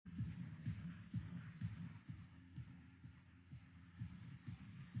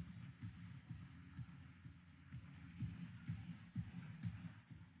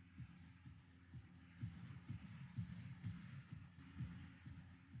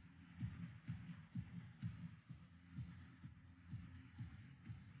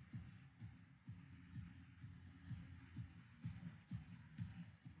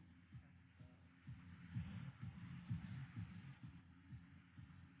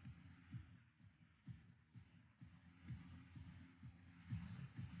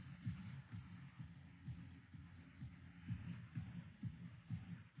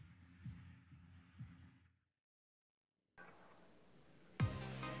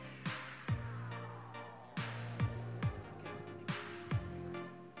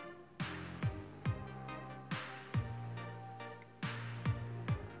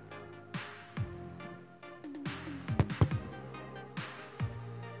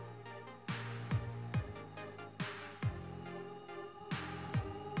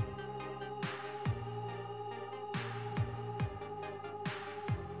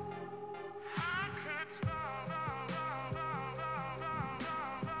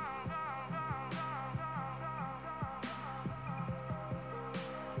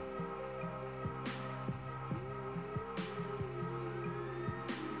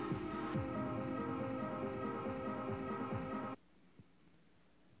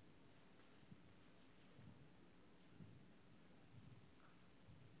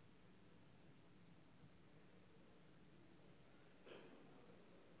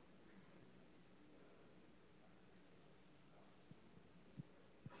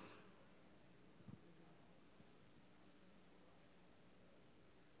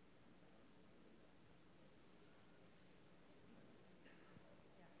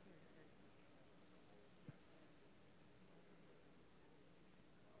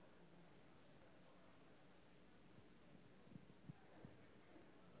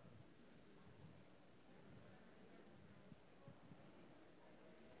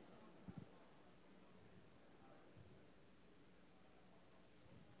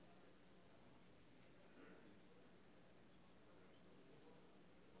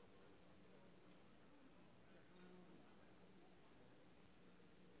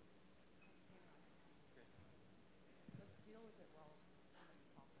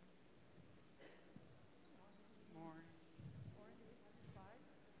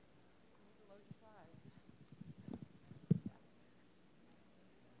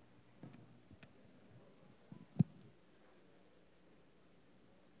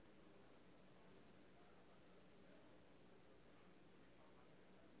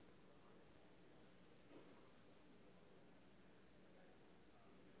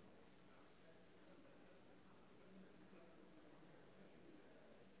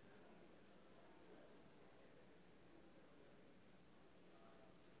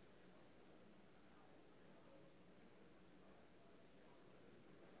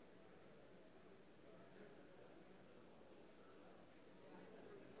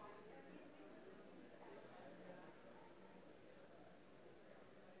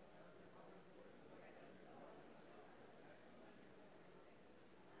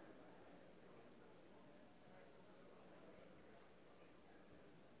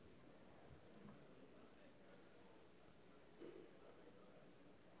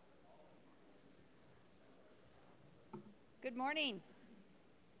Good morning.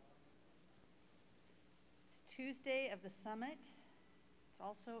 It's Tuesday of the summit. It's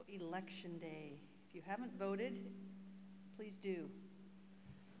also election day. If you haven't voted, please do.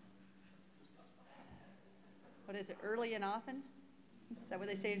 What is it, early and often? Is that what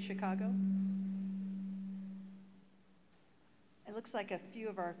they say in Chicago? It looks like a few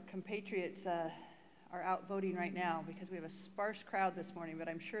of our compatriots are out voting right now because we have a sparse crowd this morning, but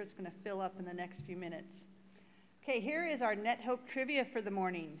I'm sure it's going to fill up in the next few minutes. Okay, here is our Net Hope trivia for the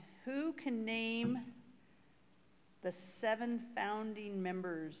morning. Who can name the 7 founding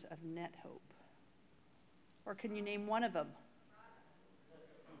members of Net Hope? Or can you name one of them?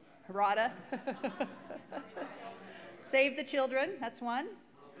 Harada. Save the Children, that's one.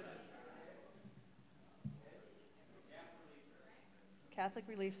 Catholic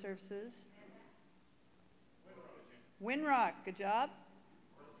Relief Services. Winrock, good job.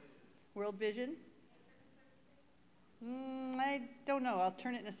 World Vision. I don't know. I'll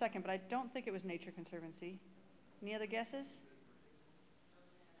turn it in a second, but I don't think it was Nature Conservancy. Any other guesses?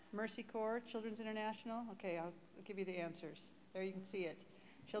 Mercy Corps, Children's International. Okay, I'll give you the answers. There you can see it.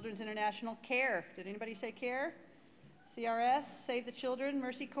 Children's International, CARE. Did anybody say CARE? CRS, Save the Children,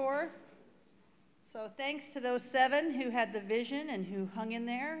 Mercy Corps. So thanks to those 7 who had the vision and who hung in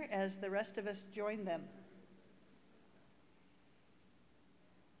there as the rest of us joined them.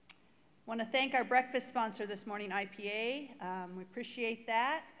 I want to thank our breakfast sponsor this morning, IPA. We appreciate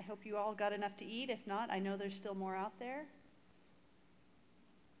that. I hope you all got enough to eat. If not, I know there's still more out there.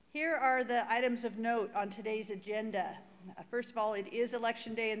 Here are the items of note on today's agenda. First of all, it is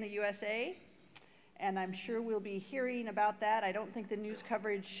Election Day in the USA, and I'm sure we'll be hearing about that. I don't think the news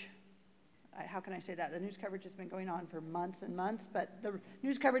coverage, how can I say that? The news coverage has been going on for months and months, but the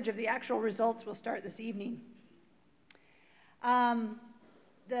news coverage of the actual results will start this evening.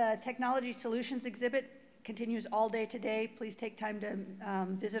 The Technology Solutions exhibit continues all day today. Please take time to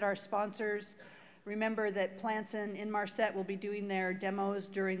visit our sponsors. Remember that Plants and Inmarsat will be doing their demos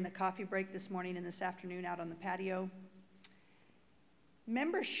during the coffee break this morning and this afternoon out on the patio.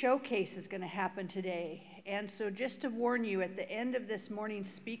 Member Showcase is going to happen today. And so just to warn you, at the end of this morning's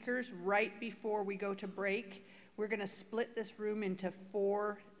speakers, right before we go to break, we're going to split this room into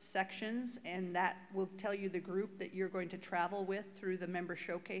 4 sections, and that will tell you the group that you're going to travel with through the Member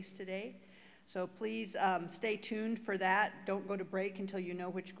Showcase today. So please stay tuned for that. Don't go to break until you know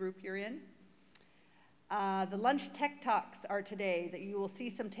which group you're in. The lunch tech talks are today, that you will see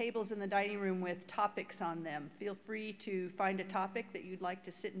some tables in the dining room with topics on them. Feel free to find a topic that you'd like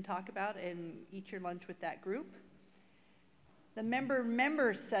to sit and talk about and eat your lunch with that group. The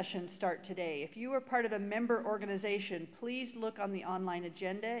member sessions start today. If you are part of a member organization, please look on the online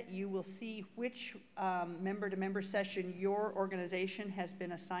agenda. You will see which member-to-member session your organization has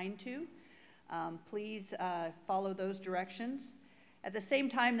been assigned to. Please follow those directions. At the same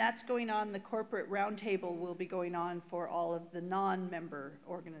time that's going on, the corporate roundtable will be going on for all of the non-member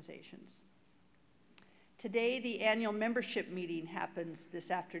organizations. Today, the annual membership meeting happens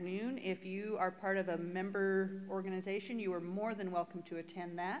this afternoon. If you are part of a member organization, you are more than welcome to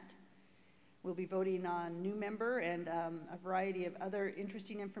attend that. We'll be voting on new member, and a variety of other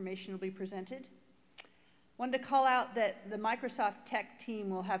interesting information will be presented. Wanted to call out that the Microsoft Tech team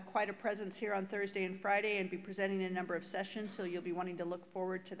will have quite a presence here on Thursday and Friday and be presenting a number of sessions, so you'll be wanting to look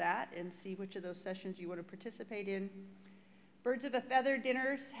forward to that and see which of those sessions you want to participate in. Birds of a Feather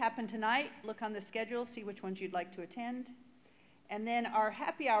dinners happen tonight. Look on the schedule, see which ones you'd like to attend. And then our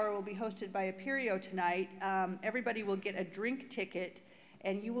happy hour will be hosted by Aperio tonight. Everybody will get a drink ticket,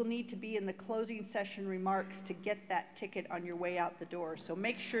 and you will need to be in the closing session remarks to get that ticket on your way out the door. So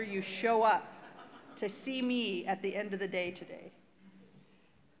make sure you show up to see me at the end of the day today.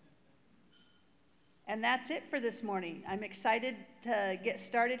 And that's it for this morning. I'm excited to get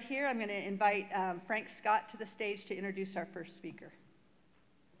started here. I'm going to invite Frank Scott to the stage to introduce our first speaker.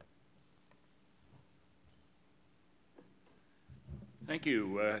 Thank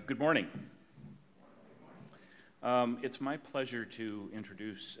you. Good morning. It's my pleasure to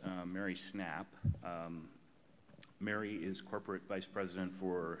introduce Mary Snapp. Mary is Corporate Vice President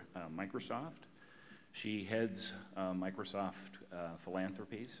for Microsoft. She heads Microsoft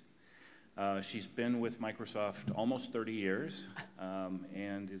Philanthropies. She's been with Microsoft almost 30 years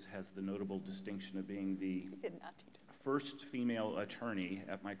and has the notable distinction of being the first female attorney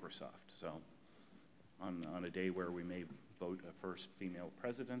at Microsoft. So on a day where we may vote a first female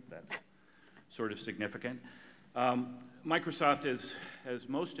president, that's sort of significant. Microsoft, as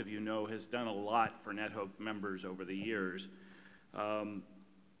most of you know, has done a lot for NetHope members over the years.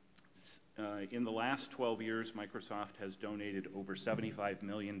 In the last 12 years, Microsoft has donated over $75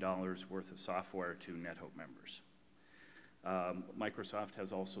 million worth of software to NetHope members. Microsoft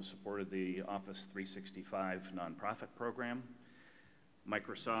has also supported the Office 365 nonprofit program.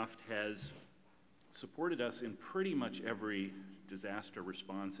 Microsoft has supported us in pretty much every disaster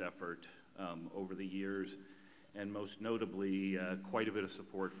response effort over the years, and most notably, quite a bit of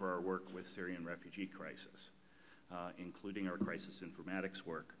support for our work with Syrian refugee crisis, including our crisis informatics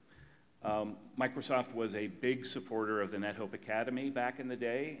work. Microsoft was a big supporter of the NetHope Academy back in the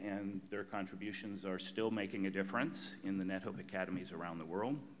day, and their contributions are still making a difference in the NetHope Academies around the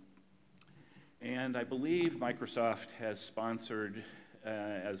world. And I believe Microsoft has sponsored,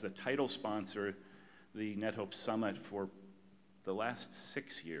 as a title sponsor, the NetHope Summit for the last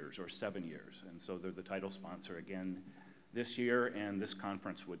 6 years or 7 years. And so they're the title sponsor again this year, and this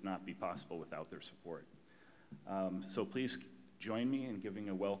conference would not be possible without their support. So please join me in giving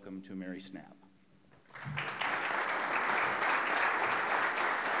a welcome to Mary Snapp.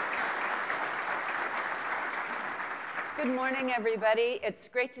 Good morning, everybody. It's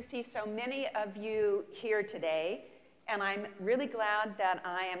great to see so many of you here today. And I'm really glad that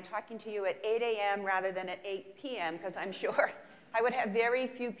I am talking to you at 8 a.m. rather than at 8 p.m., because I'm sure I would have very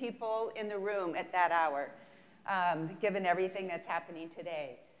few people in the room at that hour, given everything that's happening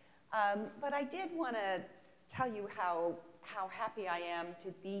today. But I did want to tell you how happy I am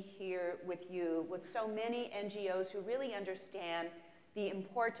to be here with you, with so many NGOs who really understand the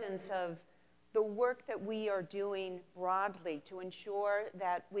importance of the work that we are doing broadly to ensure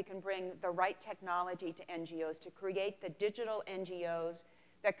that we can bring the right technology to NGOs, to create the digital NGOs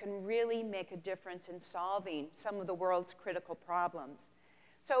that can really make a difference in solving some of the world's critical problems.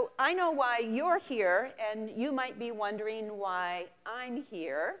 So I know why you're here, and you might be wondering why I'm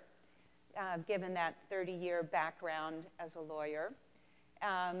here, given that 30-year background as a lawyer.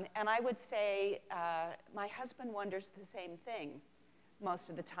 And I would say my husband wonders the same thing most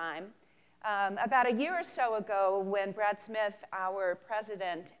of the time. About a year or so ago, when Brad Smith, our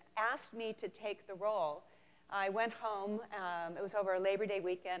president, asked me to take the role, I went home. It was over a Labor Day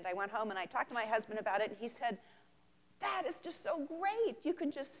weekend. I went home and I talked to my husband about it, and he said, "That is just so great. You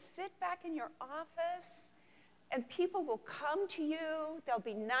can just sit back in your office, and people will come to you. They'll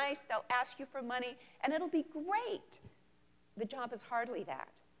be nice. They'll ask you for money, and it'll be great." The job is hardly that,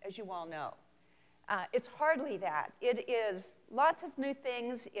 as you all know. It's hardly that. It is lots of new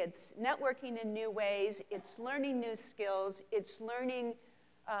things. It's networking in new ways. It's learning new skills. It's learning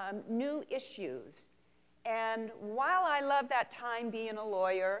new issues. And while I love that time being a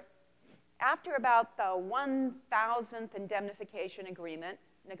lawyer, after about the 1,000th indemnification agreement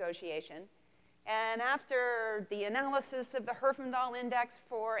negotiation, and after the analysis of the Herfindahl Index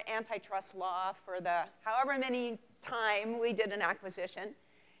for antitrust law for the however many time we did an acquisition,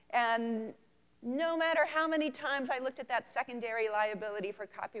 and no matter how many times I looked at that secondary liability for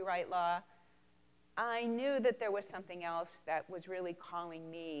copyright law, I knew that there was something else that was really calling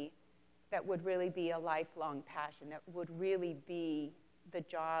me, that would really be a lifelong passion, that would really be the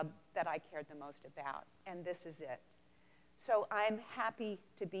job that I cared the most about, and this is it. So I'm happy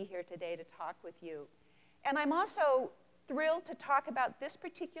to be here today to talk with you. And I'm also thrilled to talk about this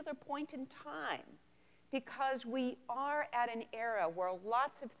particular point in time, because we are at an era where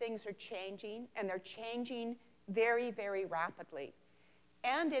lots of things are changing, and they're changing very, very rapidly.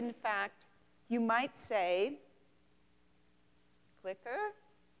 And in fact, you might say, clicker,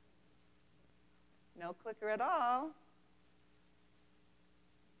 no clicker at all.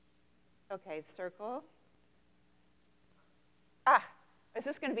 Okay, circle. Ah, is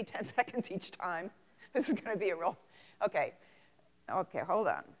this going to be 10 seconds each time? This is going to be a roll. Okay, hold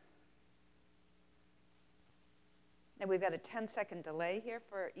on. And we've got a 10-second delay here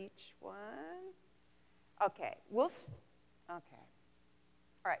for each one. Okay, all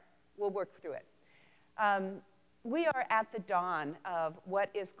right, we'll work through it. We are at the dawn of what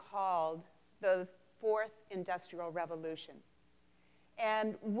is called the fourth industrial revolution.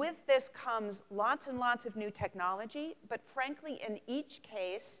 And with this comes lots and lots of new technology, but frankly, in each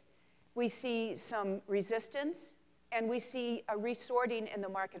case, we see some resistance, and we see a resorting in the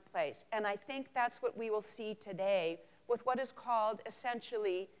marketplace. And I think that's what we will see today with what is called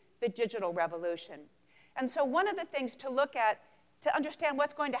essentially the digital revolution. And so one of the things to look at to understand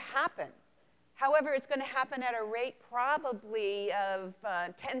what's going to happen, however, it's going to happen at a rate probably of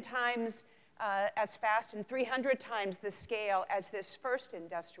 10 times as fast and 300 times the scale as this first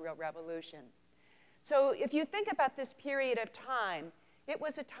industrial revolution. So if you think about this period of time, it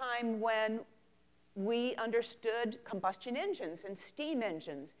was a time when we understood combustion engines and steam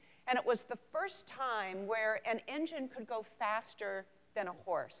engines. And it was the first time where an engine could go faster than a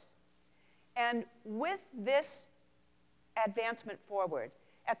horse. And with this advancement forward,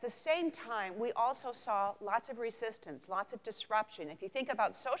 At the same time, we also saw lots of resistance, lots of disruption. If you think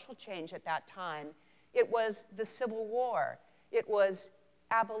about social change at that time, it was the Civil War, it was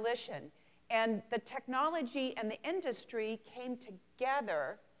abolition, and the technology and the industry came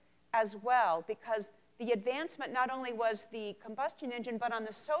together as well, because the advancement not only was the combustion engine, but on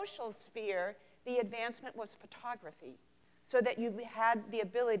the social sphere, the advancement was photography, so that you had the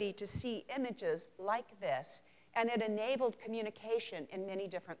ability to see images like this, and it enabled communication in many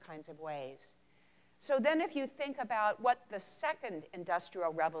different kinds of ways. So then if you think about what the second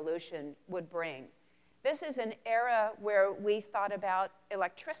industrial revolution would bring, this is an era where we thought about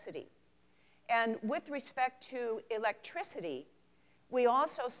electricity. And with respect to electricity, we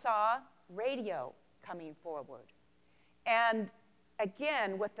also saw radio coming forward. And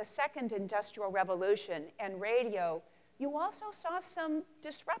again, with the second industrial revolution and radio, you also saw some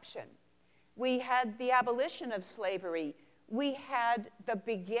disruption. We had the abolition of slavery. We had the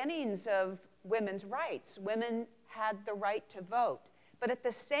beginnings of women's rights. Women had the right to vote. But at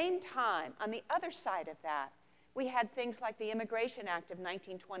the same time, on the other side of that, we had things like the Immigration Act of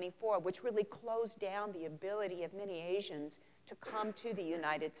 1924, which really closed down the ability of many Asians to come to the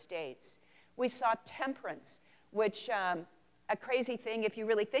United States. We saw temperance, which, a crazy thing if you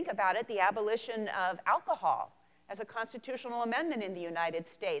really think about it, the abolition of alcohol as a constitutional amendment in the United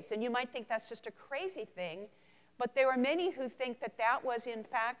States. And you might think that's just a crazy thing, but there are many who think that that was, in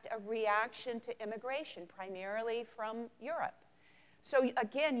fact, a reaction to immigration, primarily from Europe. So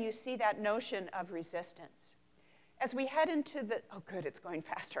again, you see that notion of resistance. As we head into the, oh good, it's going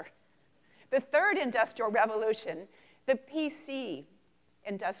faster. The third industrial revolution, the PC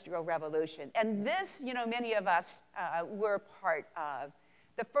industrial revolution. And this, you know, many of us were part of.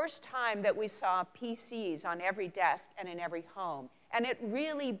 The first time that we saw PCs on every desk and in every home. And it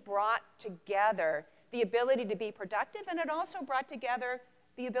really brought together the ability to be productive, and it also brought together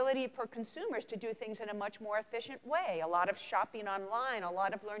the ability for consumers to do things in a much more efficient way. A lot of shopping online, a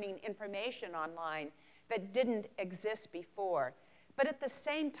lot of learning information online that didn't exist before. But at the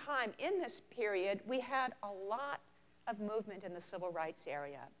same time, in this period, we had a lot of movement in the civil rights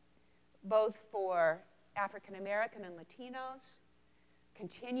area, both for African American and Latinos,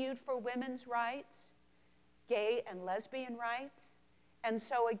 continued for women's rights, gay and lesbian rights. And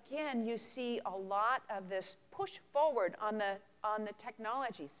so again, you see a lot of this push forward on the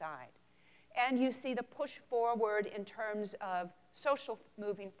technology side. And you see the push forward in terms of social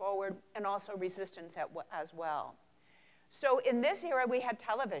moving forward and also resistance as well. So in this era, we had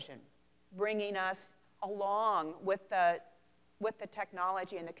television bringing us along with the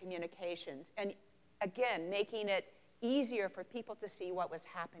technology and the communications. And again, making it easier for people to see what was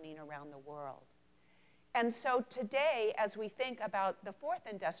happening around the world. And so today, as we think about the fourth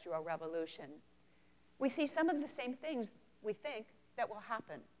industrial revolution, we see some of the same things we think that will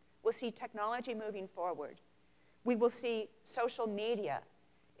happen. We'll see technology moving forward. We will see social media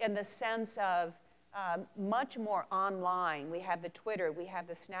in the sense of much more online. We have the Twitter, we have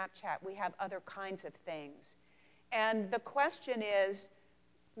the Snapchat, we have other kinds of things. And the question is,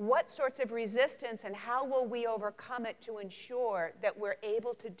 what sorts of resistance and how will we overcome it to ensure that we're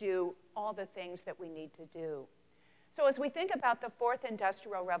able to do all the things that we need to do? So as we think about the fourth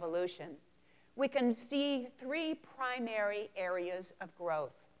industrial revolution, we can see three primary areas of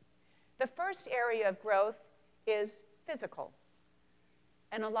growth. The first area of growth is physical.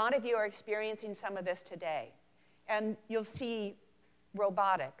 And a lot of you are experiencing some of this today. And you'll see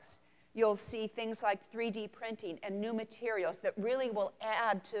robotics. You'll see things like 3D printing and new materials that really will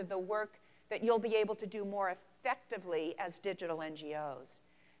add to the work that you'll be able to do more effectively as digital NGOs.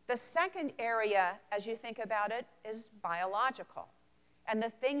 The second area, as you think about it, is biological. And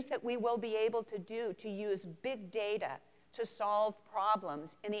the things that we will be able to do to use big data to solve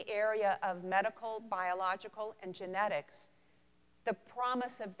problems in the area of medical, biological, and genetics. The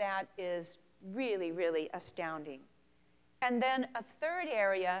promise of that is really, really astounding. And then a third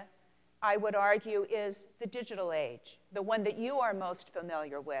area, I would argue, is the digital age, the one that you are most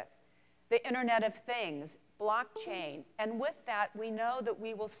familiar with, the Internet of Things, blockchain, and with that, we know that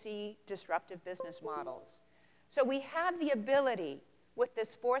we will see disruptive business models. So we have the ability with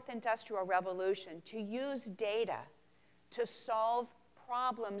this fourth industrial revolution to use data to solve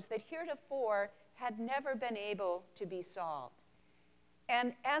problems that heretofore had never been able to be solved.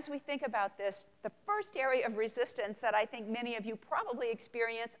 And as we think about this, the first area of resistance that I think many of you probably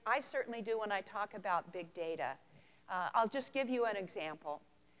experience, I certainly do when I talk about big data. I'll just give you an example.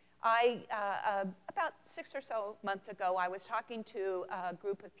 About 6 or so months ago, I was talking to a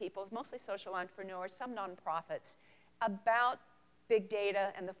group of people, mostly social entrepreneurs, some nonprofits, about big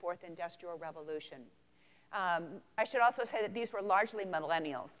data and the fourth industrial revolution. I should also say that these were largely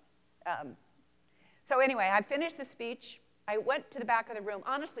millennials. So anyway, I finished the speech. I went to the back of the room,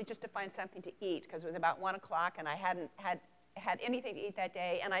 honestly, just to find something to eat, because it was about 1 o'clock, and I hadn't had anything to eat that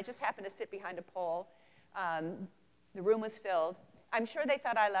day, and I just happened to sit behind a pole. The room was filled. I'm sure they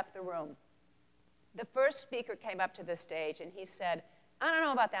thought I left the room. The first speaker came up to the stage, and he said, I don't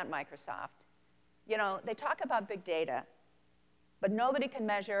know about that Microsoft. You know, they talk about big data, but nobody can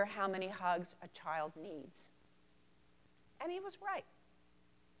measure how many hugs a child needs. And he was right.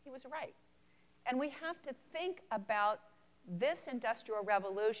 He was right. And we have to think about this industrial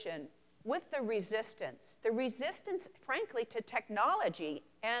revolution with the resistance, frankly, to technology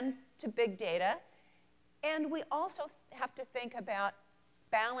and to big data. And we also have to think about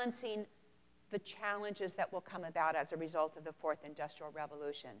balancing the challenges that will come about as a result of the fourth industrial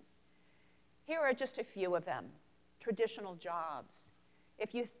revolution. Here are just a few of them. Traditional jobs.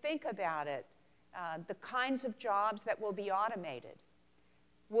 If you think about it, the kinds of jobs that will be automated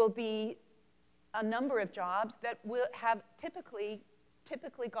will be a number of jobs that will have typically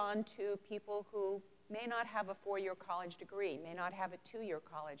gone to people who may not have a 4-year college degree, may not have a 2-year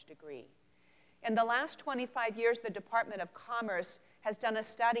college degree. In the last 25 years, the Department of Commerce has done a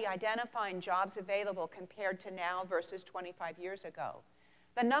study identifying jobs available compared to now versus 25 years ago.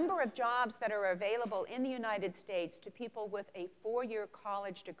 The number of jobs that are available in the United States to people with a 4-year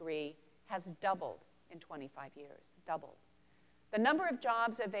college degree has doubled in 25 years, doubled. The number of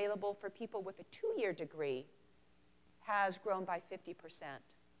jobs available for people with a 2-year degree has grown by 50%.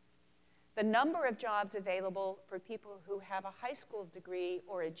 The number of jobs available for people who have a high school degree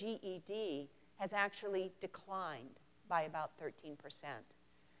or a GED has actually declined by about 13%.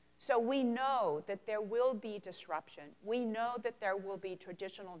 So we know that there will be disruption. We know that there will be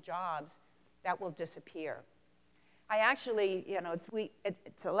traditional jobs that will disappear. I actually, you know,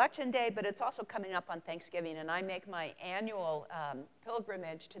 it's election day, but it's also coming up on Thanksgiving, and I make my annual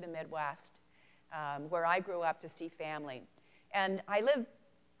pilgrimage to the Midwest, where I grew up to see family. And I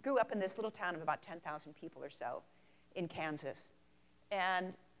grew up in this little town of about 10,000 people or so in Kansas.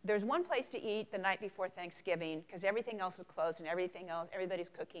 And there's one place to eat the night before Thanksgiving, because everything else is closed and everybody's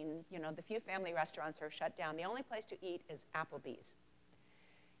cooking. You know, the few family restaurants are shut down. The only place to eat is Applebee's.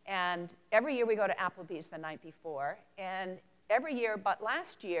 And every year we go to Applebee's the night before. And every year, but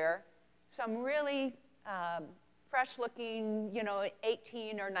last year, some really fresh-looking, you know,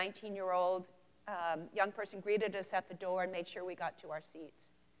 18 or 19-year-old young person greeted us at the door and made sure we got to our seats.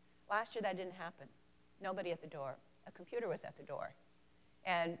 Last year, that didn't happen. Nobody at the door. A computer was at the door.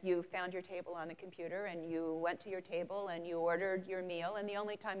 And you found your table on the computer, and you went to your table, and you ordered your meal, and the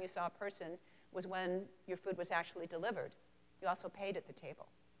only time you saw a person was when your food was actually delivered. You also paid at the table.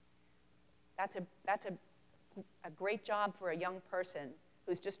 That's a great job for a young person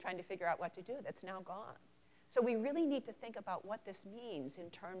who's just trying to figure out what to do. That's now gone. So we really need to think about what this means in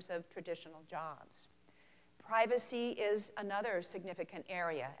terms of traditional jobs. Privacy is another significant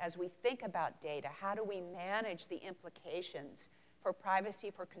area. As we think about data, how do we manage the implications for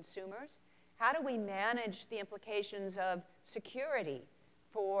privacy for consumers? How do we manage the implications of security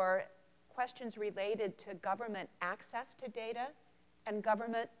for questions related to government access to data and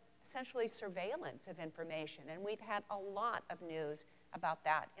government, essentially, surveillance of information? And we've had a lot of news about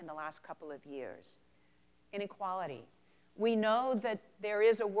that in the last couple of years. Inequality. We know that there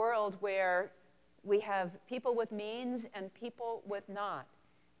is a world where we have people with means and people with not.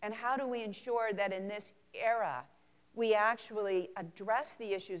 And how do we ensure that in this era, we actually address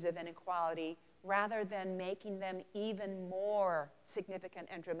the issues of inequality rather than making them even more significant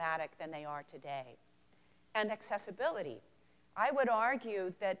and dramatic than they are today? And accessibility. I would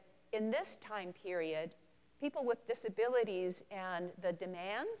argue that in this time period, people with disabilities and the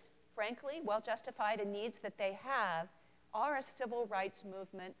demands, frankly, well-justified and needs that they have, are a civil rights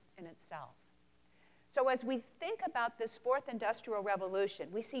movement in itself. So as we think about this fourth industrial revolution,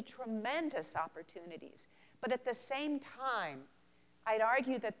 we see tremendous opportunities. But at the same time, I'd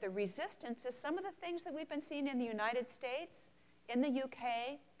argue that the resistance is some of the things that we've been seeing in the United States, in the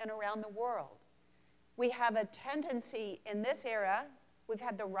UK, and around the world. We have a tendency in this era, we've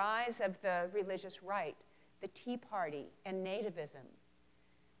had the rise of the religious right, the Tea Party, and nativism.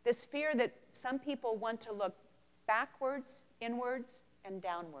 This fear that some people want to look backwards, inwards, and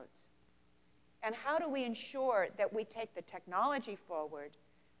downwards. And how do we ensure that we take the technology forward,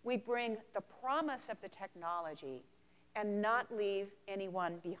 we bring the promise of the technology, and not leave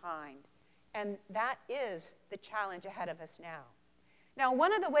anyone behind? And that is the challenge ahead of us now. Now,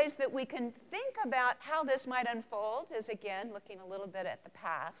 one of the ways that we can think about how this might unfold is, again, looking a little bit at the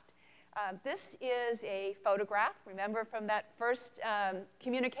past. This is a photograph, remember, from that first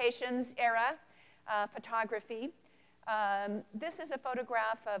communications era. photography. This is a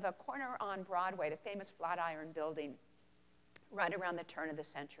photograph of a corner on Broadway, the famous Flatiron Building, right around the turn of the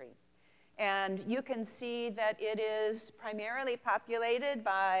century. And you can see that it is primarily populated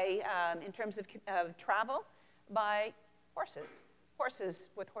by, in terms of travel, by horses. Horses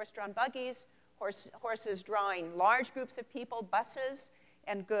with horse-drawn buggies, horses drawing large groups of people, buses,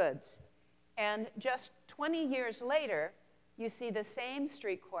 and goods. And just 20 years later, you see the same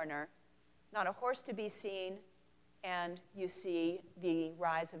street corner, not a horse to be seen, and you see the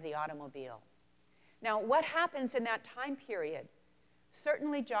rise of the automobile. Now, what happens in that time period?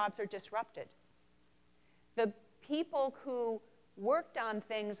 Certainly jobs are disrupted. The people who worked on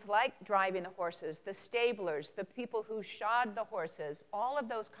things like driving the horses, the stablers, the people who shod the horses, all of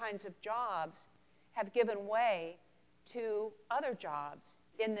those kinds of jobs have given way to other jobs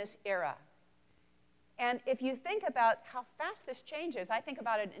in this era. And if you think about how fast this changes, I think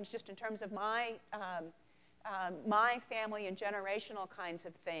about it just in terms of my family and generational kinds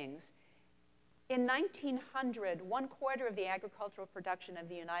of things. In 1900, 1/4 of the agricultural production of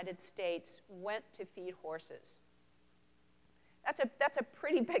the United States went to feed horses. That's a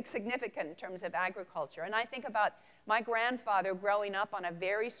pretty big significance in terms of agriculture. And I think about my grandfather growing up on a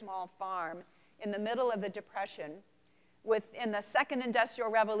very small farm in the middle of the Depression, in the Second Industrial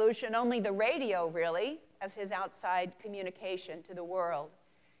Revolution, only the radio really as his outside communication to the world.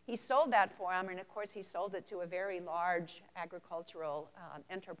 He sold that for him, and of course he sold it to a very large agricultural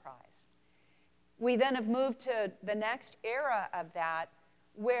enterprise. We then have moved to the next era of that,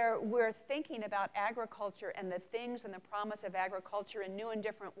 where we're thinking about agriculture and the things and the promise of agriculture in new and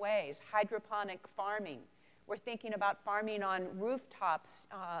different ways. Hydroponic farming. We're thinking about farming on rooftops,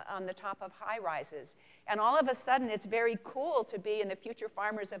 on the top of high-rises. And all of a sudden, it's very cool to be in the Future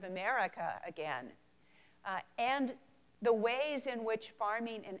Farmers of America again. And the ways in which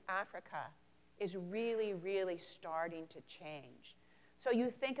farming in Africa is really, really starting to change. So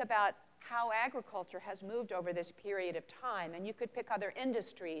you think about how agriculture has moved over this period of time, and you could pick other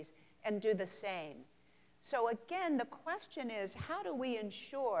industries and do the same. So again, the question is, how do we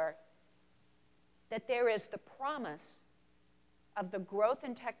ensure that there is the promise of the growth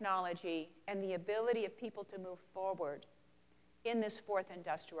in technology and the ability of people to move forward in this fourth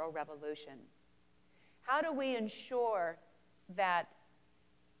industrial revolution? How do we ensure that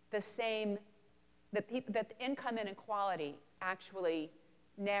that income inequality actually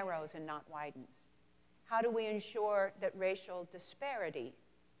narrows and not widens? How do we ensure that racial disparity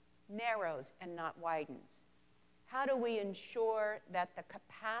narrows and not widens? How do we ensure that the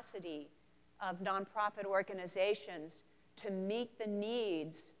capacity of nonprofit organizations to meet the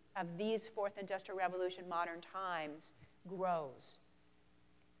needs of these fourth industrial revolution modern times grows?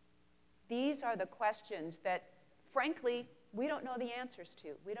 These are the questions that, frankly, we don't know the answers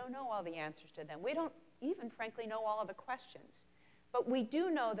to. We don't know all the answers to them. We don't even, frankly, know all of the questions. But we do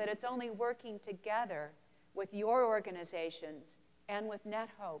know that it's only working together with your organizations and with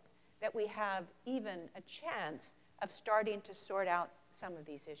NetHope that we have even a chance of starting to sort out some of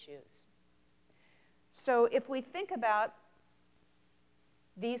these issues. So if we think about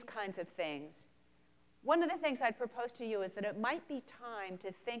these kinds of things, one of the things I'd propose to you is that it might be time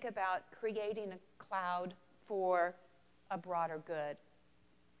to think about creating a cloud for a broader good.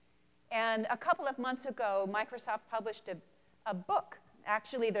 And a couple of months ago, Microsoft published a book.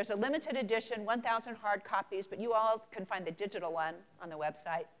 Actually, there's a limited edition, 1,000 hard copies, but you all can find the digital one on the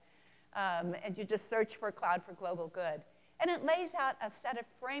website. And you just search for Cloud for Global Good. And it lays out a set of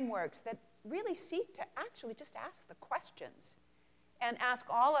frameworks that really seek to actually just ask the questions and ask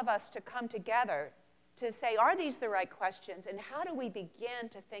all of us to come together to say, are these the right questions? And how do we begin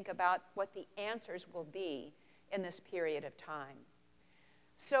to think about what the answers will be in this period of time?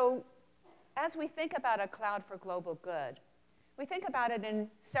 So as we think about a cloud for global good, we think about it in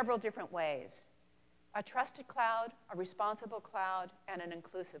several different ways: a trusted cloud, a responsible cloud, and an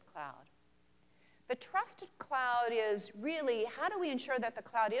inclusive cloud. The trusted cloud is really, how do we ensure that the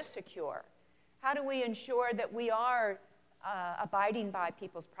cloud is secure? How do we ensure that we are abiding by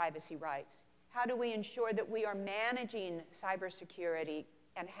people's privacy rights? How do we ensure that we are managing cybersecurity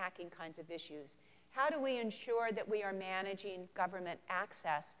and hacking kinds of issues? How do we ensure that we are managing government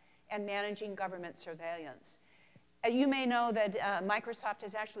access and managing government surveillance? You may know that Microsoft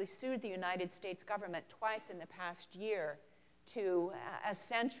has actually sued the United States government twice in the past year to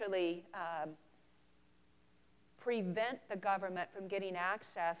essentially prevent the government from getting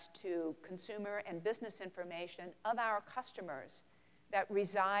access to consumer and business information of our customers that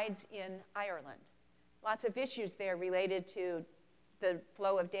resides in Ireland. Lots of issues there related to the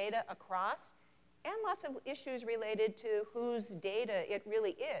flow of data across, and lots of issues related to whose data it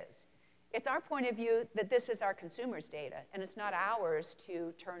really is. It's our point of view that this is our consumers' data, and it's not ours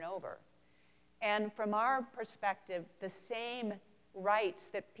to turn over. And from our perspective, the same rights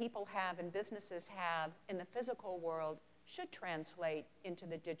that people have and businesses have in the physical world should translate into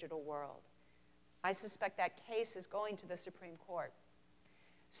the digital world. I suspect that case is going to the Supreme Court.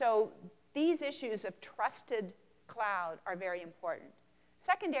 So these issues of trusted cloud are very important.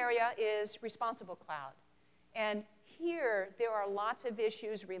 Second area is responsible cloud. And here, there are lots of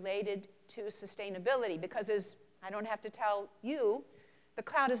issues related to sustainability, because as I don't have to tell you, the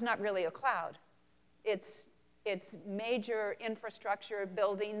cloud is not really a cloud. It's major infrastructure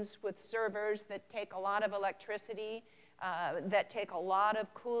buildings with servers that take a lot of electricity, that take a lot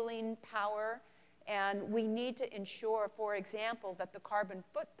of cooling power. And we need to ensure, for example, that the carbon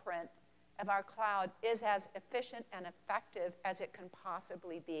footprint of our cloud is as efficient and effective as it can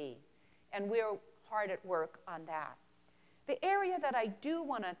possibly be. And we're hard at work on that. The area that I do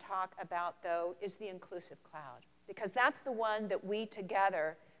want to talk about, though, is the inclusive cloud, because that's the one that we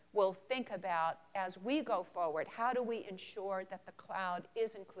together will think about as we go forward. How do we ensure that the cloud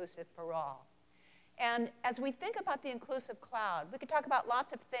is inclusive for all? And as we think about the inclusive cloud, we could talk about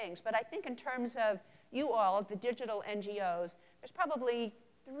lots of things, but I think in terms of you all, the digital NGOs, there's probably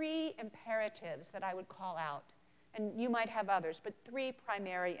 3 imperatives that I would call out. And you might have others, but 3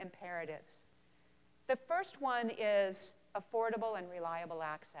 primary imperatives. The first one is affordable and reliable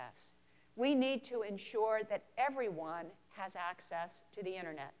access. We need to ensure that everyone has access to the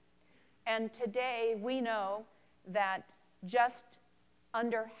internet. And today, we know that just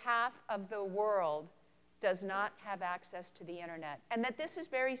under half of the world does not have access to the internet, and that this is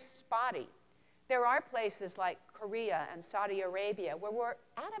very spotty. There are places like Korea and Saudi Arabia where we're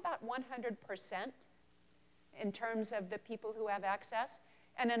at about 100% in terms of the people who have access,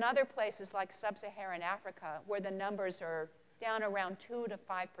 and in other places like sub-Saharan Africa where the numbers are down around 2 to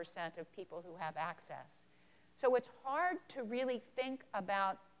 5% of people who have access. So it's hard to really think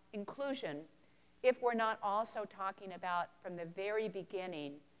about inclusion if we're not also talking about, from the very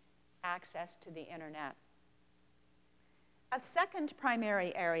beginning, access to the internet. A second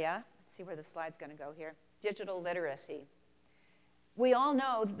primary area, let's see where the slide's going to go here, digital literacy. We all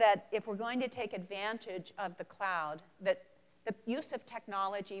know that if we're going to take advantage of the cloud, that the use of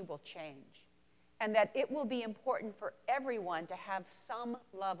technology will change, and that it will be important for everyone to have some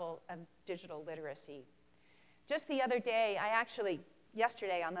level of digital literacy. Just the other day,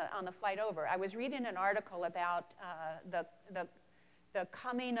 yesterday on the flight over, I was reading an article about the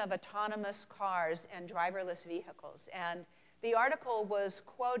coming of autonomous cars and driverless vehicles. And the article was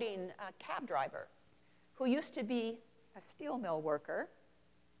quoting a cab driver who used to be a steel mill worker,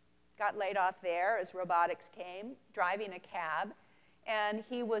 got laid off there as robotics came, driving a cab, and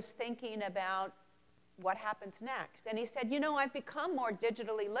he was thinking about what happens next. And he said, you know, I've become more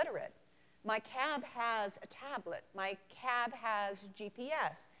digitally literate. My cab has a tablet. My cab has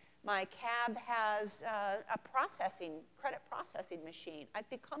GPS. My cab has a credit processing machine. I've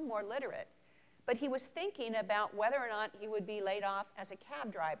become more literate. But he was thinking about whether or not he would be laid off as a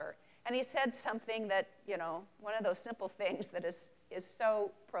cab driver. And he said something that, you know, one of those simple things that is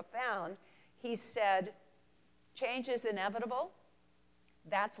so profound. He said, change is inevitable.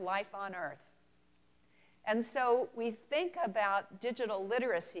 That's life on Earth. And so we think about digital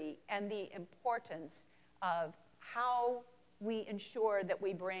literacy and the importance of how we ensure that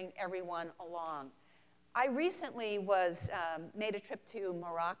we bring everyone along. I recently made a trip to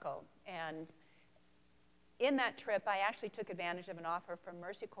Morocco, and in that trip, I actually took advantage of an offer from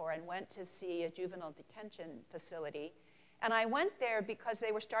Mercy Corps and went to see a juvenile detention facility. And I went there because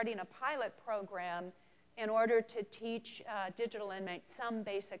they were starting a pilot program in order to teach digital inmates some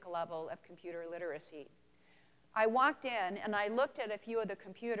basic level of computer literacy. I walked in and I looked at a few of the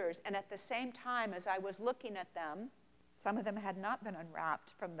computers, and at the same time as I was looking at them, some of them had not been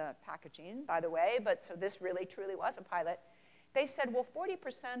unwrapped from the packaging, by the way, but so this really truly was a pilot. They said, well,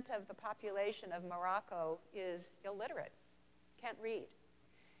 40% of the population of Morocco is illiterate, can't read.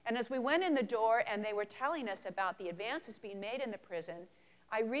 And as we went in the door and they were telling us about the advances being made in the prison,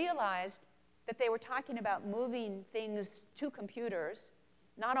 I realized that they were talking about moving things to computers,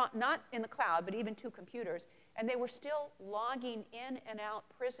 not in the cloud, but even to computers, and they were still logging in and out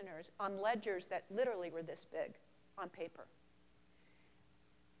prisoners on ledgers that literally were this big on paper.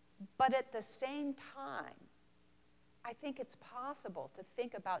 But at the same time, I think it's possible to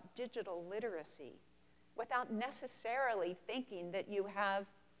think about digital literacy without necessarily thinking that you have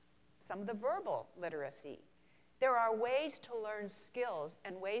some of the verbal literacy. There are ways to learn skills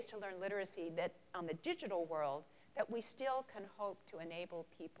and ways to learn literacy that on the digital world that we still can hope to enable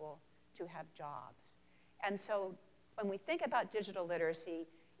people to have jobs. And so when we think about digital literacy,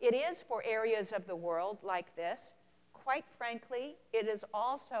 It is for areas of the world like this. Quite frankly, it is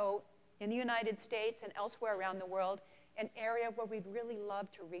also, in the United States and elsewhere around the world, an area where we'd really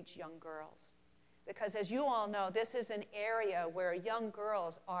love to reach young girls. Because as you all know, this is an area where young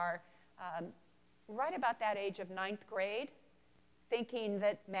girls are right about that age of 9th grade, thinking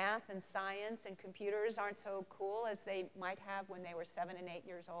that math and science and computers aren't so cool as they might have when they were 7 and 8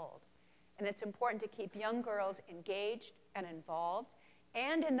 years old. And it's important to keep young girls engaged and involved,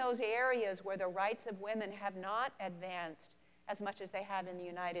 and in those areas where the rights of women have not advanced as much as they have in the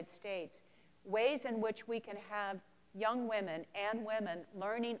United States, ways in which we can have young women and women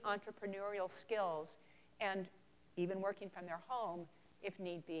learning entrepreneurial skills and even working from their home if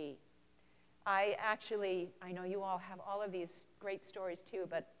need be. I know you all have all of these great stories too,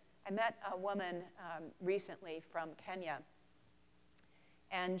 but I met a woman recently from Kenya,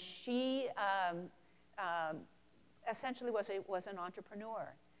 and she essentially was an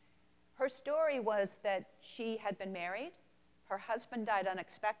entrepreneur. Her story was that she had been married, her husband died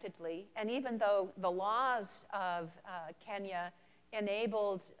unexpectedly, and even though the laws of Kenya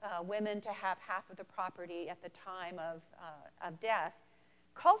enabled women to have half of the property at the time of death,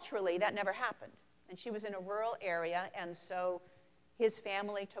 culturally that never happened. And she was in a rural area, and so his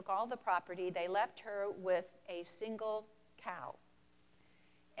family took all the property. They left her with a single cow.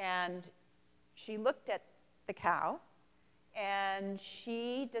 And she looked at the cow, and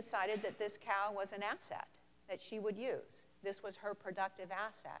she decided that this cow was an asset that she would use. This was her productive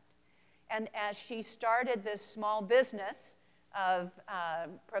asset. And as she started this small business of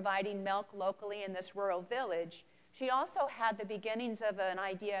providing milk locally in this rural village, she also had the beginnings of an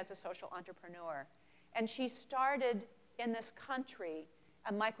idea as a social entrepreneur. And she started in this country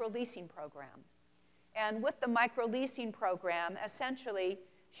a micro-leasing program. And with the micro-leasing program, essentially,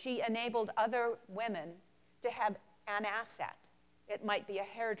 she enabled other women to have an asset. It might be a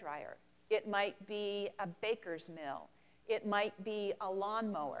hairdryer. It might be a baker's mill. It might be a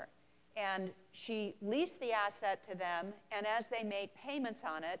lawnmower. And she leased the asset to them, and as they made payments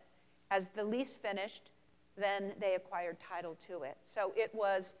on it, as the lease finished, then they acquired title to it. So it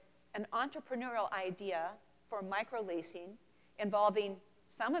was an entrepreneurial idea for micro-leasing involving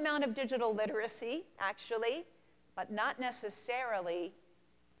some amount of digital literacy, actually, but not necessarily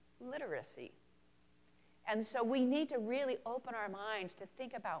literacy. And so we need to really open our minds to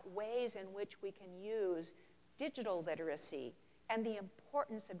think about ways in which we can use digital literacy and the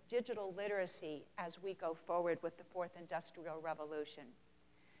importance of digital literacy as we go forward with the fourth industrial revolution.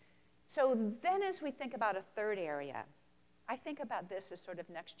 So then as we think about a third area, I think about this as sort of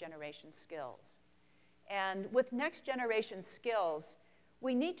next generation skills. And with next generation skills,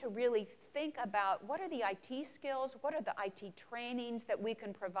 we need to really think about what are the IT skills, what are the IT trainings that we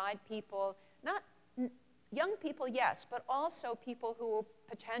can provide people, not young people, yes, but also people who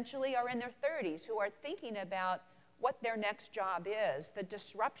potentially are in their 30s, who are thinking about what their next job is, the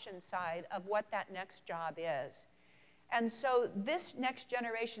disruption side of what that next job is. And so this next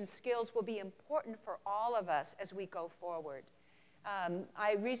generation skills will be important for all of us as we go forward.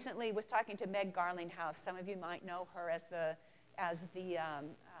 I recently was talking to Meg Garlinghouse. Some of you might know her as the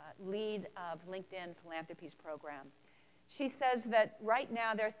lead of LinkedIn Philanthropies program. She says that right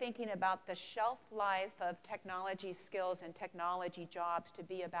now they're thinking about the shelf life of technology skills and technology jobs to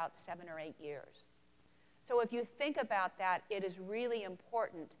be about 7 or 8 years. So if you think about that, it is really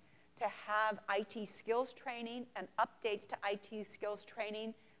important to have IT skills training and updates to IT skills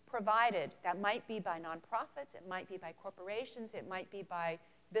training provided. That might be by nonprofits, it might be by corporations, it might be by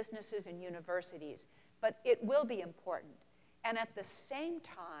businesses and universities, but it will be important. And at the same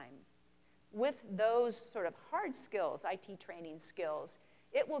time, with those sort of hard skills, IT training skills,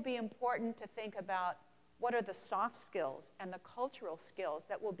 it will be important to think about what are the soft skills and the cultural skills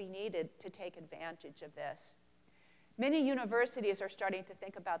that will be needed to take advantage of this. Many universities are starting to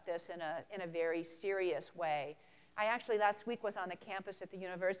think about this in a very serious way. I actually last week was on the campus at the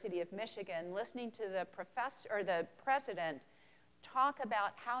University of Michigan listening to the president talk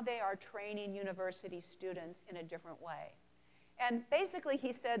about how they are training university students in a different way. And basically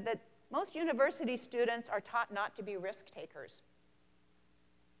he said that most university students are taught not to be risk takers.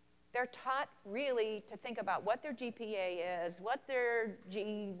 They're taught really to think about what their GPA is, what their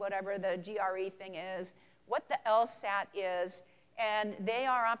whatever the GRE thing is, what the LSAT is, and they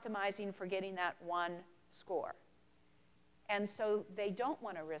are optimizing for getting that one score. And so they don't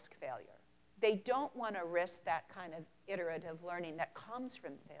want to risk failure. They don't want to risk that kind of iterative learning that comes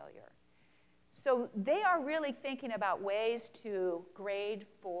from failure. So they are really thinking about ways to grade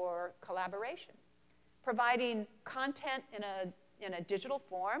for collaboration, providing content in a digital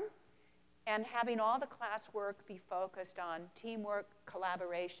form, and having all the classwork be focused on teamwork,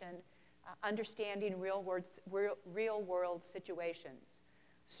 collaboration, understanding real-world situations.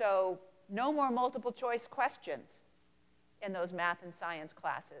 So no more multiple choice questions in those math and science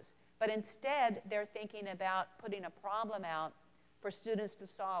classes, but instead they're thinking about putting a problem out for students to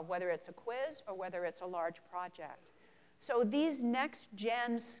solve, whether it's a quiz or whether it's a large project. So these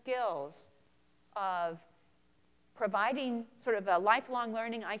next-gen skills of providing sort of a lifelong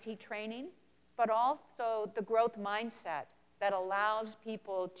learning IT training, but also the growth mindset that allows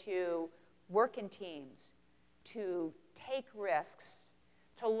people to work in teams, to take risks,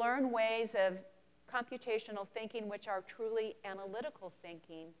 to learn ways of computational thinking which are truly analytical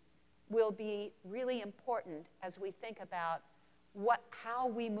thinking will be really important as we think about how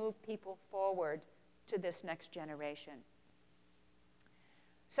we move people forward to this next generation.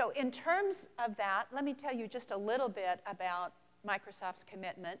 So in terms of that, let me tell you just a little bit about Microsoft's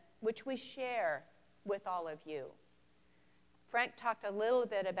commitment, which we share with all of you. Frank talked a little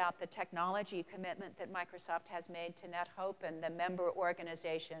bit about the technology commitment that Microsoft has made to NetHope and the member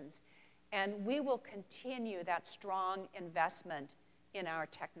organizations. And we will continue that strong investment in our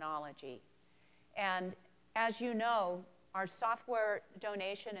technology. And as you know, our software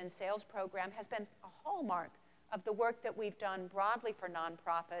donation and sales program has been a hallmark of the work that we've done broadly for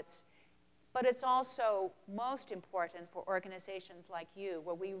nonprofits, but it's also most important for organizations like you,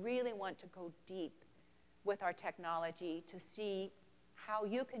 where we really want to go deep with our technology to see how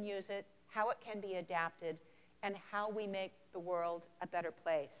you can use it, how it can be adapted, and how we make the world a better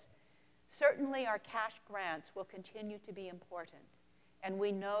place. Certainly, our cash grants will continue to be important, and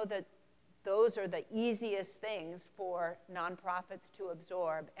we know that those are the easiest things for nonprofits to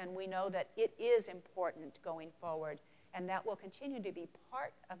absorb, and we know that it is important going forward, and that will continue to be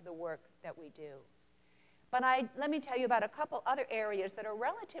part of the work that we do. But let me tell you about a couple other areas that are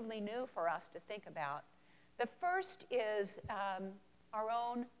relatively new for us to think about. The first is our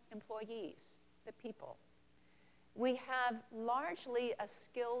own employees, the people. We have largely a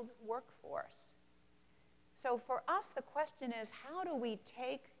skilled workforce. So for us, the question is, how do we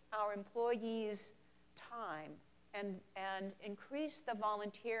take our employees' time and increase the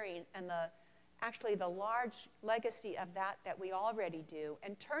volunteering and actually the large legacy of that we already do,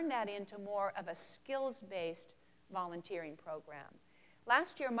 and turn that into more of a skills-based volunteering program?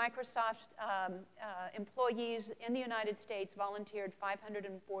 Last year, Microsoft employees in the United States volunteered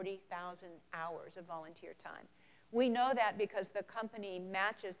 540,000 hours of volunteer time. We know that because the company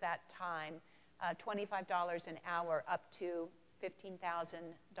matches that time, $25 an hour up to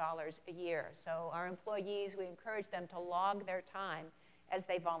 $15,000 a year. So our employees, we encourage them to log their time as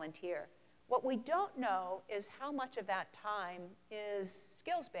they volunteer. What we don't know is how much of that time is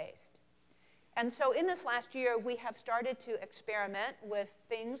skills-based. And so in this last year, we have started to experiment with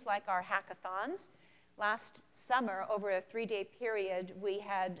things like our hackathons. Last summer, over a 3-day period, we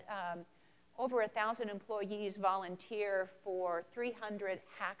had over 1,000 employees volunteer for 300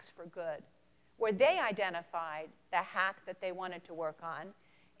 Hacks for Good, where they identified the hack that they wanted to work on.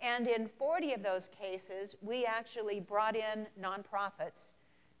 And in 40 of those cases, we actually brought in nonprofits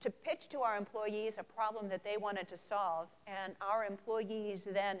to pitch to our employees a problem that they wanted to solve, and our employees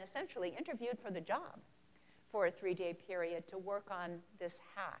then essentially interviewed for the job for a 3-day period to work on this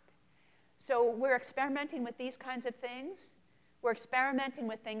hack. So we're experimenting with these kinds of things. We're experimenting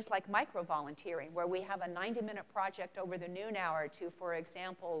with things like micro-volunteering, where we have a 90-minute project over the noon hour to, for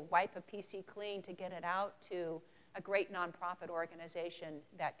example, wipe a PC clean to get it out to a great nonprofit organization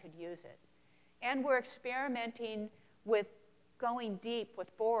that could use it. And we're experimenting with going deep with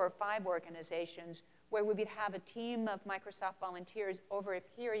 4 or 5 organizations where we would have a team of Microsoft volunteers over a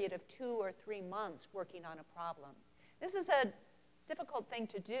period of 2 or 3 months working on a problem. This is a difficult thing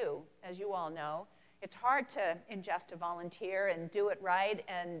to do, as you all know. It's hard to ingest a volunteer and do it right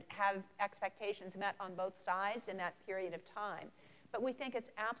and have expectations met on both sides in that period of time. But we think it's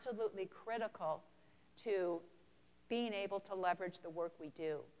absolutely critical to being able to leverage the work we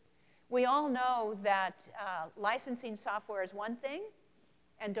do. We all know that licensing software is one thing,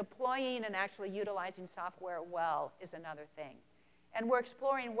 and deploying and actually utilizing software well is another thing. And we're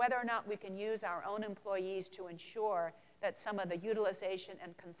exploring whether or not we can use our own employees to ensure that some of the utilization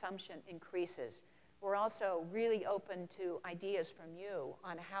and consumption increases. We're also really open to ideas from you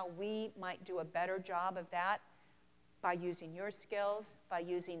on how we might do a better job of that by using your skills, by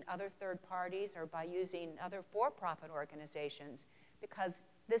using other third parties, or by using other for-profit organizations, because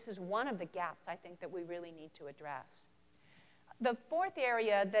this is one of the gaps I think that we really need to address. The fourth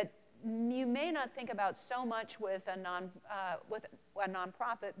area that you may not think about so much with a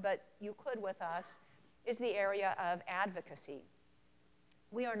nonprofit, but you could with us, is the area of advocacy.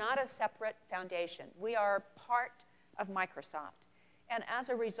 We are not a separate foundation. We are part of Microsoft. And as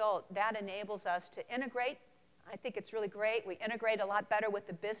a result, that enables us to integrate. I think it's really great. We integrate a lot better with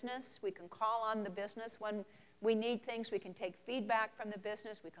the business. We can call on the business when we need things. We can take feedback from the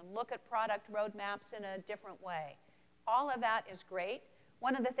business. We can look at product roadmaps in a different way. All of that is great.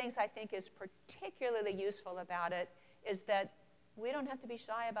 One of the things I think is particularly useful about it is that we don't have to be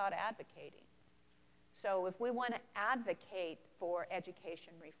shy about advocating. So if we want to advocate for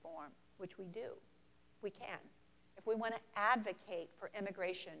education reform, which we do, we can. If we want to advocate for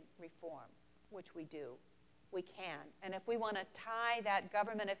immigration reform, which we do, we can. And if we want to tie that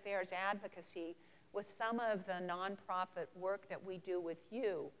government affairs advocacy with some of the nonprofit work that we do with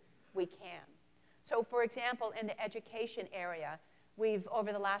you, we can. So for example, in the education area, we've,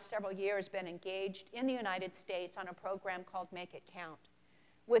 over the last several years, been engaged in the United States on a program called Make It Count.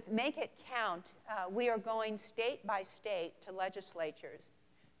 With Make It Count, we are going state by state to legislatures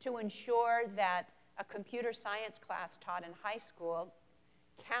to ensure that a computer science class taught in high school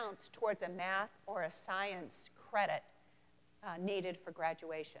counts towards a math or a science credit needed for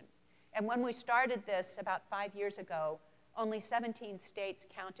graduation. And when we started this about 5 years ago, only 17 states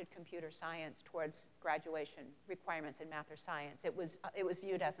counted computer science towards graduation requirements in math or science. It was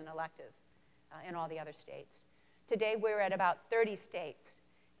viewed as an elective in all the other states. Today, we're at about 30 states.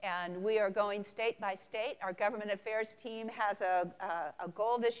 And we are going state by state. Our government affairs team has a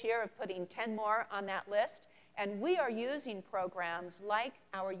goal this year of putting 10 more on that list. And we are using programs like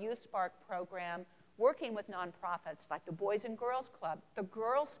our Youth Spark program, working with nonprofits like the Boys and Girls Club, the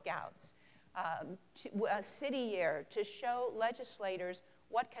Girl Scouts, a City Year, to show legislators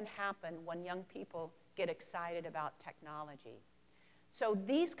what can happen when young people get excited about technology. So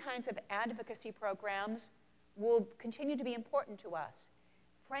these kinds of advocacy programs will continue to be important to us.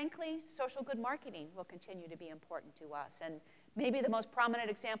 Frankly, social good marketing will continue to be important to us. And maybe the most prominent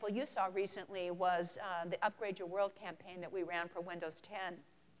example you saw recently was the Upgrade Your World campaign that we ran for Windows 10,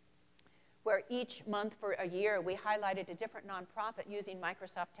 where each month for a year we highlighted a different nonprofit using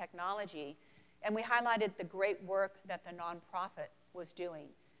Microsoft technology, and we highlighted the great work that the nonprofit was doing.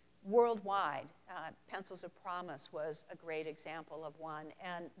 Worldwide, Pencils of Promise was a great example of one,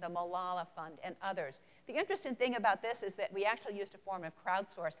 and the Malala Fund and others. The interesting thing about this is that we actually used a form of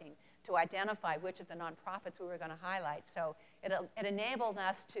crowdsourcing to identify which of the nonprofits we were going to highlight. So it enabled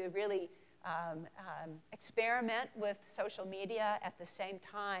us to really experiment with social media at the same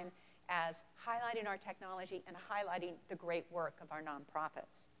time as highlighting our technology and highlighting the great work of our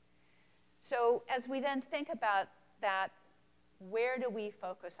nonprofits. So as we then think about that, where do we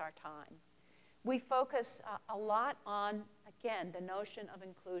focus our time? We focus a lot on, again, the notion of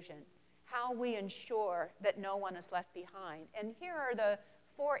inclusion, how we ensure that no one is left behind. And here are the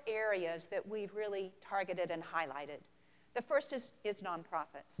 4 areas that we've really targeted and highlighted. The first is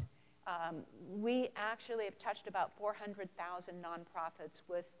nonprofits. We actually have touched about 400,000 nonprofits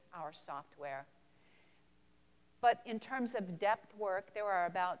with our software. But in terms of depth work, there are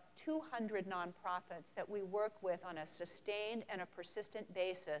about 200 nonprofits that we work with on a sustained and a persistent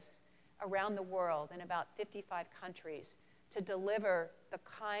basis around the world in about 55 countries to deliver the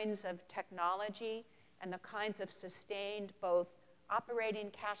kinds of technology and the kinds of sustained both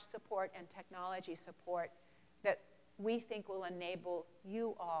operating cash support and technology support that we think will enable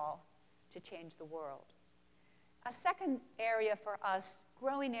you all to change the world. A second area for us,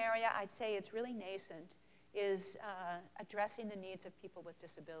 growing area, I'd say it's really nascent, is addressing the needs of people with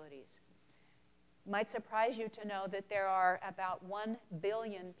disabilities. It might surprise you to know that there are about 1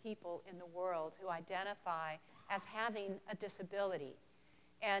 billion people in the world who identify as having a disability.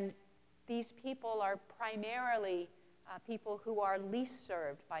 And these people are primarily people who are least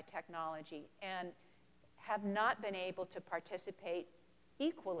served by technology and have not been able to participate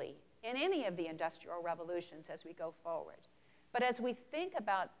equally in any of the industrial revolutions as we go forward. But as we think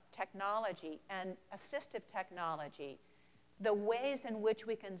about technology and assistive technology, the ways in which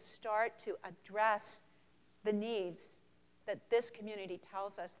we can start to address the needs that this community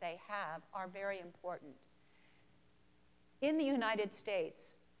tells us they have are very important. In the United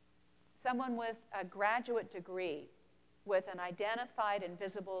States, someone with a graduate degree with an identified and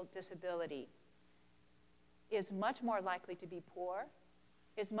visible disability is much more likely to be poor,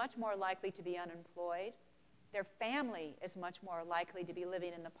 is much more likely to be unemployed. Their family is much more likely to be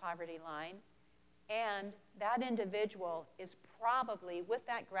living in the poverty line, and that individual is probably, with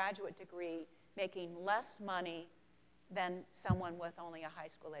that graduate degree, making less money than someone with only a high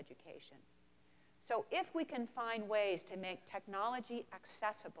school education. So if we can find ways to make technology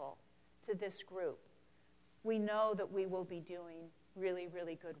accessible to this group, we know that we will be doing really,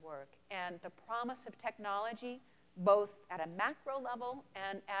 really good work. And the promise of technology both at a macro level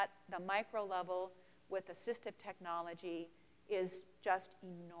and at the micro level with assistive technology is just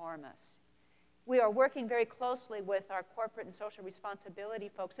enormous. We are working very closely with our corporate and social responsibility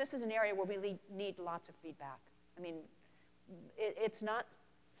folks. This is an area where we need lots of feedback. I mean, it's not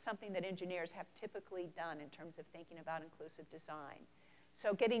something that engineers have typically done in terms of thinking about inclusive design.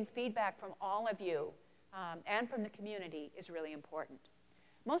 So getting feedback from all of you and from the community is really important.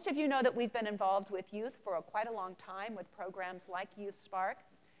 Most of you know that we've been involved with youth for quite a long time with programs like Youth Spark,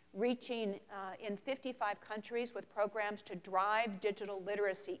 reaching in 55 countries with programs to drive digital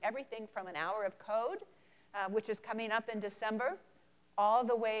literacy, everything from an hour of code, which is coming up in December, all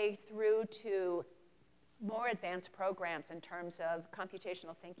the way through to more advanced programs in terms of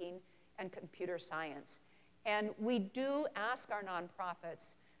computational thinking and computer science. And we do ask our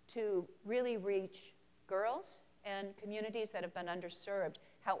nonprofits to really reach girls and communities that have been underserved,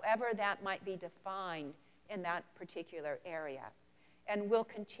 however that might be defined in that particular area. And we'll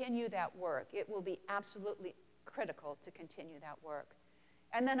continue that work. It will be absolutely critical to continue that work.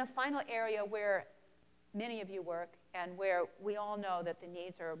 And then a final area where many of you work and where we all know that the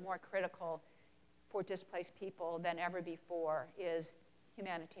needs are more critical for displaced people than ever before is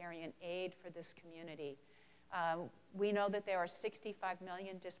humanitarian aid for this community. We know that there are 65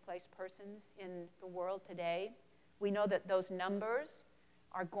 million displaced persons in the world today. We know that those numbers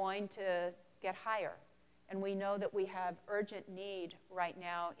are going to get higher. And we know that we have urgent need right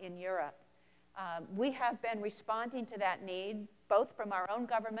now in Europe. We have been responding to that need, both from our own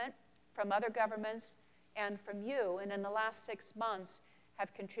government, from other governments, and from you. And in the last 6 months,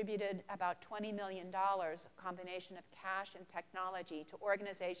 have contributed about $20 million, a combination of cash and technology, to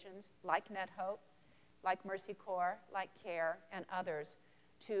organizations like NetHope, like Mercy Corps, like CARE, and others,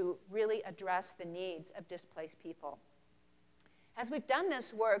 to really address the needs of displaced people. As we've done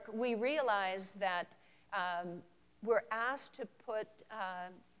this work, we realize that we're asked to put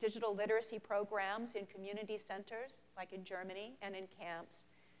digital literacy programs in community centers, like in Germany, and in camps.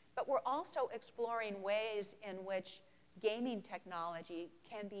 But we're also exploring ways in which gaming technology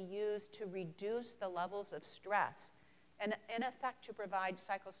can be used to reduce the levels of stress and, in effect, to provide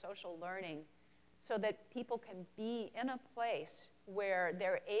psychosocial learning so that people can be in a place where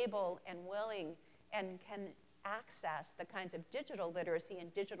they're able and willing and can access the kinds of digital literacy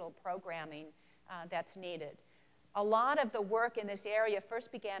and digital programming that's needed. A lot of the work in this area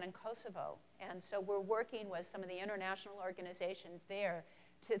first began in Kosovo, and so we're working with some of the international organizations there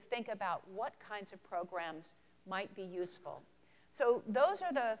to think about what kinds of programs might be useful. So those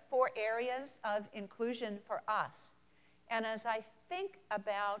are the 4 areas of inclusion for us. And as I think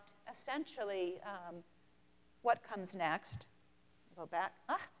about essentially what comes next, go back.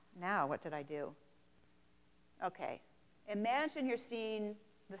 Now what did I do? Okay, imagine you're seeing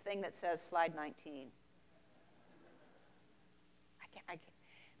the thing that says slide 19. I can't.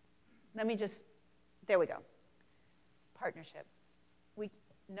 Let me just, there we go. Partnership.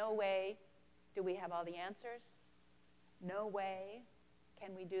 No way do we have all the answers. No way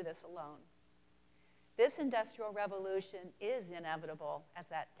can we do this alone. This industrial revolution is inevitable, as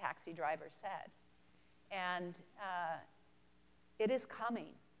that taxi driver said. And it is coming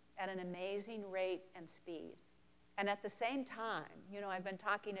at an amazing rate and speed. And at the same time, you know, I've been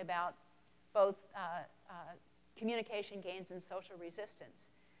talking about both communication gains and social resistance.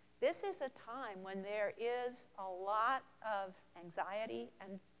 This is a time when there is a lot of anxiety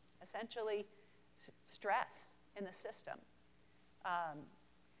and essentially stress in the system.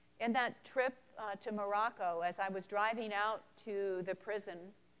 In that trip to Morocco, as I was driving out to the prison,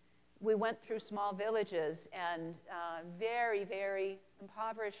 we went through small villages and very, very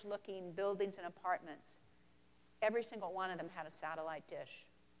impoverished-looking buildings and apartments. Every single one of them had a satellite dish.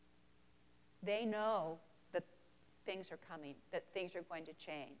 They know that things are coming, that things are going to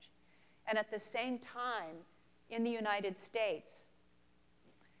change. And at the same time, in the United States,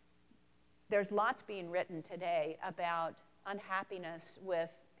 there's lots being written today about unhappiness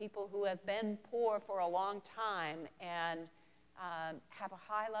with people who have been poor for a long time and have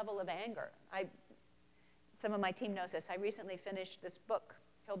a high level of anger. Some of my team knows this. I recently finished this book,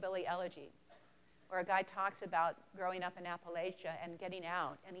 Hillbilly Elegy, where a guy talks about growing up in Appalachia and getting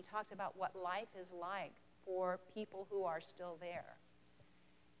out, and he talks about what life is like for people who are still there,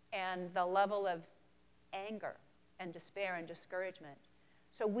 and the level of anger and despair and discouragement.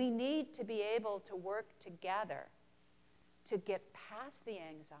 So we need to be able to work together to get past the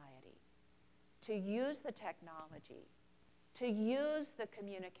anxiety, to use the technology, to use the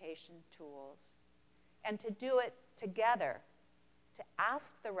communication tools, and to do it together, to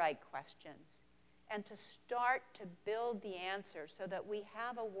ask the right questions, and to start to build the answer so that we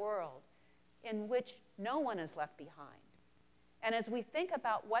have a world in which No one is left behind. And as we think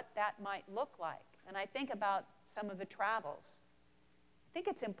about what that might look like, and I think about some of the travels, I think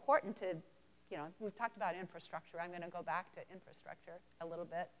it's important to, we've talked about infrastructure. I'm going to go back to infrastructure a little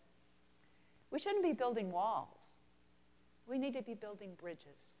bit. We shouldn't be building walls. We need to be building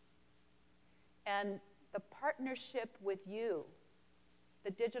bridges. And the partnership with you,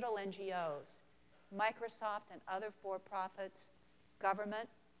 the digital NGOs, Microsoft and other for-profits, government,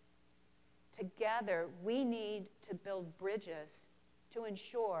 together we need to build bridges to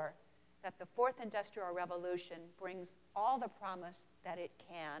ensure that the fourth industrial revolution brings all the promise that it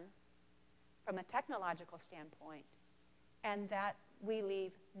can from a technological standpoint, and that we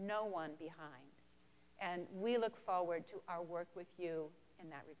leave no one behind. And we look forward to our work with you in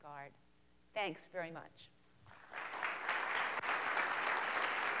that regard. Thanks very much.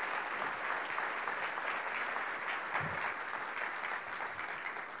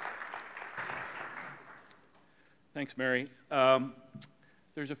 Thanks, Mary.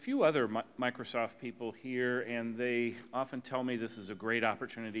 There's a few other Microsoft people here, and they often tell me this is a great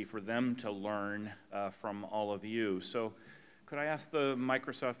opportunity for them to learn from all of you. So could I ask the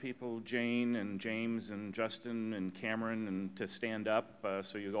Microsoft people, Jane and James and Justin and Cameron, and to stand up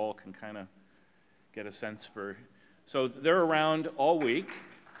so you all can kind of get a sense for... So they're around all week.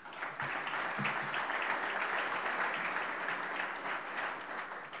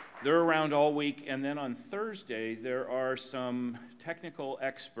 They're around all week, and then on Thursday, there are some technical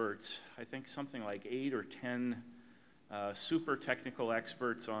experts, I think something like 8 or 10 super technical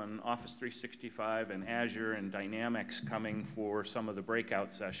experts on Office 365 and Azure and Dynamics coming for some of the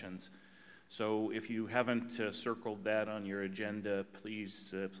breakout sessions. So if you haven't circled that on your agenda,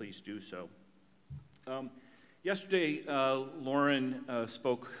 please do so. Yesterday, Lauren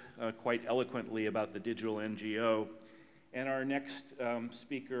spoke quite eloquently about the digital NGO. And our next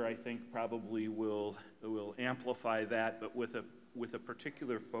speaker, I think, probably will amplify that, but with a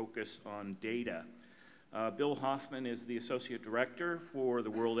particular focus on data. Bill Hoffman is the Associate Director for the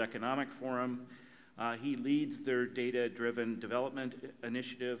World Economic Forum. He leads their data-driven development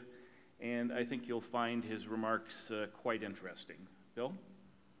initiative, and I think you'll find his remarks quite interesting. Bill?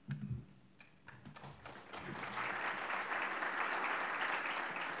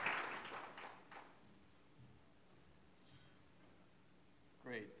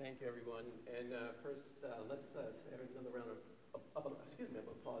 Great, thank you, everyone. And first, let's say another round of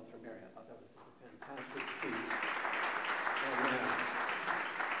applause for Mary. I thought that was a fantastic speech. And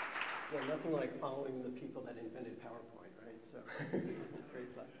yeah, nothing like following the people that invented PowerPoint, right? So, great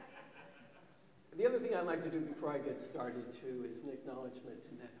stuff. The other thing I'd like to do before I get started, too, is an acknowledgement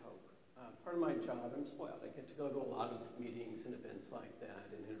to NetHope. Part of my job, I'm spoiled. I get to go to a lot of meetings and events like that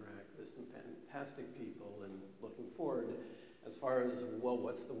and interact with some fantastic people, and looking forward as far as, well,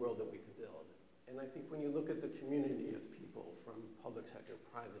 what's the world that we could build? And I think when you look at the community of people from public sector,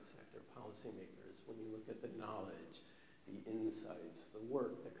 private sector, policymakers, when you look at the knowledge, the insights, the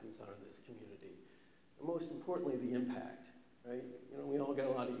work that comes out of this community, and most importantly, the impact, right? We all get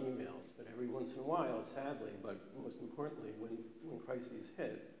a lot of emails, but every once in a while, sadly, but most importantly, when crises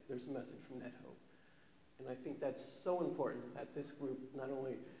hit, there's a message from NetHope. And I think that's so important that this group not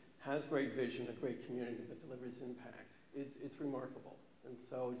only has great vision, a great community, but delivers impact. It's remarkable. And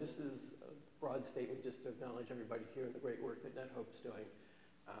so just as a broad statement, just to acknowledge everybody here and the great work that NetHope's doing,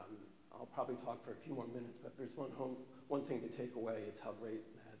 I'll probably talk for a few more minutes, but there's one thing to take away. It's how great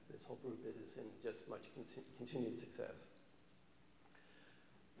that this whole group is and just much continued success.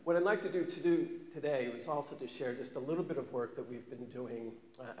 What I'd like to do today was also to share just a little bit of work that we've been doing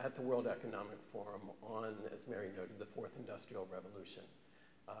at the World Economic Forum on, as Mary noted, the fourth industrial revolution.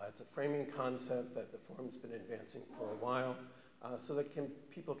 It's a framing concept that the forum's been advancing for a while so that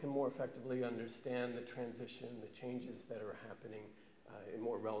people can more effectively understand the transition, the changes that are happening in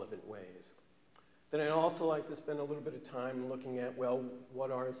more relevant ways. Then I'd also like to spend a little bit of time looking at, well,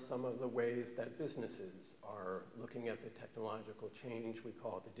 what are some of the ways that businesses are looking at the technological change? We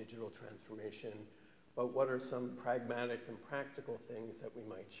call it the digital transformation. But what are some pragmatic and practical things that we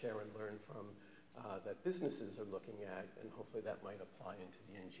might share and learn from that businesses are looking at, and hopefully that might apply into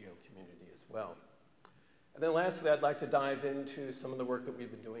the NGO community as well. And then lastly, I'd like to dive into some of the work that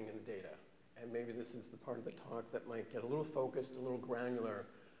we've been doing in the data. And maybe this is the part of the talk that might get a little focused, a little granular,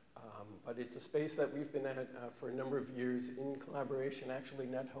 but it's a space that we've been at for a number of years in collaboration. Actually,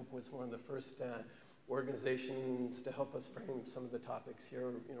 NetHope was one of the first organizations to help us frame some of the topics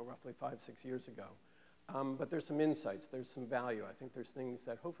here, roughly 5-6 years ago. But there's some insights, there's some value. I think there's things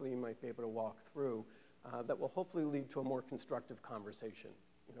that hopefully you might be able to walk through that will hopefully lead to a more constructive conversation.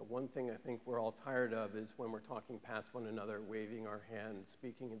 One thing I think we're all tired of is when we're talking past one another, waving our hands,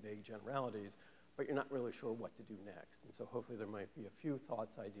 speaking in vague generalities. but you're not really sure what to do next. And so hopefully there might be a few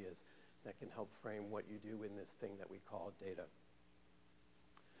thoughts, ideas that can help frame what you do in this thing that we call data.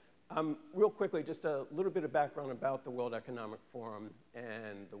 Real quickly, just a little bit of background about the World Economic Forum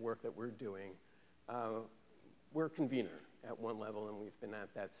and the work that we're doing. We're a convener at one level, and we've been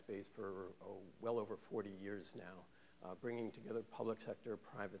at that space for well over 40 years now, bringing together public sector,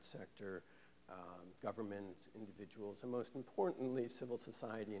 private sector, governments, individuals, and most importantly, civil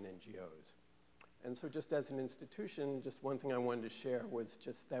society and NGOs. And so just as an institution, just one thing I wanted to share was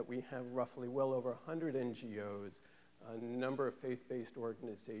just that we have roughly well over 100 NGOs, a number of faith-based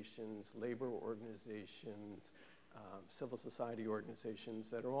organizations, labor organizations, civil society organizations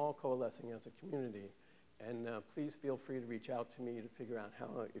that are all coalescing as a community. And please feel free to reach out to me to figure out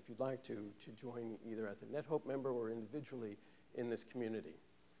how, if you'd like to join either as a NetHope member or individually in this community.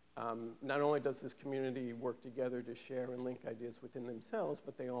 Not only does this community work together to share and link ideas within themselves,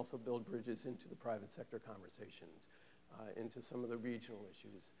 but they also build bridges into the private sector conversations, into some of the regional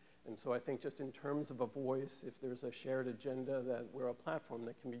issues. And so I think just in terms of a voice, if there's a shared agenda, that we're a platform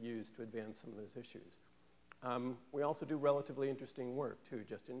that can be used to advance some of those issues. We also do relatively interesting work, too,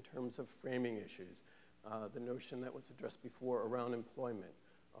 just in terms of framing issues. The notion that was addressed before around employment.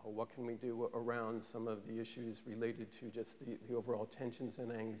 What can we do around some of the issues related to just the overall tensions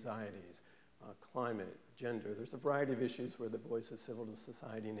and anxieties, climate, gender. There's a variety of issues where the voice of civil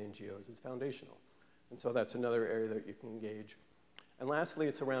society and NGOs is foundational. And so that's another area that you can engage. And lastly,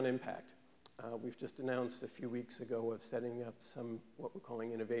 it's around impact. We've just announced a few weeks ago of setting up some, what we're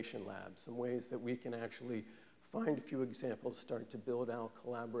calling innovation labs, some ways that we can actually find a few examples, start to build out,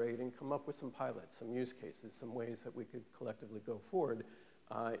 collaborate, and come up with some pilots, some use cases, some ways that we could collectively go forward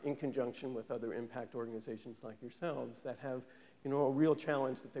in conjunction with other impact organizations like yourselves that have, a real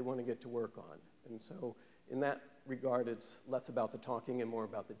challenge that they want to get to work on. And so in that regard, it's less about the talking and more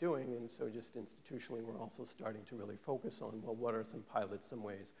about the doing. And so just institutionally, we're also starting to really focus on, well, what are some pilots, some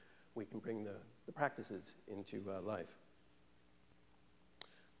ways we can bring the practices into life.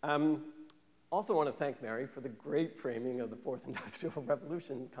 Also want to thank Mary for the great framing of the Fourth Industrial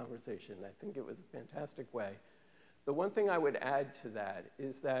Revolution conversation. I think it was a fantastic way. The one thing I would add to that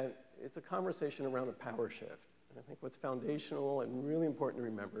is that it's a conversation around a power shift. And I think what's foundational and really important to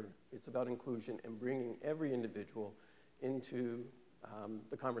remember, it's about inclusion and bringing every individual into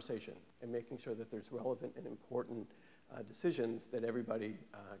the conversation and making sure that there's relevant and important decisions that everybody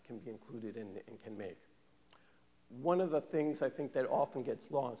can be included in and can make. One of the things I think that often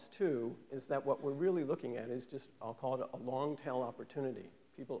gets lost, too, is that what we're really looking at is just, I'll call it a long tail opportunity.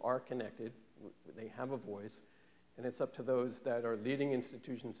 People are connected, they have a voice, and it's up to those that are leading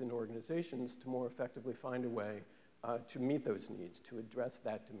institutions and organizations to more effectively find a way to meet those needs, to address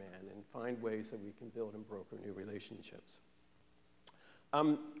that demand, and find ways that we can build and broker new relationships.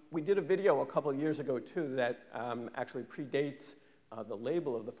 We did a video a couple of years ago, too, that actually predates the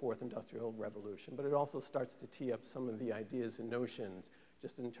label of the Fourth Industrial Revolution, but it also starts to tee up some of the ideas and notions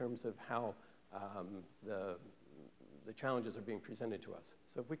just in terms of how the challenges are being presented to us.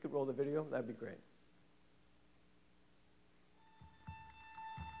 So if we could roll the video, that'd be great.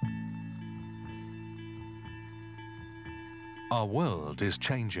 Our world is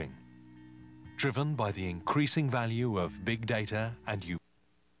changing, driven by the increasing value of big data and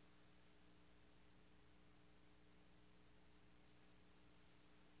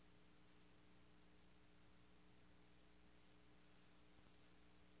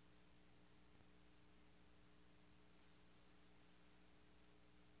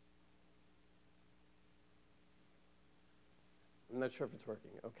I'm not sure if it's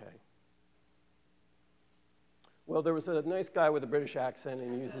working. Okay. Well, there was a nice guy with a British accent,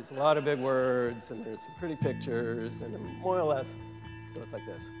 and he uses a lot of big words, and there's some pretty pictures, and more or less, it goes like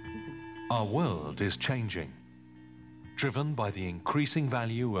this. Our world is changing, driven by the increasing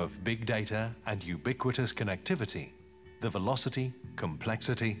value of big data and ubiquitous connectivity. The velocity,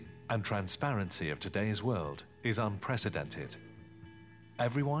 complexity, and transparency of today's world is unprecedented.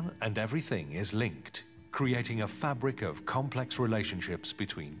 Everyone and everything is linked, creating a fabric of complex relationships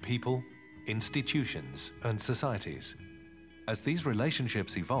between people, institutions, and societies. As these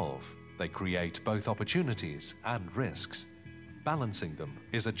relationships evolve, they create both opportunities and risks. Balancing them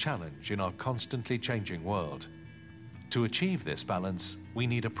is a challenge in our constantly changing world. To achieve this balance, we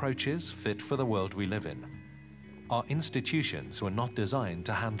need approaches fit for the world we live in. Our institutions were not designed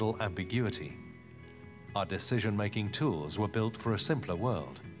to handle ambiguity. Our decision-making tools were built for a simpler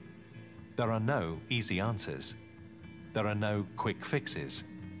world. There are no easy answers. There are no quick fixes.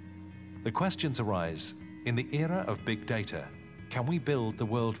 The questions arise, in the era of big data, can we build the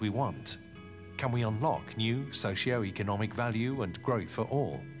world we want? Can we unlock new socio-economic value and growth for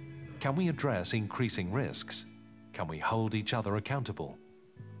all? Can we address increasing risks? Can we hold each other accountable?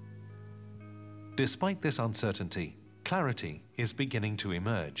 Despite this uncertainty, clarity is beginning to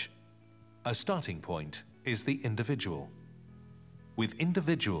emerge. A starting point is the individual. With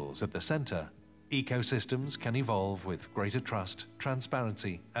individuals at the center, ecosystems can evolve with greater trust,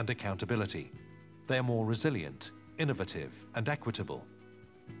 transparency, and accountability. They are more resilient, innovative, and equitable.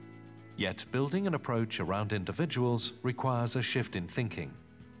 Yet building an approach around individuals requires a shift in thinking.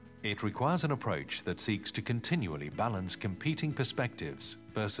 It requires an approach that seeks to continually balance competing perspectives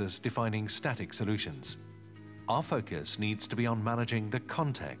versus defining static solutions. Our focus needs to be on managing the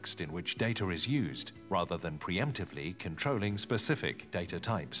context in which data is used, rather than preemptively controlling specific data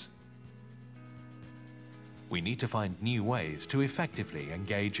types. We need to find new ways to effectively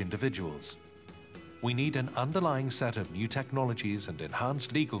engage individuals. We need an underlying set of new technologies and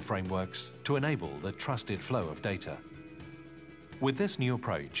enhanced legal frameworks to enable the trusted flow of data. With this new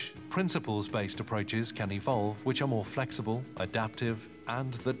approach, principles-based approaches can evolve which are more flexible, adaptive,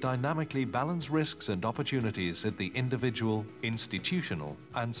 and that dynamically balance risks and opportunities at the individual, institutional,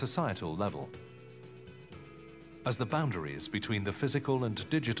 and societal level. As the boundaries between the physical and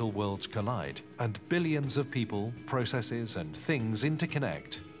digital worlds collide, and billions of people, processes, and things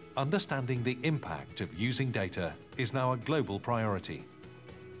interconnect, understanding the impact of using data is now a global priority.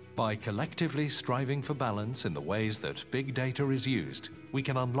 By collectively striving for balance in the ways that big data is used, we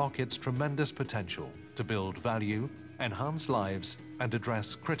can unlock its tremendous potential to build value, enhance lives, and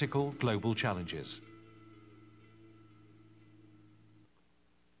address critical global challenges.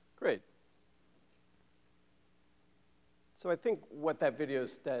 Great. So I think what that video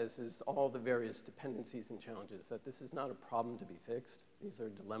says is all the various dependencies and challenges, that this is not a problem to be fixed. These are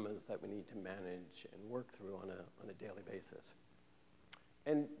dilemmas that we need to manage and work through on a daily basis.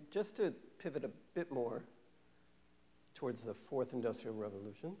 And just to pivot a bit more towards the fourth industrial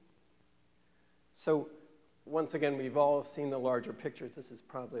revolution. So once again, we've all seen the larger pictures. This is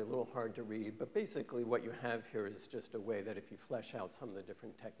probably a little hard to read, but basically what you have here is just a way that if you flesh out some of the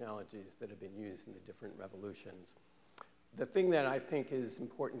different technologies that have been used in the different revolutions. The thing that I think is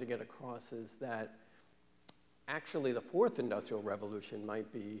important to get across is that actually the fourth industrial revolution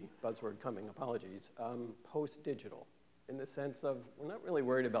might be, buzzword coming, apologies, post-digital. In the sense of, we're not really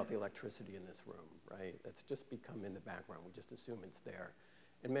worried about the electricity in this room, right? That's just become in the background. We just assume it's there.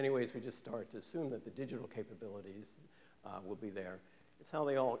 In many ways, we just start to assume that the digital capabilities will be there. It's how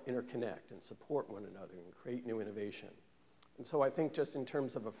they all interconnect and support one another and create new innovation. And so I think just in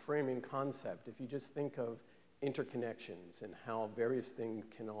terms of a framing concept, if you just think of interconnections and how various things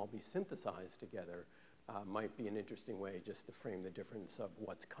can all be synthesized together, might be an interesting way just to frame the difference of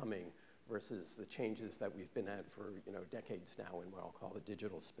what's coming versus the changes that we've been at for decades now in what I'll call the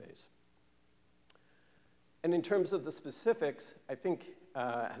digital space. And in terms of the specifics, I think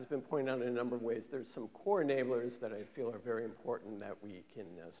has been pointed out in a number of ways. There's some core enablers that I feel are very important that we can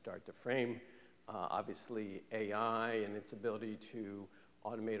start to frame. Obviously, AI and its ability to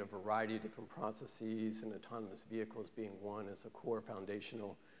automate a variety of different processes, and autonomous vehicles being one as a core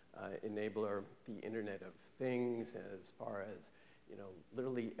foundational enabler. The Internet of Things, as far as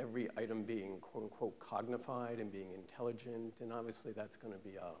literally every item being quote-unquote cognified and being intelligent, and obviously that's going to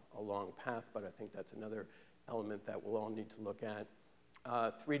be a long path, but I think that's another element that we'll all need to look at.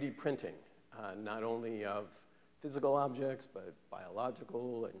 3D printing, not only of physical objects, but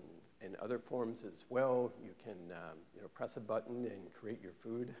biological and other forms as well. You can press a button and create your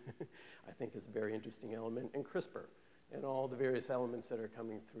food, I think is a very interesting element. And CRISPR, and all the various elements that are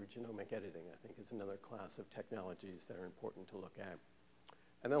coming through genomic editing, I think is another class of technologies that are important to look at.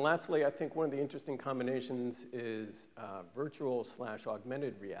 And then lastly, I think one of the interesting combinations is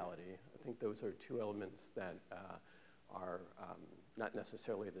virtual/augmented reality. I think those are two elements that are not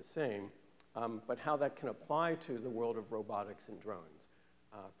necessarily the same, but how that can apply to the world of robotics and drones.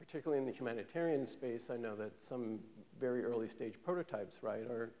 Particularly in the humanitarian space, I know that some very early stage prototypes, right,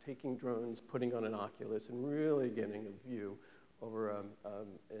 are taking drones, putting on an Oculus, and really getting a view over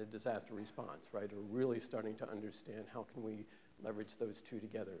a disaster response, right, or really starting to understand how can we leverage those two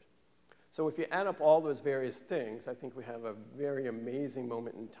together. So if you add up all those various things, I think we have a very amazing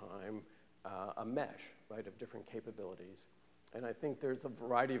moment in time, a mesh, right, of different capabilities. And I think there's a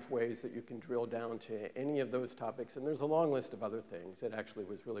variety of ways that you can drill down to any of those topics, and there's a long list of other things. It actually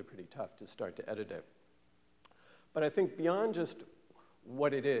was really pretty tough to start to edit it. But I think beyond just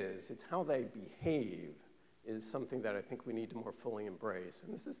what it is, it's how they behave is something that I think we need to more fully embrace.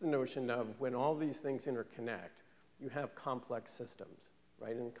 And this is the notion of when all these things interconnect, you have complex systems,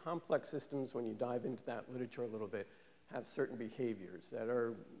 right? And complex systems, when you dive into that literature a little bit, have certain behaviors that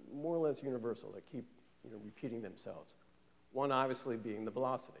are more or less universal, that keep repeating themselves. One obviously being the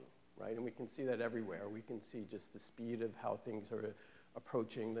velocity, right? And we can see that everywhere. We can see just the speed of how things are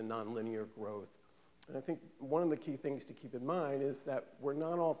approaching the nonlinear growth. And I think one of the key things to keep in mind is that we're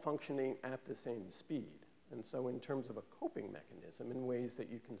not all functioning at the same speed. And so in terms of a coping mechanism, in ways that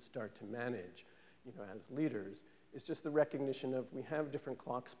you can start to manage, as leaders, it's just the recognition of we have different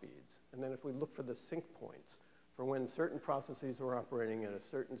clock speeds. And then if we look for the sync points for when certain processes are operating at a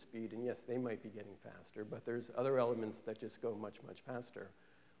certain speed, and yes, they might be getting faster, but there's other elements that just go much, much faster.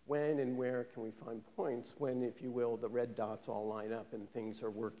 When and where can we find points when, if you will, the red dots all line up and things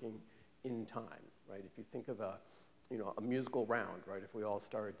are working in time, right? If you think of a musical round, right? If we all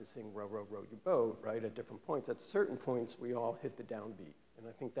started to sing Row, Row, Row Your Boat, right, at different points, at certain points we all hit the downbeat. And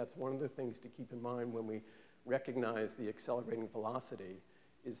I think that's one of the things to keep in mind when we recognize the accelerating velocity,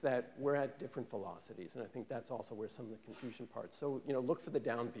 is that we're at different velocities. And I think that's also where some of the confusion parts. So, look for the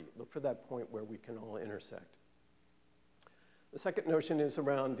downbeat, look for that point where we can all intersect. The second notion is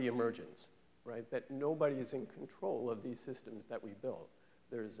around the emergence, right? That nobody is in control of these systems that we build.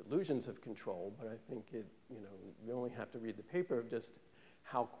 There's illusions of control, but I think you only have to read the paper of just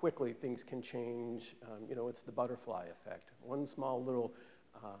how quickly things can change. It's the butterfly effect. One small little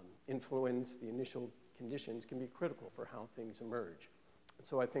influence, the initial conditions can be critical for how things emerge. And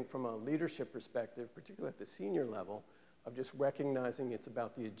so I think from a leadership perspective, particularly at the senior level, of just recognizing it's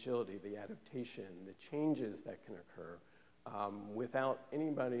about the agility, the adaptation, the changes that can occur without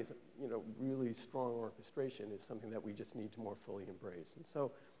anybody's really strong orchestration is something that we just need to more fully embrace. And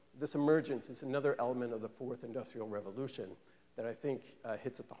so this emergence is another element of the fourth industrial revolution that I think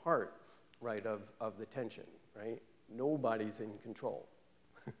hits at the heart, right, of the tension, right? Nobody's in control.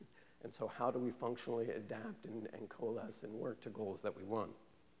 And so how do we functionally adapt and coalesce and work to goals that we want?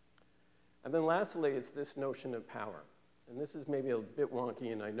 And then lastly, it's this notion of power. And this is maybe a bit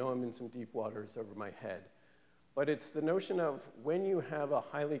wonky, and I know I'm in some deep waters over my head. But it's the notion of when you have a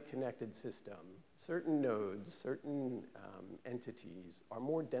highly connected system, certain nodes, certain entities are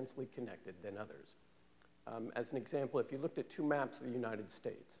more densely connected than others. As an example, if you looked at two maps of the United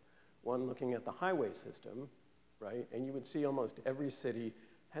States, one looking at the highway system, right, and you would see almost every city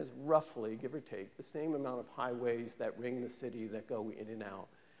has roughly, give or take, the same amount of highways that ring the city that go in and out.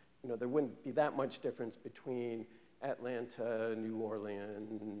 There wouldn't be that much difference between Atlanta, New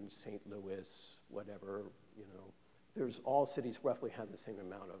Orleans, St. Louis, whatever, There's all cities roughly have the same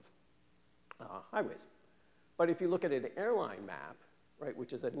amount of highways. But if you look at an airline map, right,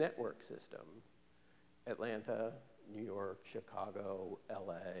 which is a network system, Atlanta, New York, Chicago,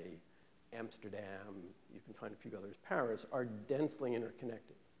 LA, Amsterdam, you can find a few others, Paris, are densely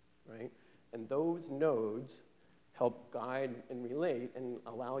interconnected, right? And those nodes help guide and relate and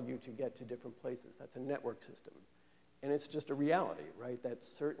allow you to get to different places. That's a network system. And it's just a reality, right, that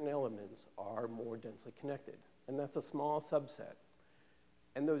certain elements are more densely connected. And that's a small subset.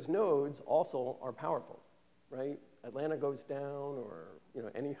 And those nodes also are powerful, right? Atlanta goes down, or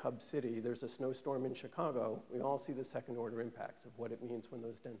any hub city, there's a snowstorm in Chicago, we all see the second order impacts of what it means when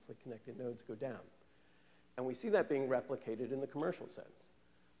those densely connected nodes go down. And we see that being replicated in the commercial sense,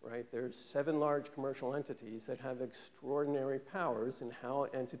 right? There's 7 large commercial entities that have extraordinary powers in how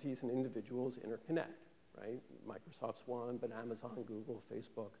entities and individuals interconnect, right? Microsoft's one, but Amazon, Google,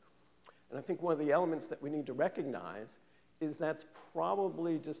 Facebook. And I think one of the elements that we need to recognize is that's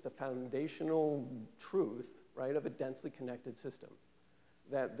probably just a foundational truth, right, of a densely connected system.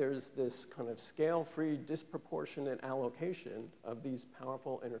 That there's this kind of scale-free, disproportionate allocation of these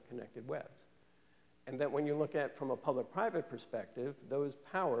powerful interconnected webs. And that when you look at, from a public-private perspective, those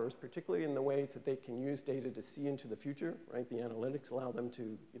powers, particularly in the ways that they can use data to see into the future, right, the analytics allow them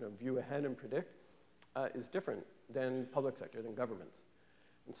to view ahead and predict, is different than public sector, than governments.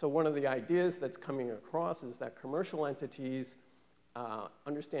 And so one of the ideas that's coming across is that commercial entities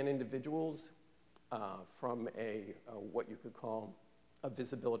understand individuals from what you could call a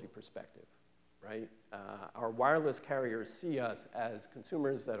visibility perspective, right? Our wireless carriers see us as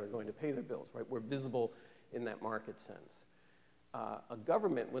consumers that are going to pay their bills, right? We're visible in that market sense. A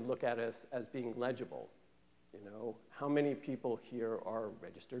government would look at us as being legible. How many people here are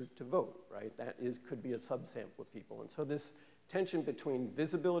registered to vote, right? That could be a subsample of people. And so this tension between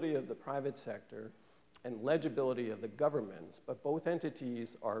visibility of the private sector and legibility of the governments, but both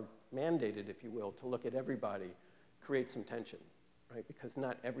entities are mandated, if you will, to look at everybody, creates some tension, right? Because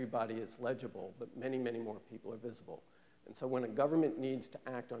not everybody is legible, but many, many more people are visible. And so when a government needs to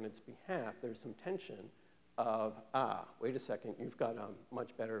act on its behalf, there's some tension of, wait a second, you've got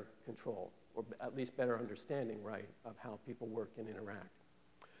much better control, or at least better understanding, right, of how people work and interact.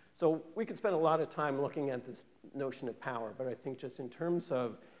 So we could spend a lot of time looking at this notion of power, but I think just in terms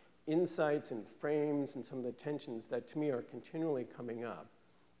of insights and frames and some of the tensions that to me are continually coming up,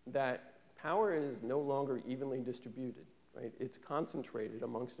 that power is no longer evenly distributed, right? It's concentrated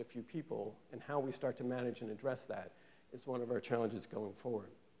amongst a few people, and how we start to manage and address that is one of our challenges going forward.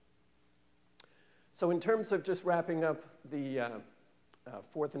 So in terms of just wrapping up the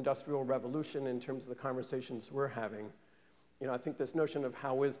fourth industrial revolution, in terms of the conversations we're having, you know, I think this notion of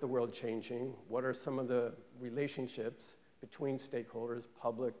how is the world changing, what are some of the relationships between stakeholders,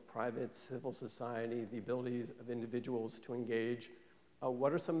 public, private, civil society, the ability of individuals to engage,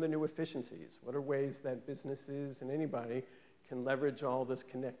 what are some of the new efficiencies? What are ways that businesses and anybody can leverage all this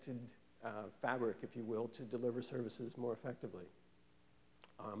connected fabric, if you will, to deliver services more effectively?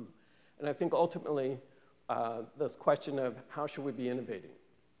 And I think ultimately, this question of how should we be innovating?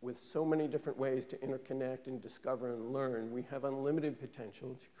 With so many different ways to interconnect and discover and learn, we have unlimited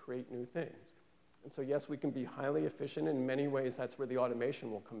potential to create new things. And so yes, we can be highly efficient. In many ways, that's where the automation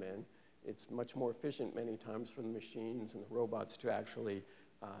will come in. It's much more efficient many times for the machines and the robots to actually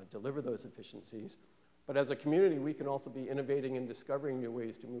deliver those efficiencies. But as a community, we can also be innovating and discovering new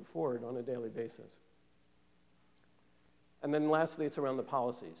ways to move forward on a daily basis. And then lastly, it's around the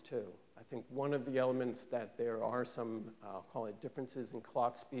policies too. I think one of the elements that there are some, I'll call it differences in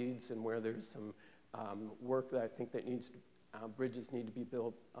clock speeds, and where there's some work that I think that needs to, bridges need to be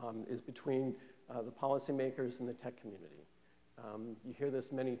built, is between the policymakers and the tech community. You hear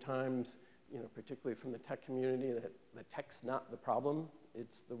this many times, you know, particularly from the tech community, that the tech's not the problem,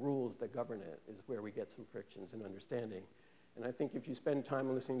 it's the rules that govern it is where we get some frictions in understanding. And I think if you spend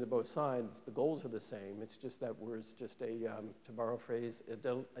time listening to both sides, the goals are the same. It's just that there's just a, to borrow a phrase,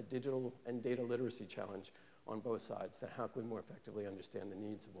 a digital and data literacy challenge on both sides, that how can we more effectively understand the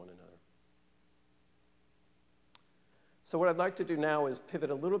needs of one another. So what I'd like to do now is pivot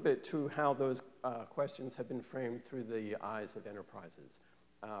a little bit to how those questions have been framed through the eyes of enterprises.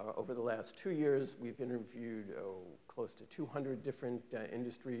 Over the last 2 years, we've interviewed close to 200 different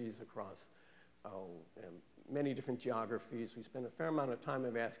industries across many different geographies. We spent a fair amount of time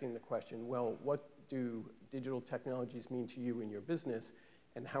of asking the question, well, what do digital technologies mean to you in your business,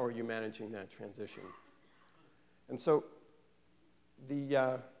 and how are you managing that transition? And so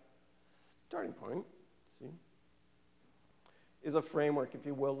the starting point, is a framework, if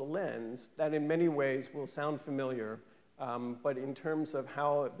you will, a lens that in many ways will sound familiar, but in terms of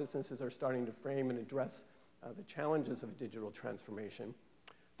how businesses are starting to frame and address the challenges of digital transformation,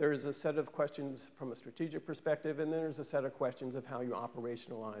 there is a set of questions from a strategic perspective, and then there's a set of questions of how you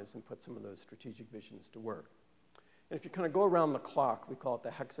operationalize and put some of those strategic visions to work. And if you kind of go around the clock, we call it the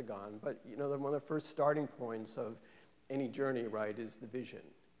hexagon, but you know, one of the first starting points of any journey, right, is the vision.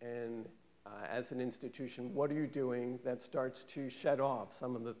 And as an institution, what are you doing that starts to shed off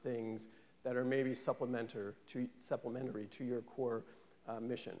some of the things that are maybe supplementary to your core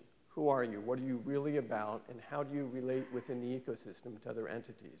mission? Who are you? What are you really about? And how do you relate within the ecosystem to other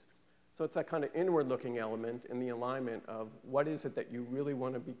entities? So it's that kind of inward-looking element in the alignment of what is it that you really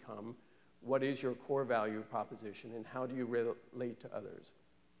want to become, what is your core value proposition, and how do you relate to others?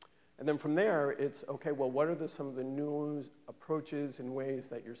 And then from there, it's, okay, well, what are some of the new approaches and ways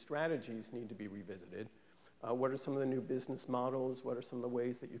that your strategies need to be revisited? What are some of the new business models? What are some of the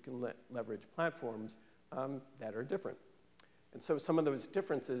ways that you can leverage platforms that are different? And so some of those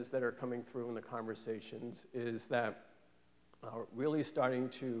differences that are coming through in the conversations is that really starting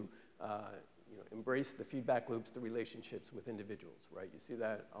to embrace the feedback loops, the relationships with individuals, right? You see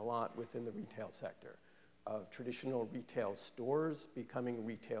that a lot within the retail sector, of traditional retail stores becoming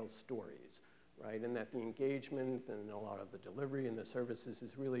retail stories, right? And that the engagement and a lot of the delivery and the services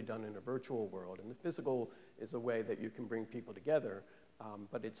is really done in a virtual world. And the physical is a way that you can bring people together,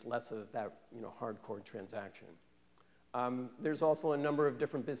 but it's less of that, hardcore transaction. There's also a number of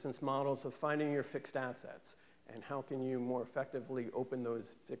different business models of finding your fixed assets and how can you more effectively open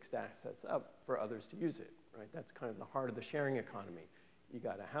those fixed assets up for others to use it, right? That's kind of the heart of the sharing economy. You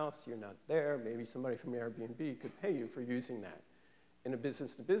got a house, you're not there, maybe somebody from Airbnb could pay you for using that. In a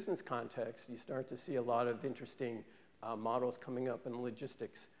business-to-business context, you start to see a lot of interesting models coming up in the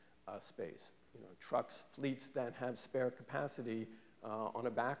logistics space. Trucks, fleets that have spare capacity on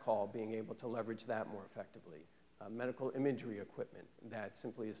a backhaul, being able to leverage that more effectively. Medical imagery equipment that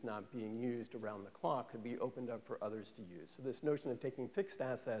simply is not being used around the clock could be opened up for others to use. So this notion of taking fixed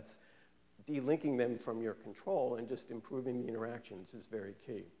assets, delinking them from your control, and just improving the interactions is very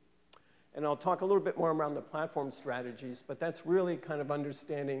key. And I'll talk a little bit more around the platform strategies, but that's really kind of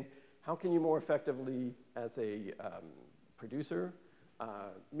understanding how can you more effectively, as a producer,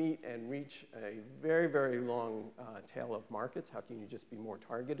 meet and reach a very, very long tail of markets. How can you just be more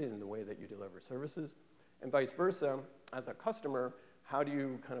targeted in the way that you deliver services? And vice versa, as a customer, how do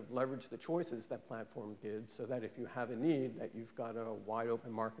you kind of leverage the choices that platform gives so that if you have a need, that you've got a wide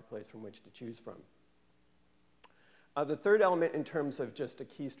open marketplace from which to choose from. The third element in terms of just a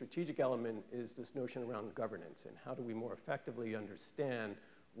key strategic element is this notion around governance and how do we more effectively understand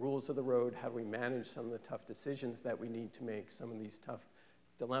rules of the road, how do we manage some of the tough decisions that we need to make, some of these tough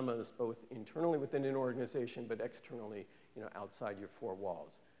dilemmas, both internally within an organization, but externally, outside your four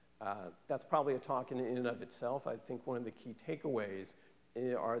walls. That's probably a talk in and of itself. I think one of the key takeaways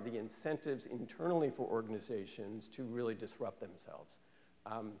are the incentives internally for organizations to really disrupt themselves.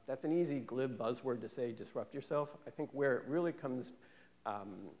 That's an easy, glib buzzword to say, disrupt yourself. I think where it really comes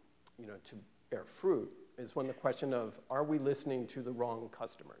to bear fruit is when the question of, are we listening to the wrong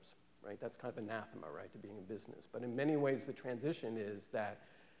customers, right? That's kind of anathema, right, to being in business. But in many ways, the transition is that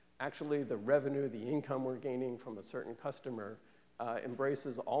actually the revenue, the income we're gaining from a certain customer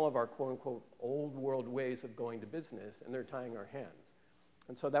embraces all of our quote-unquote old world ways of going to business, and they're tying our hands.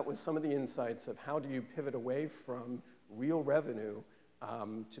 And so that was some of the insights of how do you pivot away from real revenue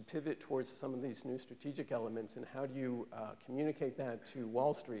to pivot towards some of these new strategic elements, and how do you communicate that to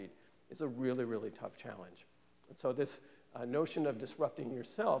Wall Street is a really, really tough challenge. And so this notion of disrupting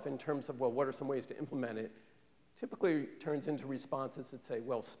yourself in terms of, well, what are some ways to implement it, typically turns into responses that say,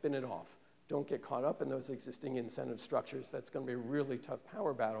 well, spin it off. Don't get caught up in those existing incentive structures. That's going to be a really tough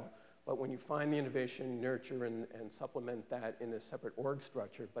power battle. But when you find the innovation, nurture, and supplement that in a separate org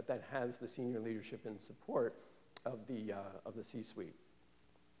structure, but that has the senior leadership and support of the C-suite.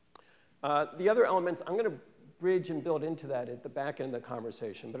 The other elements, I'm going to bridge and build into that at the back end of the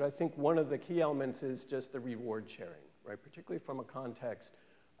conversation, but I think one of the key elements is just the reward sharing, right? Particularly from a context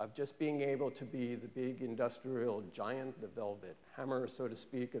of just being able to be the big industrial giant, the velvet hammer, so to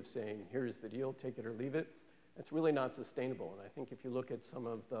speak, of saying, here's the deal, take it or leave it. It's really not sustainable. And I think if you look at some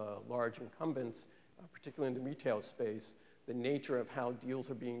of the large incumbents, particularly in the retail space, the nature of how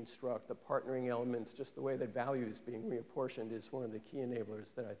deals are being struck, the partnering elements, just the way that value is being reapportioned is one of the key enablers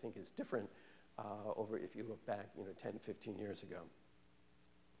that I think is different over if you look back 10, 15 years ago.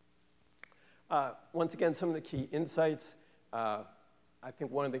 Once again, some of the key insights. I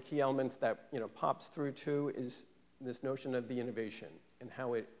think one of the key elements that pops through too is this notion of the innovation and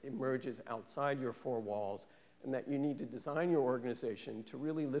how it emerges outside your four walls, and that you need to design your organization to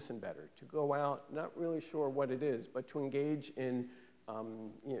really listen better, to go out, not really sure what it is, but to engage in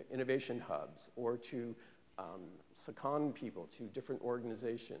innovation hubs or to second people to different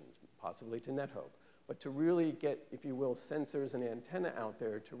organizations, possibly to NetHope, but to really get, if you will, sensors and antenna out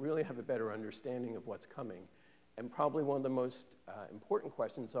there to really have a better understanding of what's coming. And probably one of the most important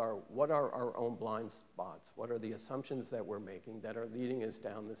questions are, what are our own blind spots? What are the assumptions that we're making that are leading us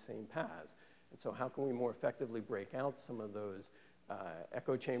down the same paths? And so how can we more effectively break out some of those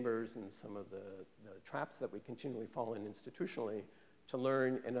echo chambers and some of the traps that we continually fall in institutionally to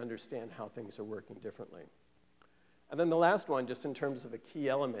learn and understand how things are working differently? And then the last one, just in terms of a key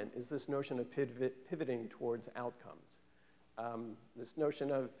element, is this notion of pivoting towards outcomes. This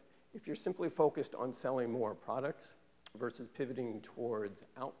notion of, if you're simply focused on selling more products versus pivoting towards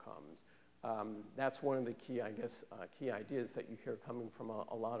outcomes, that's one of the key, I guess, key ideas that you hear coming from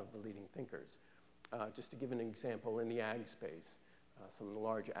a lot of the leading thinkers. Just to give an example, in the ag space, some of the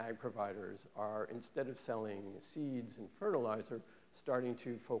large ag providers are, instead of selling seeds and fertilizer, starting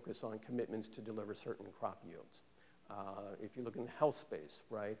to focus on commitments to deliver certain crop yields. If you look in the health space,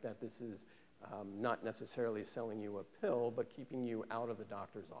 right, that this is not necessarily selling you a pill, but keeping you out of the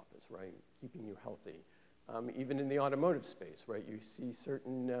doctor's office, right, keeping you healthy. Even in the automotive space, right, you see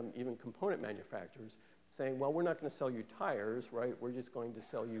certain even component manufacturers saying, well, we're not going to sell you tires, right, we're just going to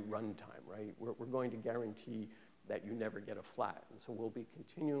sell you runtime, right, we're going to guarantee that you never get a flat, and so we'll be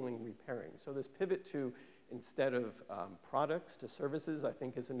continually repairing. So this pivot to, instead of products to services, I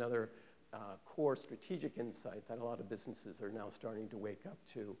think is another core strategic insight that a lot of businesses are now starting to wake up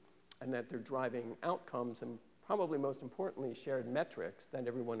to, and that they're driving outcomes and probably most importantly shared metrics that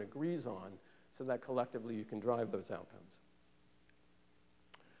everyone agrees on so that collectively you can drive those outcomes.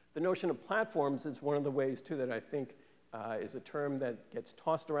 The notion of platforms is one of the ways too that I think is a term that gets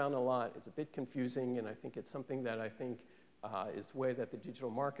tossed around a lot. It's a bit confusing, and I think it's something that I think is the way that the digital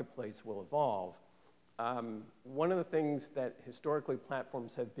marketplace will evolve. One of the things that historically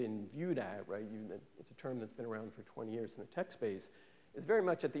platforms have been viewed at, right, it's a term that's been around for 20 years in the tech space, is very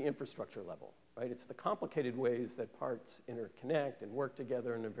much at the infrastructure level, right? It's the complicated ways that parts interconnect and work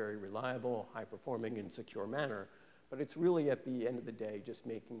together in a very reliable, high-performing, and secure manner. But it's really, at the end of the day, just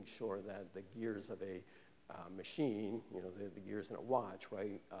making sure that the gears of a machine, the gears in a watch,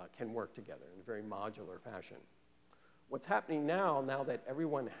 right, can work together in a very modular fashion. What's happening now that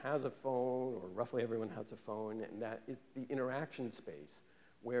everyone has a phone, or roughly everyone has a phone, and that is the interaction space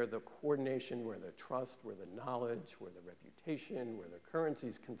where the coordination, where the trust, where the knowledge, where the reputation, where the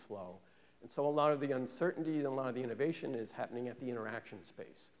currencies can flow. And so a lot of the uncertainty and a lot of the innovation is happening at the interaction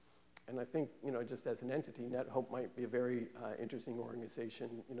space. And I think, just as an entity, NetHope might be a very interesting organization,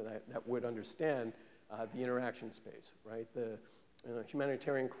 that would understand the interaction space, right? The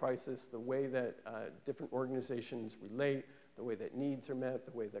humanitarian crisis, the way that different organizations relate, the way that needs are met,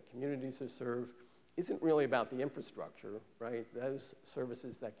 the way that communities are served, isn't really about the infrastructure, right? Those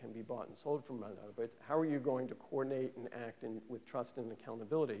services that can be bought and sold from one another, but how are you going to coordinate and act with trust and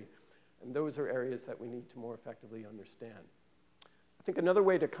accountability? And those are areas that we need to more effectively understand. I think another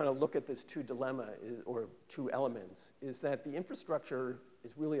way to kind of look at this or two elements, is that the infrastructure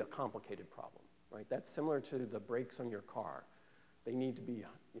is really a complicated problem, right? That's similar to the brakes on your car. They need to be,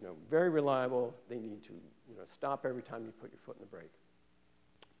 very reliable. They need to, stop every time you put your foot in the brake.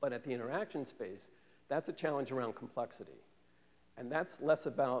 But at the interaction space, that's a challenge around complexity. And that's less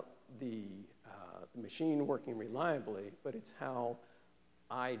about the machine working reliably, but it's how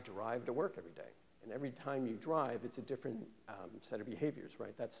I drive to work every day. And every time you drive, it's a different set of behaviors,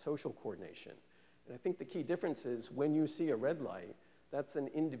 right? That's social coordination. And I think the key difference is when you see a red light, that's an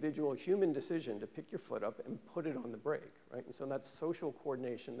individual human decision to pick your foot up and put it on the brake, right? And so that's social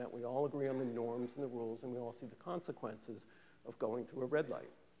coordination, that we all agree on the norms and the rules, and we all see the consequences of going through a red light.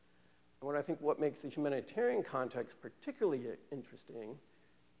 And what makes the humanitarian context particularly interesting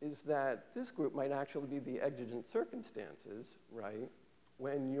is that this group might actually be the exigent circumstances, right,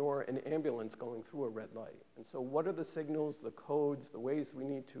 when you're an ambulance going through a red light. And so what are the signals, the codes, the ways we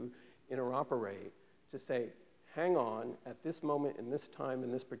need to interoperate to say, hang on, at this moment, in this time,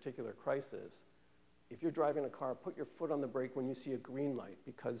 in this particular crisis, if you're driving a car, put your foot on the brake when you see a green light,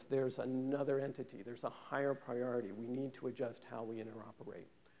 because there's another entity, there's a higher priority. We need to adjust how we interoperate.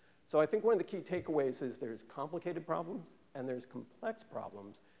 So I think one of the key takeaways is there's complicated problems and there's complex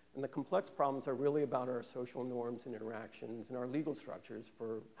problems. And the complex problems are really about our social norms and interactions and our legal structures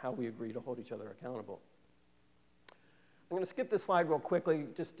for how we agree to hold each other accountable. I'm going to skip this slide real quickly,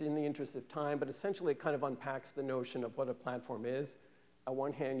 just in the interest of time, but essentially it kind of unpacks the notion of what a platform is. On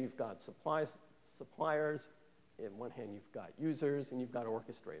one hand, you've got suppliers. On one hand, you've got users, and you've got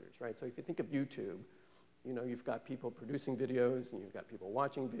orchestrators, right? So if you think of YouTube, you've got people producing videos, and you've got people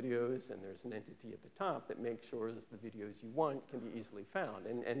watching videos, and there's an entity at the top that makes sure that the videos you want can be easily found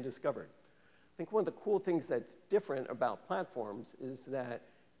and discovered. I think one of the cool things that's different about platforms is that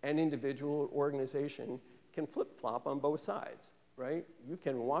an individual or organization can flip-flop on both sides, right? You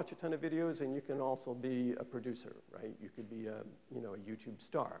can watch a ton of videos, and you can also be a producer, right? You could be a YouTube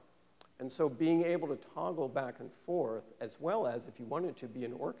star. And so being able to toggle back and forth, as well as, if you wanted to, be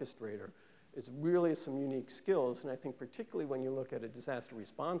an orchestrator, is really some unique skills. And I think particularly when you look at a disaster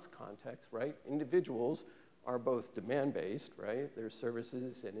response context, right? Individuals are both demand-based, right? There's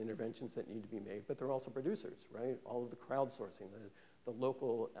services and interventions that need to be made, but they're also producers, right? All of the crowdsourcing, the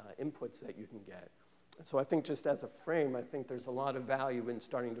local inputs that you can get. And so I think just as a frame, I think there's a lot of value in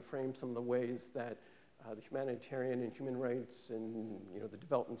starting to frame some of the ways that the humanitarian and human rights and the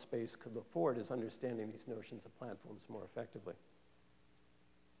development space could look forward as understanding these notions of platforms more effectively.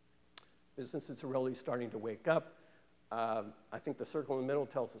 Businesses are really starting to wake up. I think the circle in the middle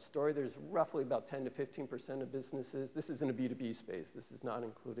tells a story. There's roughly about 10 to 15% of businesses. This is in a B2B space. This is not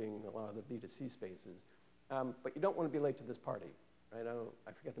including a lot of the B2C spaces. But you don't want to be late to this party, right?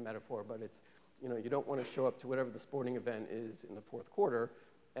 I forget the metaphor, but it's, you don't want to show up to whatever the sporting event is in the fourth quarter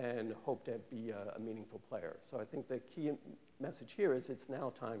and hope to be a meaningful player. So I think the key message here is it's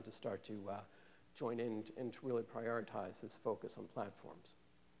now time to start to join in and to really prioritize this focus on platforms.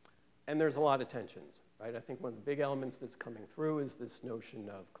 And there's a lot of tensions, right? I think one of the big elements that's coming through is this notion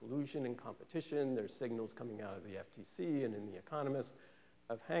of collusion and competition. There's signals coming out of the FTC and in The Economist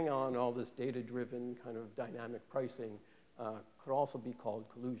of, hang on, all this data-driven kind of dynamic pricing could also be called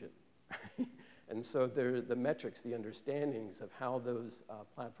collusion. And so the metrics, the understandings of how those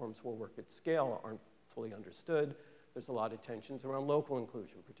platforms will work at scale aren't fully understood. There's a lot of tensions around local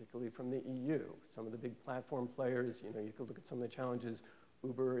inclusion, particularly from the EU. Some of the big platform players, you could look at some of the challenges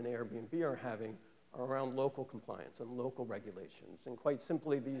Uber and Airbnb are having are around local compliance and local regulations. And quite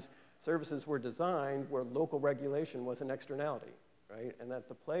simply, these services were designed where local regulation was an externality, right? And that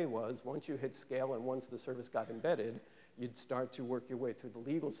the play was, once you hit scale and once the service got embedded, you'd start to work your way through the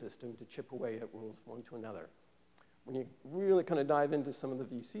legal system to chip away at rules one to another. When you really kind of dive into some of the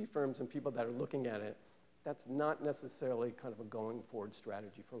VC firms and people that are looking at it, that's not necessarily kind of a going forward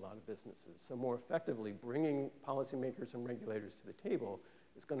strategy for a lot of businesses. So more effectively, bringing policymakers and regulators to the table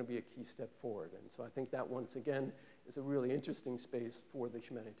is going to be a key step forward. And so I think that, once again, is a really interesting space for the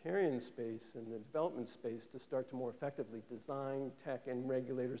humanitarian space and the development space to start to more effectively design tech and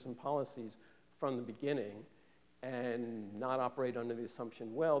regulators and policies from the beginning and not operate under the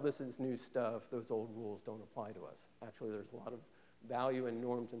assumption, well, this is new stuff, those old rules don't apply to us. Actually, there's a lot of value and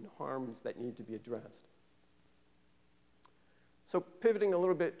norms and harms that need to be addressed. So pivoting a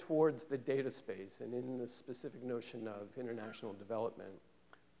little bit towards the data space and in the specific notion of international development,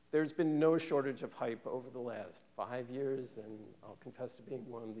 there's been no shortage of hype over the last 5 years, and I'll confess to being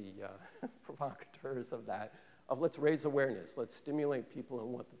one of the provocateurs of that, of let's raise awareness, let's stimulate people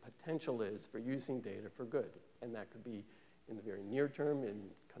on what the potential is for using data for good. And that could be in the very near term, in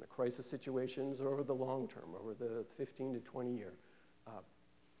kind of crisis situations, or over the long term, over the 15 to 20 year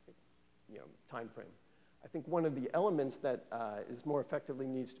time frame. I think one of the elements that is more effectively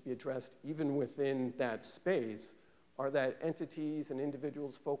needs to be addressed even within that space are that entities and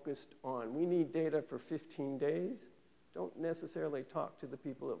individuals focused on, we need data for 15 days, don't necessarily talk to the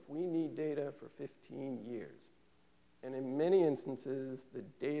people of, we need data for 15 years. And in many instances, the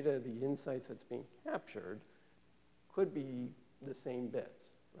data, the insights that's being captured could be the same bits,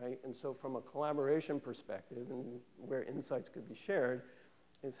 right? And so from a collaboration perspective and where insights could be shared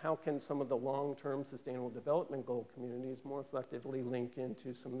is how can some of the long-term sustainable development goal communities more effectively link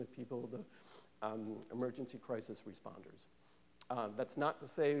into some of the people, the emergency crisis responders. That's not to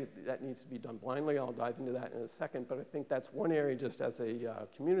say that needs to be done blindly. I'll dive into that in a second, but I think that's one area just as a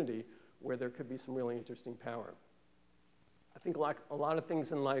community where there could be some really interesting power. I think like a lot of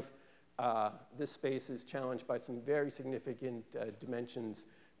things in life, this space is challenged by some very significant dimensions,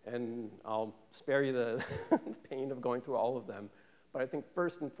 and I'll spare you the pain of going through all of them. But I think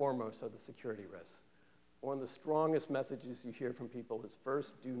first and foremost are the security risks. One of the strongest messages you hear from people is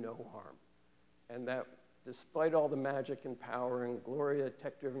first, do no harm. And that despite all the magic and power and glory a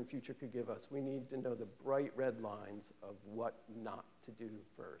tech-driven future could give us, we need to know the bright red lines of what not to do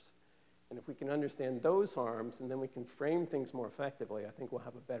first. And if we can understand those harms, and then we can frame things more effectively, I think we'll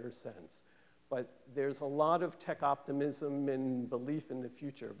have a better sense. But there's a lot of tech optimism and belief in the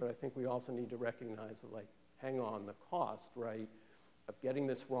future, but I think we also need to recognize that, like, hang on, the cost, right, of getting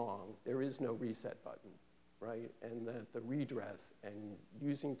this wrong, there is no reset button, right? And that the redress and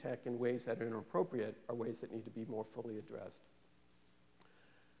using tech in ways that are inappropriate are ways that need to be more fully addressed.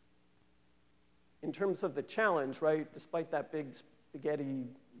 In terms of the challenge, right, despite that big spaghetti,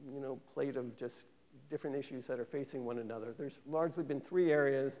 plate of just different issues that are facing one another, there's largely been 3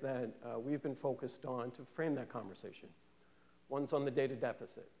 areas that we've been focused on to frame that conversation. One's on the data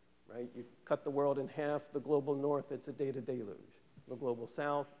deficit, right? You cut the world in half, the global north, it's a data deluge. The global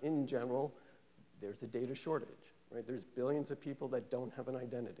south, in general, there's a data shortage, right? There's billions of people that don't have an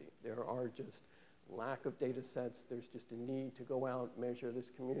identity. There are just lack of data sets. There's just a need to go out, measure.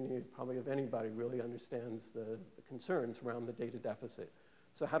 This community, probably of anybody, really understands the concerns around the data deficit.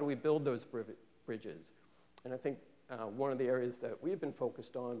 So how do we build those bridges? And I think one of the areas that we've been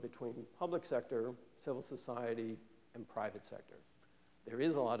focused on between public sector, civil society, and private sector. There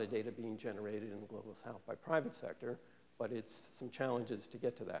is a lot of data being generated in the global south by private sector, but it's some challenges to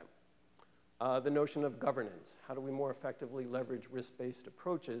get to that. The notion of governance. How do we more effectively leverage risk-based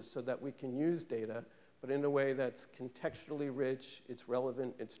approaches so that we can use data, but in a way that's contextually rich, it's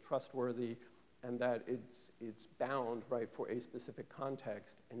relevant, it's trustworthy, and that it's bound, right, for a specific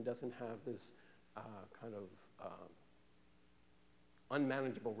context and doesn't have this kind of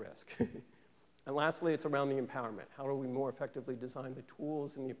unmanageable risk. And lastly, it's around the empowerment. How do we more effectively design the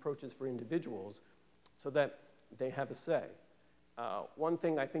tools and the approaches for individuals so that they have a say? One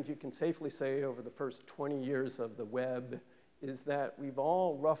thing I think you can safely say over the first 20 years of the web is that we've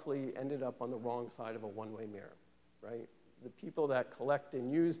all roughly ended up on the wrong side of a one-way mirror, right? The people that collect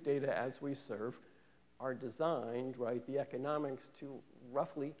and use data as we serve are designed, right, the economics to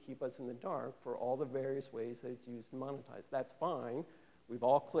roughly keep us in the dark for all the various ways that it's used and monetized. That's fine. We've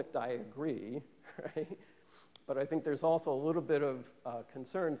all clicked I agree, right? But I think there's also a little bit of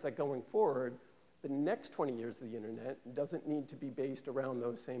concerns that going forward, the next 20 years of the internet doesn't need to be based around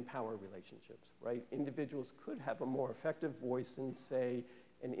those same power relationships, right? Individuals could have a more effective voice and say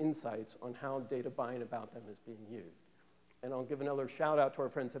and insights on how data buying about them is being used. And I'll give another shout out to our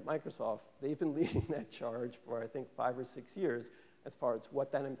friends at Microsoft. They've been leading that charge for, I think, 5 or 6 years as far as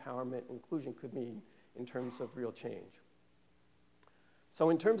what that empowerment inclusion could mean in terms of real change. So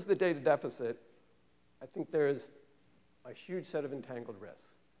in terms of the data deficit, I think there is a huge set of entangled risks.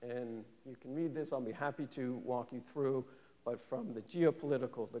 And you can read this, I'll be happy to walk you through, but from the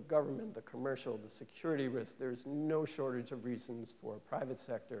geopolitical, the government, the commercial, the security risk, there's no shortage of reasons for a private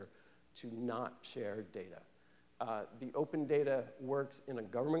sector to not share data. The open data works in a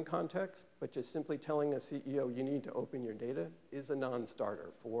government context, but just simply telling a CEO you need to open your data is a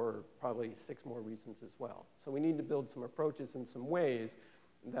non-starter for probably 6 more reasons as well. So we need to build some approaches and some ways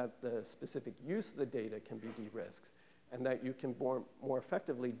that the specific use of the data can be de-risked and that you can more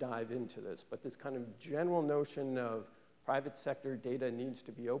effectively dive into this. But this kind of general notion of private sector data needs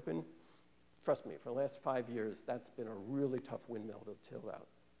to be open, trust me, for the last 5 years, that's been a really tough windmill to till out.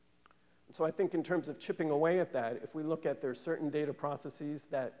 So I think in terms of chipping away at that, if we look at there's certain data processes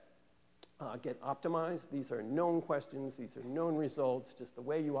that get optimized, these are known questions, these are known results, just the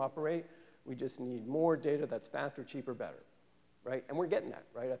way you operate, we just need more data that's faster, cheaper, better, right? And we're getting that,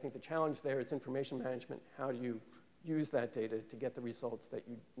 right? I think the challenge there is information management. How do you use that data to get the results that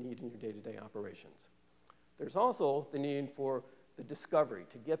you need in your day-to-day operations? There's also the need for the discovery,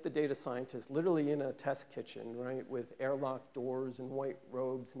 to get the data scientists literally in a test kitchen, right, with airlock doors and white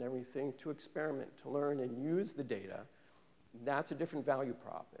robes and everything to experiment, to learn and use the data. That's a different value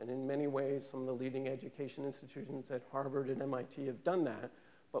prop. And in many ways, some of the leading education institutions at Harvard and MIT have done that,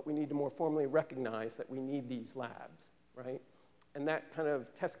 but we need to more formally recognize that we need these labs, right? And that kind of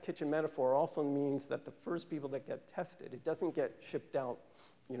test kitchen metaphor also means that the first people that get tested, it doesn't get shipped out,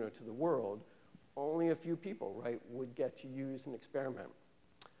 you know, to the world. Only a few people, right, would get to use and experiment.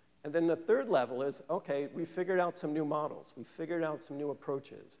 And then the third level is, okay, we figured out some new models. We figured out some new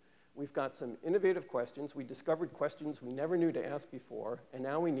approaches. We've got some innovative questions. We discovered questions we never knew to ask before, and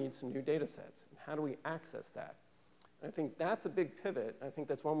now we need some new data sets. And how do we access that? And I think that's a big pivot. I think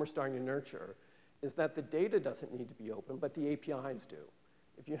that's one we're starting to nurture, is that the data doesn't need to be open, but the APIs do.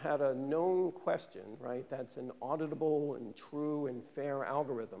 If you had a known question, right, that's an auditable and true and fair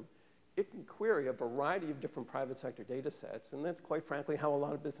algorithm, it can query a variety of different private sector data sets, and that's quite frankly how a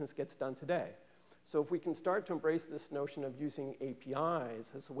lot of business gets done today. So if we can start to embrace this notion of using APIs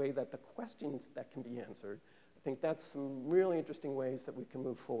as a way that the questions that can be answered, I think that's some really interesting ways that we can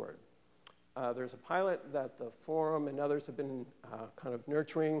move forward. There's a pilot that the forum and others have been kind of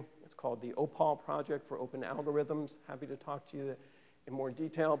nurturing. It's called the OPAL Project for Open Algorithms. Happy to talk to you in more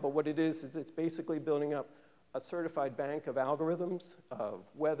detail, but what it is it's basically building up a certified bank of algorithms, of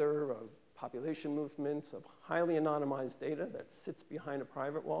weather, of population movements, of highly anonymized data that sits behind a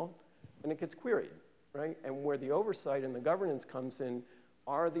private wall, and it gets queried, right? And where the oversight and the governance comes in,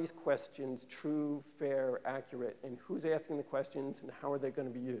 are these questions true, fair, accurate, and who's asking the questions and how are they going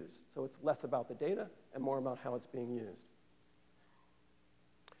to be used? So it's less about the data and more about how it's being used.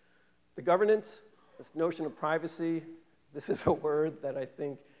 The governance, this notion of privacy, this is a word that I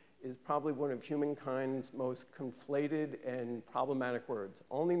think is probably one of humankind's most conflated and problematic words,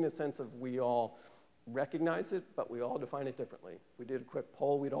 only in the sense of we all recognize it, but we all define it differently. If we did a quick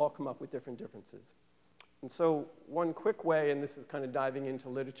poll, we'd all come up with different differences. And so one quick way, and this is kind of diving into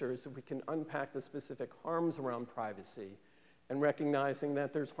literature, is if we can unpack the specific harms around privacy and recognizing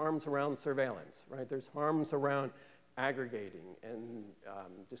that there's harms around surveillance, right? There's harms around aggregating and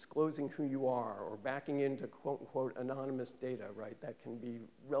disclosing who you are or backing into quote-unquote anonymous data, right? That can be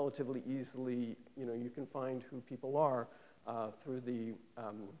relatively easily, you know, you can find who people are through the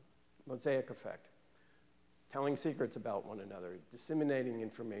mosaic effect. Telling secrets about one another, disseminating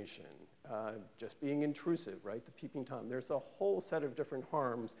information, just being intrusive, right? The peeping Tom. There's a whole set of different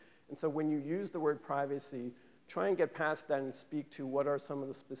harms. And so when you use the word privacy, try and get past that and speak to what are some of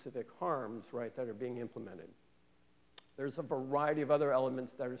the specific harms, right, that are being implemented. There's a variety of other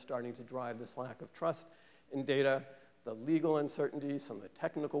elements that are starting to drive this lack of trust in data, the legal uncertainty, some of the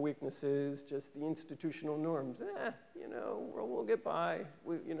technical weaknesses, just the institutional norms. You know, we'll get by.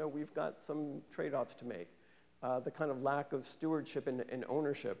 We've got some trade-offs to make. The kind of lack of stewardship and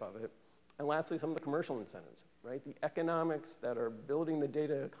ownership of it. And lastly, some of the commercial incentives, right? The economics that are building the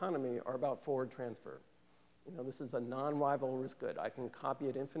data economy are about forward transfer. You know, this is a non-rivalrous good. I can copy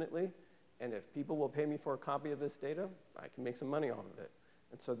it infinitely, and if people will pay me for a copy of this data, I can make some money off of it.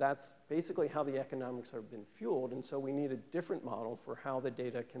 And so that's basically how the economics have been fueled, and so we need a different model for how the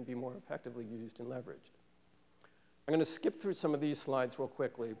data can be more effectively used and leveraged. I'm going to skip through some of these slides real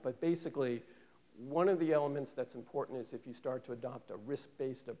quickly, but basically, one of the elements that's important is if you start to adopt a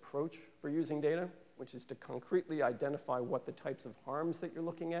risk-based approach for using data, which is to concretely identify what the types of harms that you're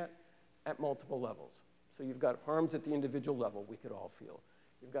looking at multiple levels. So you've got harms at the individual level we could all feel.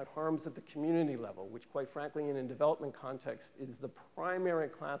 You've got harms at the community level, which quite frankly in a development context is the primary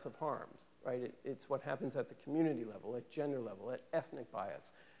class of harms, right? It's what happens at the community level, at gender level, at ethnic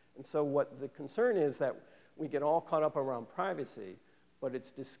bias. And so what the concern is that we get all caught up around privacy, but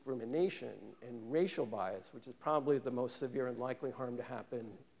it's discrimination and racial bias, which is probably the most severe and likely harm to happen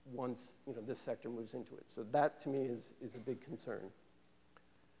once this sector moves into it. So that, to me, is a big concern.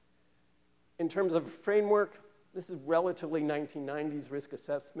 In terms of a framework, This is relatively 1990s risk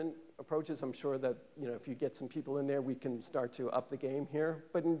assessment approaches. I'm sure that, you know, if you get some people in there, we can start to up the game here.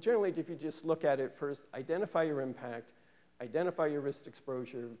 But generally, if you just look at it first, identify your impact, identify your risk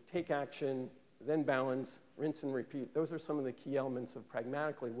exposure, take action, then balance, rinse and repeat. Those are some of the key elements of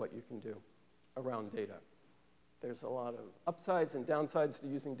pragmatically what you can do around data. There's a lot of upsides and downsides to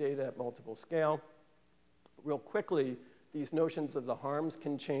using data at multiple scale. Real quickly, these notions of the harms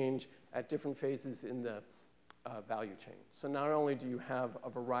can change at different phases in the value chain. So not only do you have a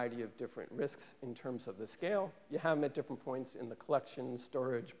variety of different risks in terms of the scale, you have them at different points in the collection,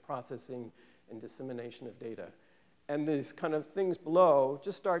 storage, processing, and dissemination of data. And these kind of things below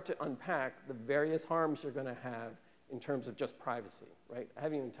just start to unpack the various harms you're going to have in terms of just privacy, right? I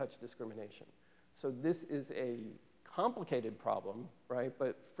haven't even touched discrimination. So this is a complicated problem, right?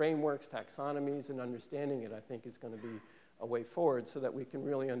 But frameworks, taxonomies, and understanding it, I think, is going to be a way forward so that we can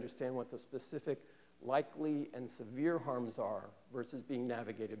really understand what the specific likely and severe harms are versus being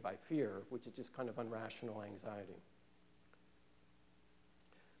navigated by fear, which is just kind of unrational anxiety.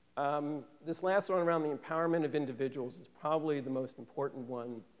 This last one around the empowerment of individuals is probably the most important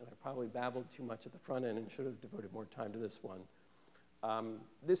one, and I probably babbled too much at the front end and should have devoted more time to this one.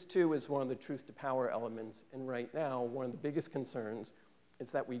 This, too, is one of the truth to power elements, and right now, one of the biggest concerns is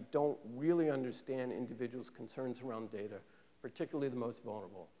that we don't really understand individuals' concerns around data, particularly the most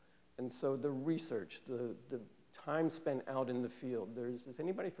vulnerable. And so the research, the time spent out in the field, is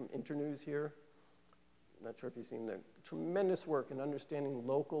anybody from Internews here? I'm not sure if you've seen the tremendous work in understanding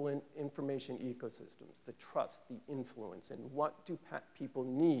local information ecosystems, the trust, the influence, and what do people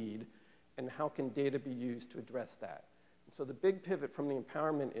need, and how can data be used to address that. And so the big pivot from the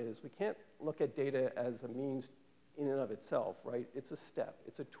empowerment is we can't look at data as a means in and of itself, right? It's a step,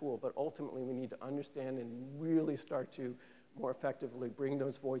 it's a tool, but ultimately we need to understand and really start to more effectively bring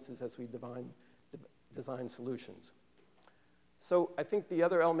those voices as we design solutions. So I think the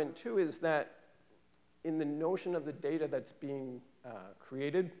other element too is that in the notion of the data that's being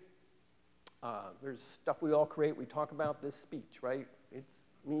created, there's stuff we all create. We talk about this speech, right? It's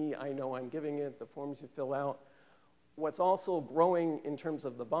me, I know I'm giving it, the forms you fill out. What's also growing in terms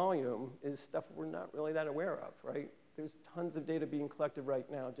of the volume is stuff we're not really that aware of, right? There's tons of data being collected right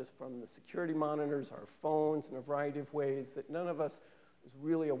now just from the security monitors, our phones, in a variety of ways that none of us is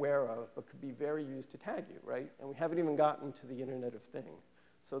really aware of, but could be very used to tag you, right? And we haven't even gotten to the Internet of Things.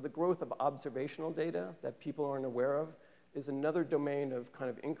 So the growth of observational data that people aren't aware of is another domain of kind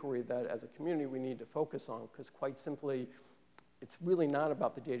of inquiry that as a community we need to focus on, because quite simply, it's really not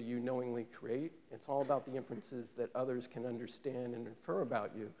about the data you knowingly create. It's all about the inferences that others can understand and infer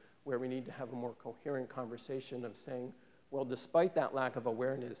about you, where we need to have a more coherent conversation of saying, well, despite that lack of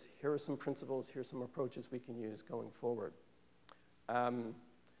awareness, here are some principles, here's some approaches we can use going forward.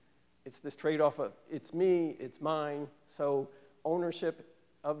 It's this trade-off of it's me, it's mine. So ownership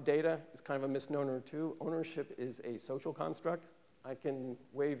of data is kind of a misnomer too. Ownership is a social construct. I can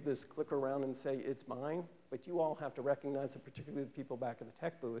wave this clicker around and say it's mine, but you all have to recognize it, particularly the people back at the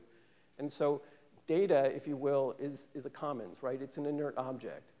tech booth. And so data, if you will, is a commons, right? It's an inert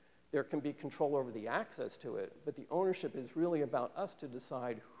object. There can be control over the access to it, but the ownership is really about us to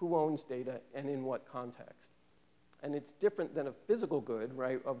decide who owns data and in what context. And it's different than a physical good,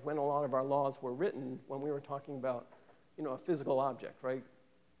 right, of when a lot of our laws were written when we were talking about, you know, a physical object, right?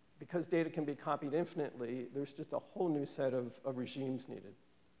 Because data can be copied infinitely, there's just a whole new set of regimes needed.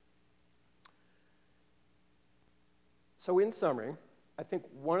 So in summary, I think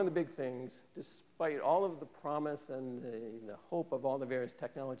one of the big things, despite all of the promise and the hope of all the various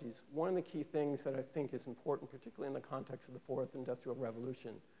technologies, one of the key things that I think is important, particularly in the context of the fourth industrial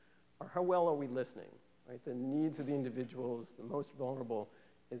revolution, are how well are we listening, right? The needs of the individuals, the most vulnerable,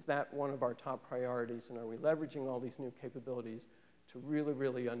 is that one of our top priorities, and are we leveraging all these new capabilities to really,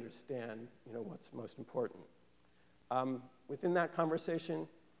 really understand, you know, what's most important? Within that conversation,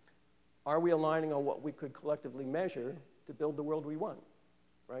 are we aligning on what we could collectively measure to build the world we want,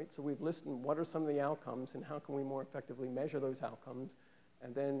 right? So we've listened, what are some of the outcomes, and how can we more effectively measure those outcomes,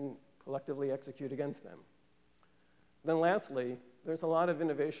 and then collectively execute against them? Then lastly, there's a lot of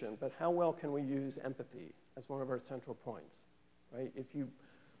innovation, but how well can we use empathy as one of our central points, right? If you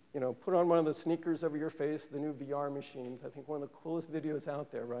put on one of the sneakers over your face, the new VR machines, I think one of the coolest videos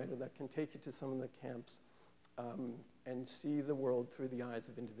out there, right, that can take you to some of the camps and see the world through the eyes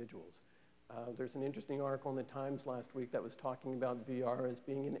of individuals. There's an interesting article in the Times last week that was talking about VR as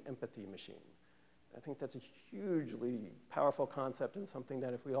being an empathy machine. I think that's a hugely powerful concept and something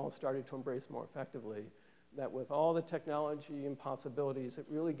that if we all started to embrace more effectively, that with all the technology and possibilities, it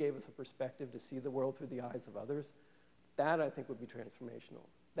really gave us a perspective to see the world through the eyes of others. That, I think, would be transformational.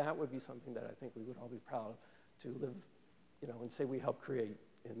 That would be something that I think we would all be proud to live, and say we helped create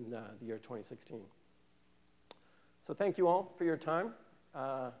in the year 2016. So thank you all for your time.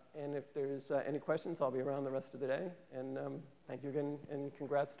 And if there's any questions, I'll be around the rest of the day. And thank you again, and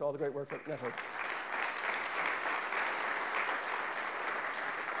congrats to all the great work at NetHope.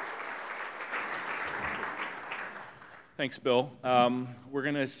 Thanks, Bill. We're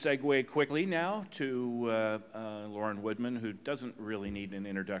going to segue quickly now to Lauren Woodman, who doesn't really need an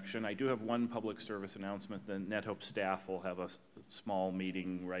introduction. I do have one public service announcement. The NetHope staff will have a small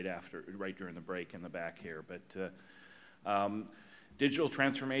meeting right during the break in the back here. But digital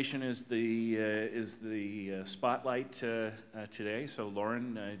transformation is the spotlight today. So,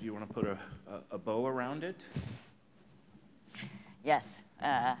 Lauren, do you want to put a bow around it? Yes,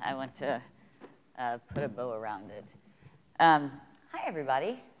 I want to put a bow around it. Hi,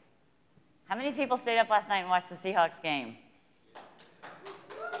 everybody. How many people stayed up last night and watched the Seahawks game?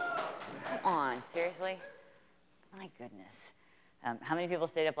 Come on, seriously? My goodness. How many people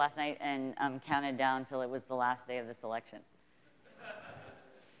stayed up last night and counted down till it was the last day of this election?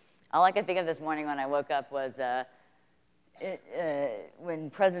 All I could think of this morning when I woke up was when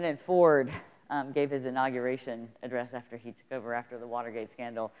President Ford gave his inauguration address after he took over after the Watergate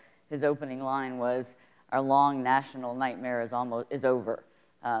scandal. His opening line was, "Our long national nightmare is over."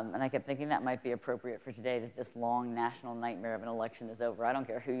 And I kept thinking that might be appropriate for today, that this long national nightmare of an election is over. I don't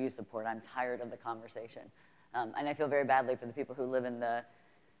care who you support. I'm tired of the conversation. And I feel very badly for the people who live in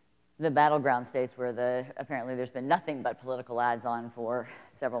the battleground states where apparently there's been nothing but political ads on for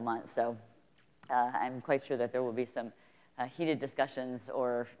several months. So I'm quite sure that there will be some heated discussions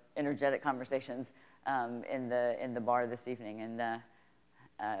or energetic conversations in the bar this evening. And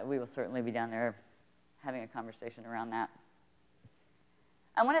we will certainly be down there having a conversation around that.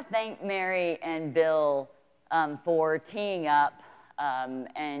 I want to thank Mary and Bill for teeing up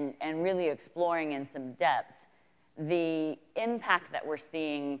and really exploring in some depth the impact that we're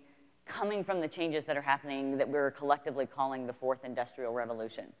seeing coming from the changes that are happening that we're collectively calling the Fourth Industrial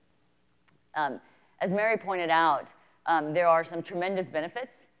Revolution. As Mary pointed out, there are some tremendous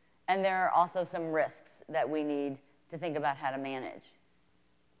benefits, and there are also some risks that we need to think about how to manage.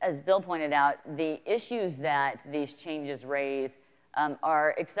 As Bill pointed out, the issues that these changes raise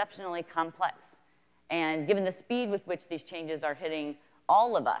are exceptionally complex. And given the speed with which these changes are hitting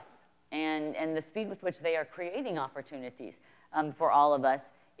all of us and the speed with which they are creating opportunities for all of us,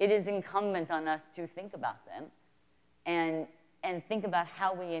 it is incumbent on us to think about them and think about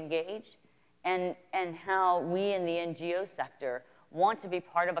how we engage and how we in the NGO sector want to be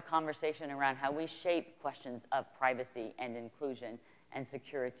part of a conversation around how we shape questions of privacy and inclusion and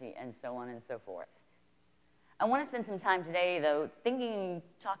security, and so on and so forth. I want to spend some time today, though, thinking,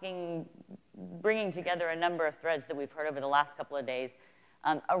 talking, bringing together a number of threads that we've heard over the last couple of days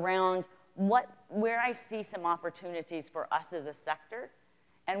around where I see some opportunities for us as a sector,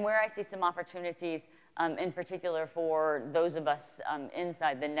 and where I see some opportunities in particular for those of us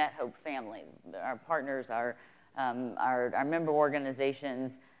inside the NetHope family, our partners, our member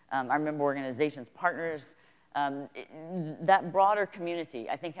organizations, partners. That broader community,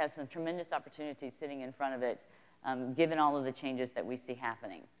 I think, has some tremendous opportunities sitting in front of it, given all of the changes that we see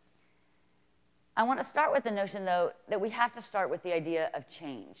happening. I want to start with the notion, though, that we have to start with the idea of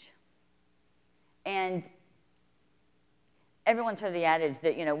change. And everyone's heard the adage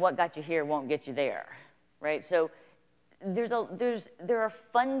that, what got you here won't get you there, right? So there are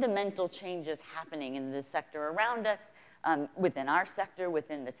fundamental changes happening in the sector around us, within our sector,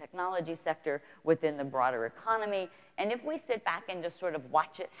 within the technology sector, within the broader economy. And if we sit back and just sort of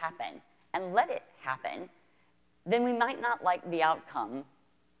watch it happen and let it happen, then we might not like the outcome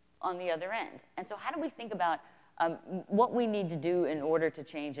on the other end. And so how do we think about what we need to do in order to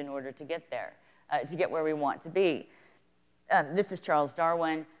change, in order to get there, to get where we want to be? This is Charles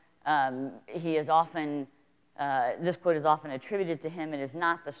Darwin. He is often this quote is often attributed to him. It is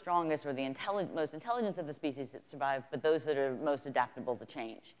not the strongest or the most intelligent of the species that survive, but those that are most adaptable to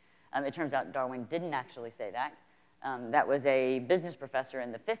change. It turns out Darwin didn't actually say that. That was a business professor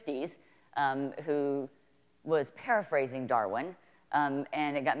in the 50s who was paraphrasing Darwin,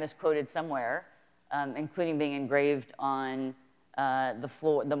 and it got misquoted somewhere, including being engraved on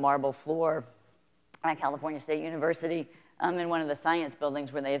the marble floor at California State University. In one of the science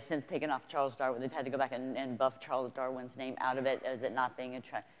buildings where they have since taken off Charles Darwin. They've had to go back and buff Charles Darwin's name out of it as it not being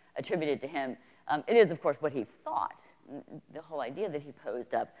attributed to him. It is, of course, what he thought, the whole idea that he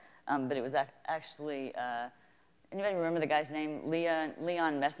posed up, but it was actually, anybody remember the guy's name?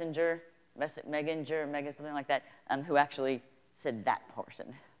 Leon Messenger, something like that, who actually said that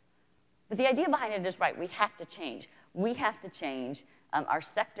portion. But the idea behind it is right. We have to change. We have to change. Our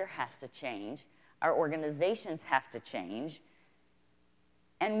sector has to change. our organizations have to change,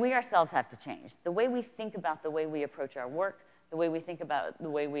 and we ourselves have to change. The way we think about the way we approach our work, the way we think about the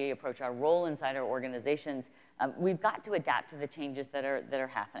way we approach our role inside our organizations, we've got to adapt to the changes that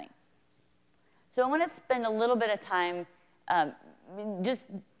are happening. So I want to spend a little bit of time just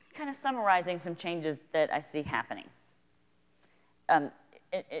kind of summarizing some changes that I see happening.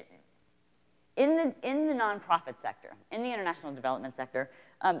 In the nonprofit sector, in the international development sector,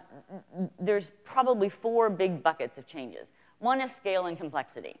 there's probably 4 big buckets of changes. One is scale and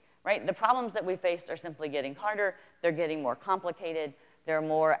complexity, right? The problems that we face are simply getting harder. They're getting more complicated. There are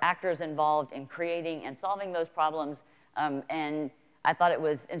more actors involved in creating and solving those problems. And I thought it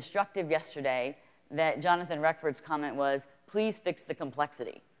was instructive yesterday that Jonathan Reckford's comment was, please fix the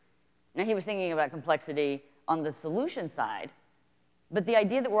complexity. Now, he was thinking about complexity on the solution side, but the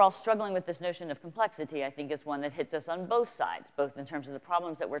idea that we're all struggling with this notion of complexity, I think, is one that hits us on both sides, both in terms of the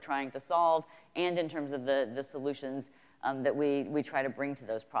problems that we're trying to solve and in terms of the solutions that we try to bring to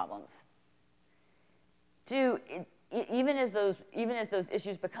those problems. Two, even as those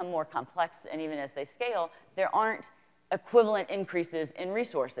issues become more complex and even as they scale, there aren't equivalent increases in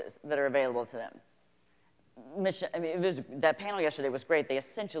resources that are available to them. That panel yesterday was great. They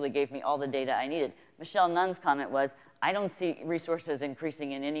essentially gave me all the data I needed. Michelle Nunn's comment was, I don't see resources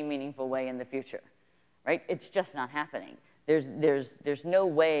increasing in any meaningful way in the future, right? It's just not happening. There's no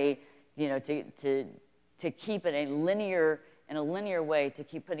way, you know, to keep it in a linear way, to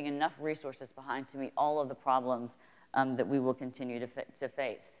keep putting enough resources behind to meet all of the problems that we will continue to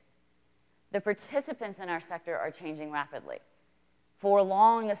face. The participants in our sector are changing rapidly. For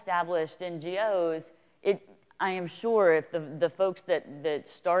long-established NGOs, I am sure if the folks that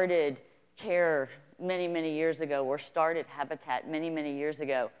started CARE many, many years ago or started Habitat many, many years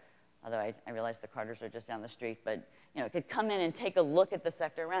ago, although I realize the Carters are just down the street, but you know, could come in and take a look at the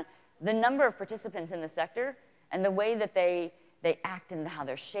sector around. The number of participants in the sector and the way that they act and how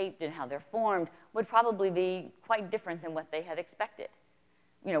they're shaped and how they're formed would probably be quite different than what they had expected.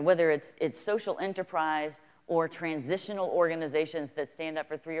 You know, whether it's social enterprise or transitional organizations that stand up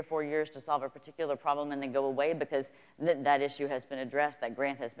for 3 or 4 years to solve a particular problem and then go away because that issue has been addressed, that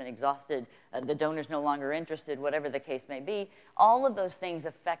grant has been exhausted, the donor's no longer interested, whatever the case may be. All of those things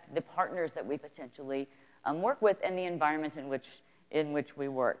affect the partners that we potentially work with and the environment in which we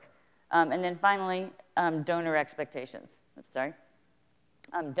work. And then finally, donor expectations. Oops, sorry.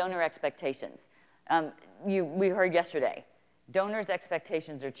 Donor expectations. We heard yesterday, donors'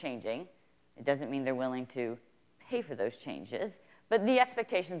 expectations are changing. It doesn't mean they're willing to pay for those changes, but the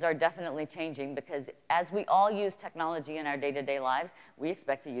expectations are definitely changing because as we all use technology in our day-to-day lives, we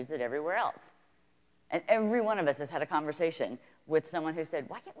expect to use it everywhere else. And every one of us has had a conversation with someone who said,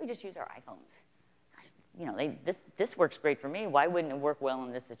 why can't we just use our iPhones? Gosh, you know, this works great for me. Why wouldn't it work well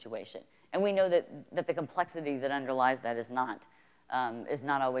in this situation? And we know that the complexity that underlies that is not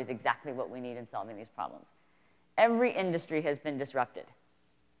always exactly what we need in solving these problems. Every industry has been disrupted.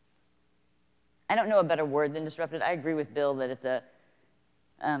 I don't know a better word than disrupted. I agree with Bill that it's a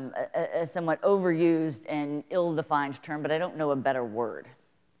somewhat overused and ill-defined term, but I don't know a better word.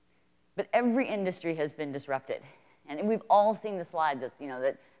 But every industry has been disrupted. And we've all seen the slide that's, you know,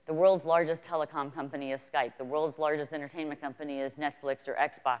 that the world's largest telecom company is Skype. The world's largest entertainment company is Netflix or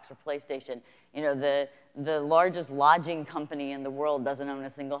Xbox or PlayStation. You know, the largest lodging company in the world doesn't own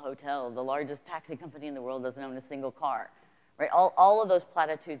a single hotel. The largest taxi company in the world doesn't own a single car. Right? All of those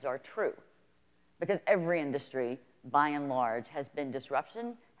platitudes are true. Because every industry, by and large, has been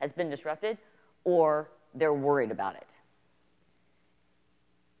disrupted, or they're worried about it.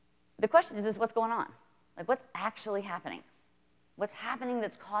 The question is what's going on? Like, what's actually happening? What's happening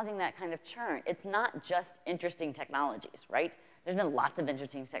that's causing that kind of churn? It's not just interesting technologies, right? There's been lots of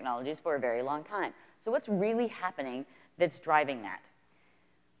interesting technologies for a very long time. So what's really happening that's driving that?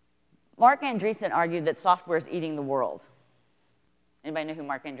 Marc Andreessen argued that software is eating the world. Anybody know who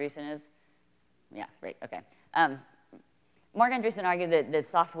Marc Andreessen is? Yeah, great, okay. Marc Andreessen argued that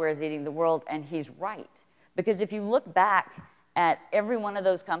software is eating the world, and he's right. Because if you look back at every one of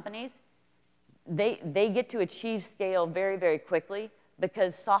those companies, they get to achieve scale very, very quickly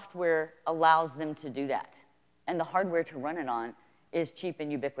because software allows them to do that. And the hardware to run it on is cheap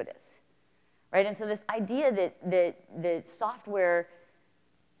and ubiquitous, right? And so this idea that software,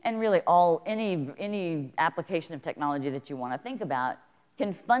 and really any application of technology that you want to think about,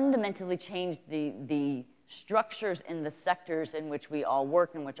 can fundamentally change the structures in the sectors in which we all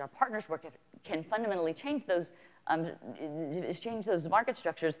work, in which our partners work, can fundamentally change those market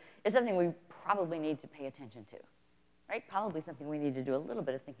structures, is something we probably need to pay attention to, right? Probably something we need to do a little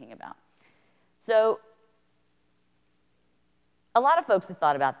bit of thinking about. So a lot of folks have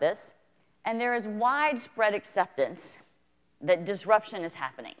thought about this, And there is widespread acceptance that disruption is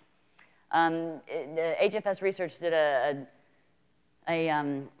happening. HFS Research did a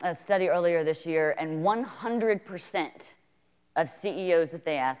study earlier this year, and 100% of CEOs that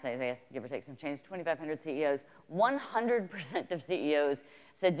they asked, give or take some change, 2,500 CEOs, 100% of CEOs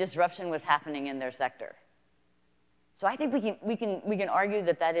said disruption was happening in their sector. So I think we can argue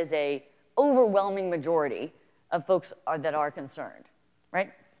that that is a overwhelming majority of folks that are concerned,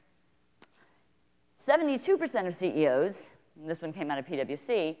 right? 72% of CEOs, and this one came out of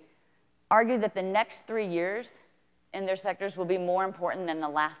PwC, argue that the next 3 years in their sectors will be more important than the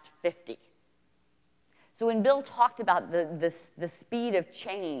last 50. So when Bill talked about the speed of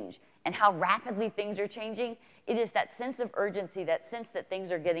change and how rapidly things are changing, it is that sense of urgency, that sense that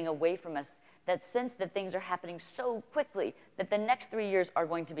things are getting away from us, that sense that things are happening so quickly that the next 3 years are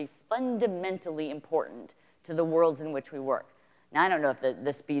going to be fundamentally important to the worlds in which we work. Now, I don't know if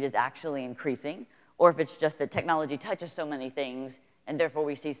the speed is actually increasing, or if it's just that technology touches so many things, and therefore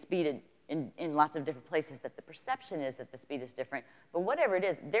we see speed in lots of different places, that the perception is that the speed is different. But whatever it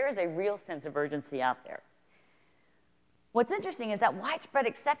is, there is a real sense of urgency out there. What's interesting is that widespread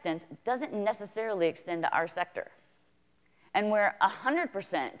acceptance doesn't necessarily extend to our sector. And where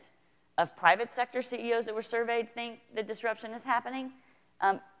 100% of private sector CEOs that were surveyed think that disruption is happening,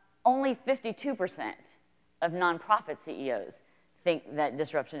 only 52% of nonprofit CEOs think that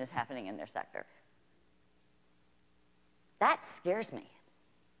disruption is happening in their sector. That scares me.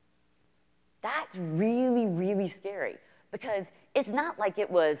 That's really, really scary, because it's not like it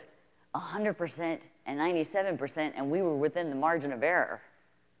was 100% and 97% and we were within the margin of error.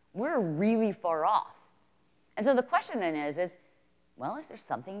 We're really far off. And so the question then is, well, is there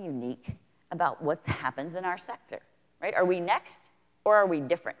something unique about what happens in our sector, right? Are we next or are we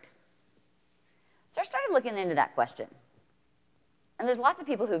different? So I started looking into that question. And there's lots of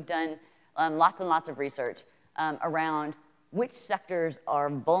people who've done lots and lots of research around which sectors are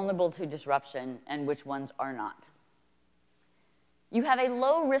vulnerable to disruption and which ones are not. You have a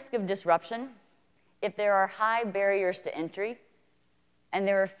low risk of disruption if there are high barriers to entry and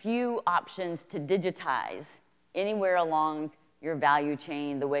there are few options to digitize anywhere along your value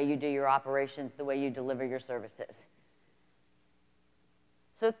chain, the way you do your operations, the way you deliver your services.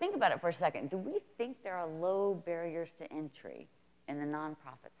 So think about it for a second. Do we think there are low barriers to entry in the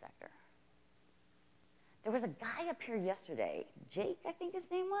nonprofit sector? There was a guy up here yesterday, Jake, I think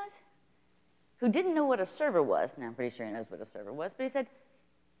his name was, who didn't know what a server was. Now, I'm pretty sure he knows what a server was, but he said,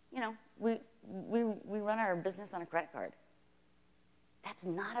 you know, we run our business on a credit card. That's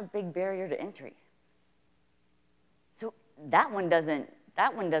not a big barrier to entry. So that one doesn't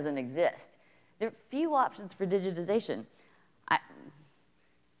exist. There are few options for digitization.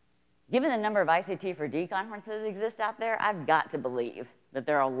 Given the number of ICT for D conferences that exist out there, I've got to believe that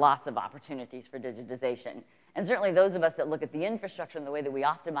there are lots of opportunities for digitization. And certainly those of us that look at the infrastructure and the way that we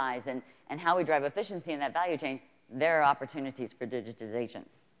optimize and how we drive efficiency in that value chain, there are opportunities for digitization.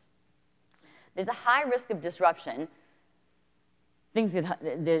 There's a high risk of disruption. We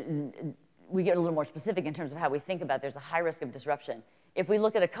get a little more specific in terms of how we think about there's a high risk of disruption. If we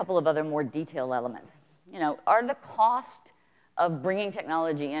look at a couple of other more detailed elements, you know, are the cost of bringing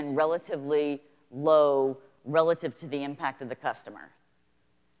technology in relatively low relative to the impact of the customer?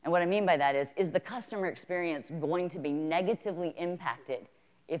 And what I mean by that is the customer experience going to be negatively impacted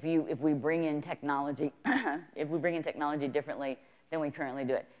if we bring in technology, if we bring in technology differently than we currently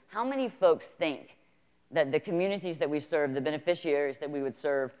do it? How many folks think that the communities that we serve, the beneficiaries that we would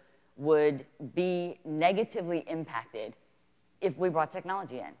serve, would be negatively impacted if we brought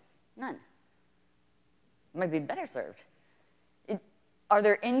technology in? None. Might be better served. Are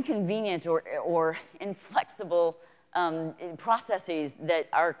there inconvenient or inflexible processes that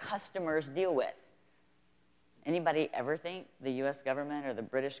our customers deal with? Anybody ever think the US government or the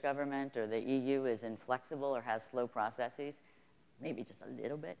British government or the EU is inflexible or has slow processes? Maybe just a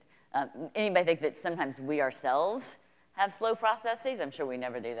little bit. Anybody think that sometimes we ourselves have slow processes? I'm sure we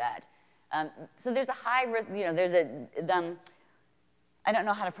never do that. So there's a high risk, you know, there's I don't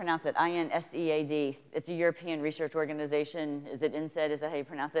know how to pronounce it, INSEAD. It's a European research organization. Is it INSEAD? Is that how you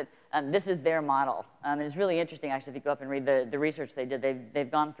pronounce it? This is their model. And it's really interesting, actually, if you go up and read the research they did.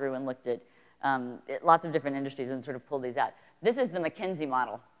 They've gone through and looked at lots of different industries and sort of pulled these out. This is the McKinsey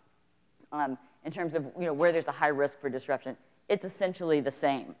model in terms of, you know, where there's a high risk for disruption. It's essentially the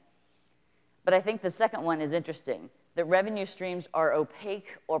same. But I think the second one is interesting, that revenue streams are opaque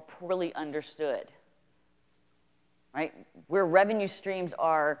or poorly understood. Right? Where revenue streams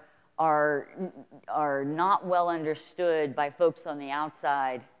are not well understood by folks on the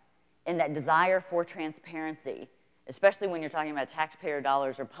outside, and that desire for transparency especially when you're talking about taxpayer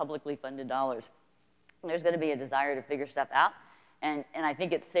dollars or publicly funded dollars. There's going to be a desire to figure stuff out. And I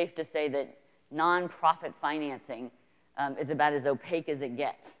think it's safe to say that nonprofit financing is about as opaque as it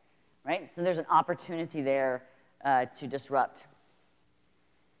gets, right? So there's an opportunity there to disrupt.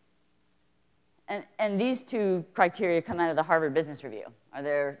 And these two criteria come out of the Harvard Business Review. Are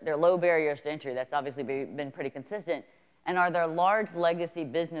there low barriers to entry? That's obviously been pretty consistent. And are there large legacy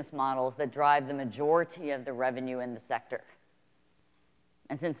business models that drive the majority of the revenue in the sector?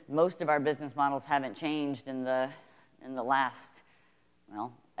 And since most of our business models haven't changed in the last,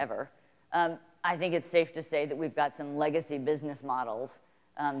 well, ever, I think it's safe to say that we've got some legacy business models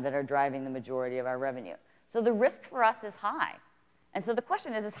that are driving the majority of our revenue. So the risk for us is high. And so the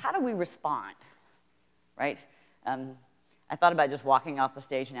question is how do we respond, right? I thought about just walking off the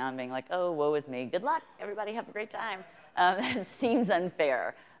stage now and being like, oh, woe is me. Good luck, everybody, have a great time. It seems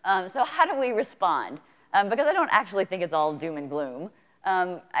unfair. So how do we respond? Because I don't actually think it's all doom and gloom.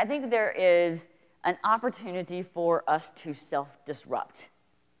 I think there is an opportunity for us to self-disrupt.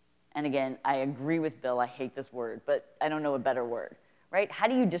 And again, I agree with Bill, I hate this word, but I don't know a better word, right? How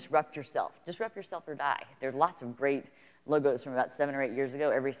do you disrupt yourself? Disrupt yourself or die. There's lots of great logos from about 7 or 8 years ago,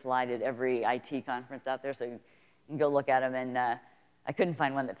 every slide at every IT conference out there, so you can go look at them, and I couldn't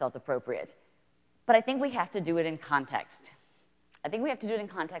find one that felt appropriate. But I think we have to do it in context. I think we have to do it in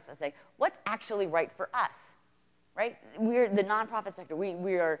context and say, what's actually right for us, right? We're the nonprofit sector.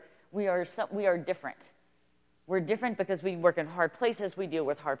 We are different. We're different because we work in hard places. We deal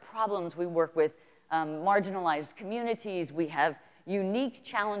with hard problems. We work with marginalized communities. We have unique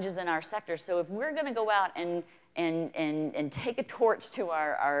challenges in our sector. So if we're going to go out and take a torch to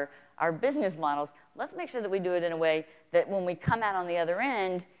our business models, let's make sure that we do it in a way that when we come out on the other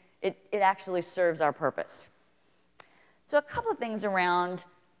end, it actually serves our purpose. So a couple of things around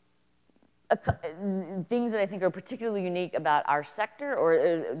things that I think are particularly unique about our sector,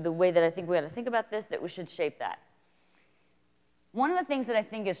 or the way that I think we ought to think about this, that we should shape that. One of the things that I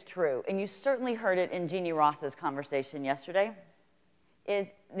think is true, and you certainly heard it in Jeannie Ross's conversation yesterday, is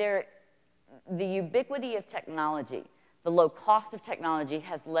the ubiquity of technology, the low cost of technology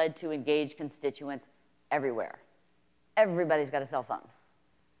has led to engaged constituents everywhere. Everybody's got a cell phone,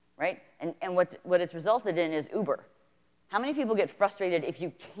 right? And what it's resulted in is Uber. How many people get frustrated if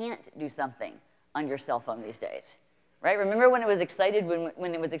you can't do something on your cell phone these days, right? Remember when it was exciting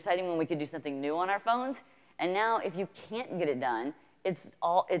when we could do something new on our phones? And now if you can't get it done,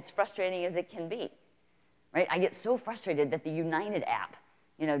 it's frustrating as it can be, right? I get so frustrated that the United app,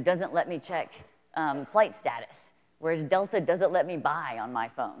 doesn't let me check flight status, whereas Delta doesn't let me buy on my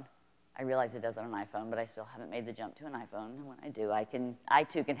phone. I realize it does it on my phone, but I still haven't made the jump to an iPhone. And when I do, I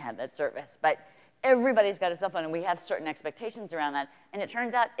too can have that service. But everybody's got a cell phone, and we have certain expectations around that. And it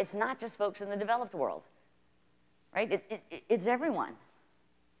turns out it's not just folks in the developed world, right? It's everyone.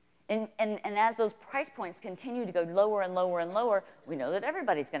 And as those price points continue to go lower and lower and lower, we know that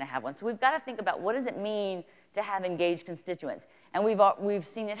everybody's going to have one. So we've got to think about what does it mean to have engaged constituents. And we've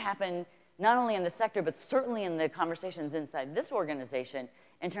seen it happen not only in the sector, but certainly in the conversations inside this organization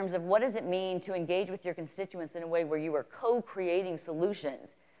in terms of what does it mean to engage with your constituents in a way where you are co-creating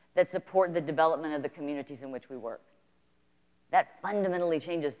solutions that support the development of the communities in which we work. That fundamentally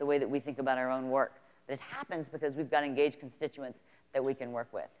changes the way that we think about our own work. But it happens because we've got engaged constituents that we can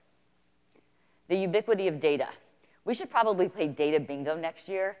work with. The ubiquity of data. We should probably play data bingo next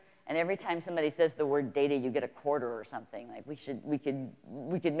year, and every time somebody says the word data, you get a quarter or something. Like we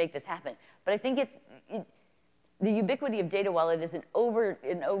could make this happen. But I think the ubiquity of data, while it is an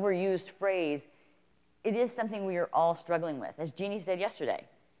overused phrase, it is something we are all struggling with. As Jeannie said yesterday,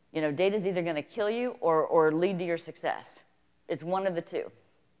 data is either going to kill you or lead to your success. It's one of the two.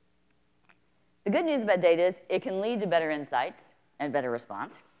 The good news about data is it can lead to better insights and better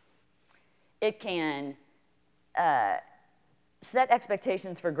response. It can set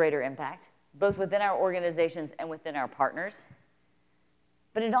expectations for greater impact, both within our organizations and within our partners.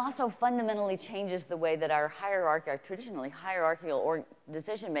 But it also fundamentally changes the way that our traditionally hierarchical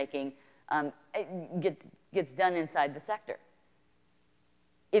decision-making gets done inside the sector.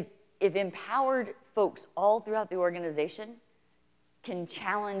 If empowered folks all throughout the organization can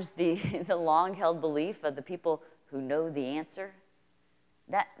challenge the long-held belief of the people who know the answer,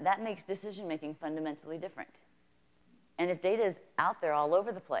 that makes decision-making fundamentally different. And if data is out there all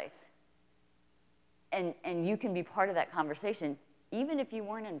over the place, and you can be part of that conversation, even if you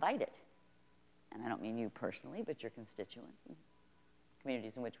weren't invited, and I don't mean you personally, but your constituents and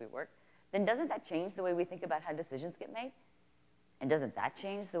communities in which we work, then doesn't that change the way we think about how decisions get made? And doesn't that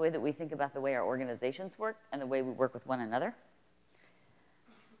change the way that we think about the way our organizations work and the way we work with one another?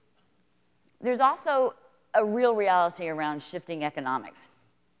 There's also a real reality around shifting economics.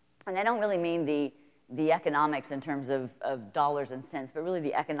 And I don't really mean the economics in terms of dollars and cents, but really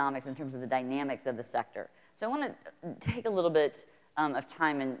the economics in terms of the dynamics of the sector. So I want to take a little bit of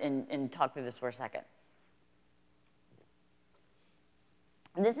time and talk through this for a second.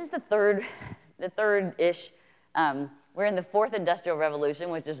 And this is the third-ish. We're in the fourth industrial revolution,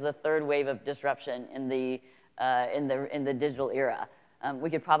 which is the third wave of disruption in the digital era. We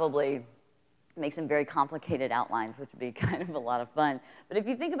could probably make some very complicated outlines, which would be kind of a lot of fun. But if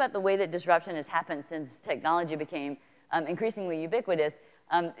you think about the way that disruption has happened since technology became increasingly ubiquitous,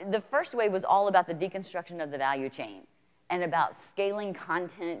 the first wave was all about the deconstruction of the value chain and about scaling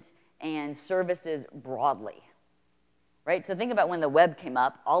content and services broadly, right? So think about when the web came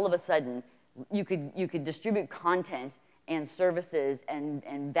up, all of a sudden, you could distribute content and services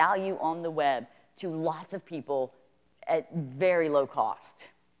and value on the web to lots of people at very low cost,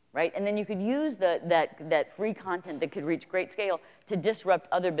 right? And then you could use that free content that could reach great scale to disrupt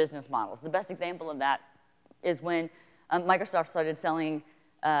other business models. The best example of that is when Microsoft started selling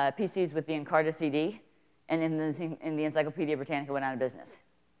PCs with the Encarta CD, and in the Encyclopedia Britannica went out of business,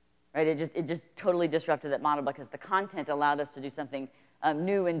 right? It just totally disrupted that model because the content allowed us to do something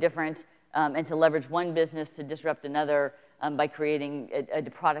new and different, and to leverage one business to disrupt another by creating a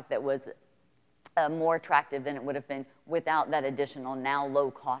product that was more attractive than it would have been without that additional, now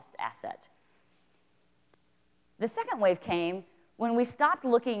low-cost asset. The second wave came when we stopped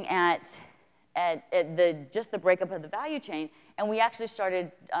looking at just the breakup of the value chain, and we actually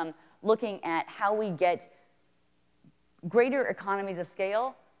started looking at how we get greater economies of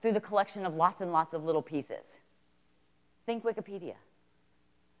scale through the collection of lots and lots of little pieces. Think Wikipedia,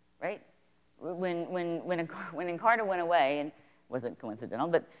 right? When Encarta went away, and it wasn't coincidental,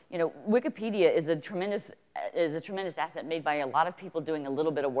 but Wikipedia is a tremendous asset made by a lot of people doing a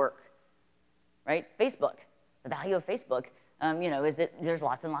little bit of work, right? Facebook, the value of Facebook, is that there's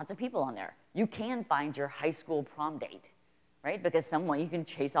lots and lots of people on there. You can find your high school prom date, right? Because you can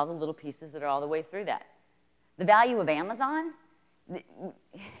chase all the little pieces that are all the way through that. The value of Amazon,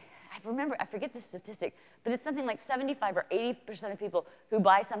 I forget the statistic, but it's something like 75 or 80% of people who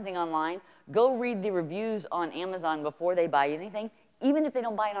buy something online go read the reviews on Amazon before they buy anything, even if they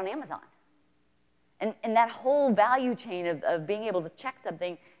don't buy it on Amazon. And that whole value chain of being able to check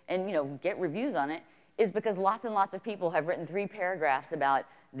something and get reviews on it is because lots and lots of people have written 3 paragraphs about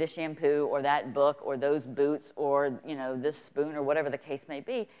this shampoo or that book or those boots or this spoon or whatever the case may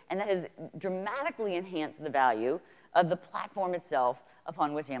be, and that has dramatically enhanced the value of the platform itself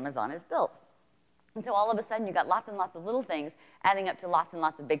upon which Amazon is built. And so all of a sudden you got lots and lots of little things adding up to lots and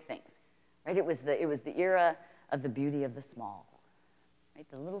lots of big things, right? It was the era of the beauty of the small, right?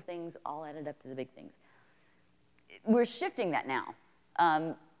 The little things all added up to the big things. We're shifting that now,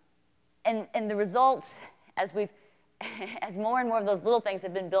 and the result, as more and more of those little things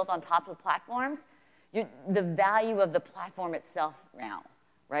have been built on top of platforms, the value of the platform itself now,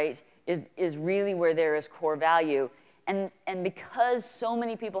 right, is really where there is core value. And because so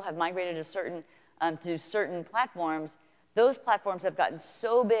many people have migrated to certain platforms, those platforms have gotten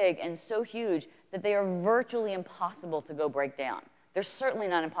so big and so huge that they are virtually impossible to go break down. They're certainly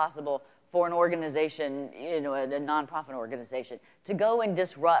not impossible for an organization, a nonprofit organization, to go and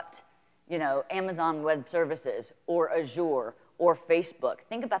disrupt, Amazon Web Services or Azure or Facebook.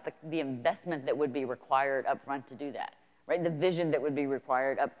 Think about the investment that would be required up front to do that, right? The vision that would be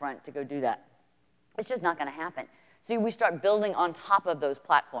required up front to go do that. It's just not going to happen. So we start building on top of those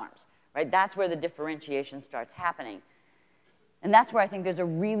platforms, right? That's where the differentiation starts happening. And that's where I think there's a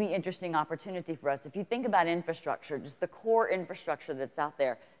really interesting opportunity for us. If you think about infrastructure, just the core infrastructure that's out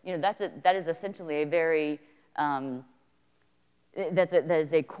there, that is essentially a very, that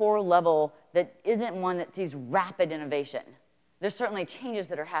is a core level that isn't one that sees rapid innovation. There's certainly changes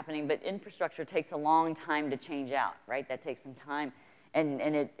that are happening, but infrastructure takes a long time to change out, right? That takes some time. And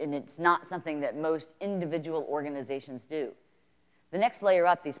it's not something that most individual organizations do. The next layer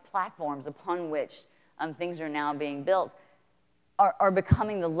up, these platforms upon which things are now being built, are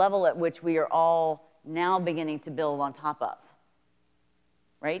becoming the level at which we are all now beginning to build on top of,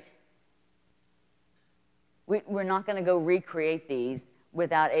 right? We're not going to go recreate these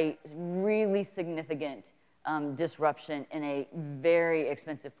without a really significant disruption in a very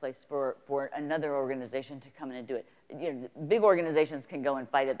expensive place for another organization to come in and do it. Big organizations can go and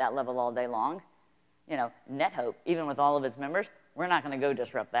fight at that level all day long. NetHope, even with all of its members, we're not going to go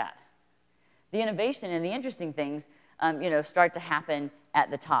disrupt that. The innovation and the interesting things, start to happen at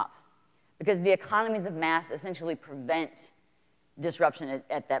the top, because the economies of mass essentially prevent disruption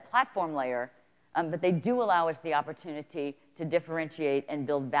at that platform layer, but they do allow us the opportunity to differentiate and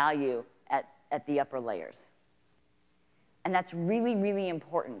build value at the upper layers. And that's really, really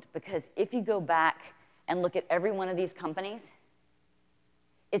important, because if you go back and look at every one of these companies,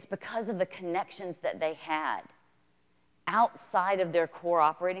 it's because of the connections that they had outside of their core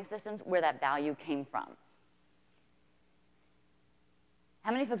operating systems where that value came from.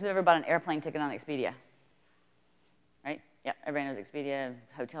 How many folks have ever bought an airplane ticket on Expedia? Right? Yeah, everybody knows Expedia,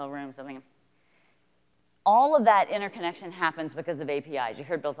 hotel room, something. All of that interconnection happens because of APIs. You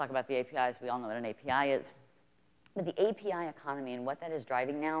heard Bill talk about the APIs. We all know what an API is. But the API economy and what that is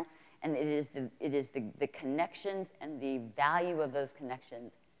driving now, and it is the connections and the value of those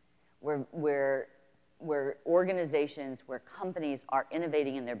connections where organizations, where companies are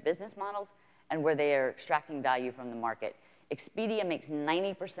innovating in their business models and where they are extracting value from the market. Expedia makes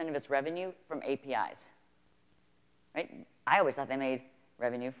 90% of its revenue from APIs, right? I always thought they made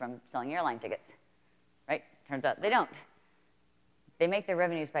revenue from selling airline tickets, right? Turns out they don't. They make their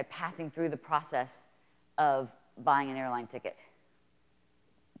revenues by passing through the process of buying an airline ticket.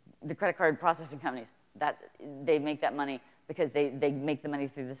 The credit card processing companies, they make that money because they make the money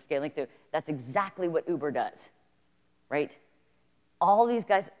through the scaling through. That's exactly what Uber does, right? All these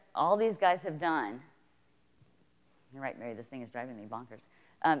guys have done, you're right, Mary, this thing is driving me bonkers,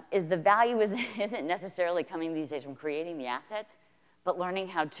 is the value isn't necessarily coming these days from creating the assets, but learning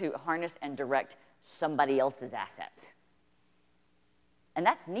how to harness and direct somebody else's assets. And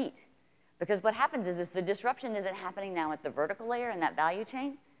that's neat, because what happens is the disruption isn't happening now at the vertical layer in that value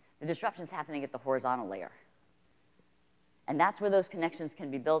chain. The disruption's happening at the horizontal layer. And that's where those connections can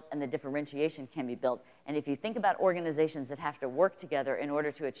be built and the differentiation can be built. And if you think about organizations that have to work together in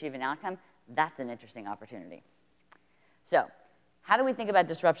order to achieve an outcome, that's an interesting opportunity. So, how do we think about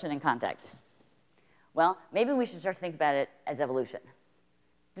disruption in context? Well, maybe we should start to think about it as evolution.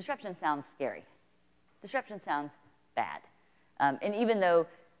 Disruption sounds scary. Disruption sounds bad. And even though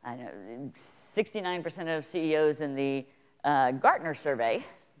 69% of CEOs in the Gartner survey,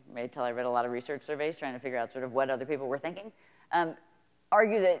 wait till I read a lot of research surveys trying to figure out sort of what other people were thinking,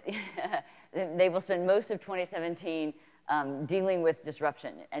 argue that they will spend most of 2017 dealing with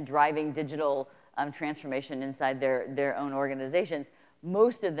disruption and driving digital transformation inside their own organizations.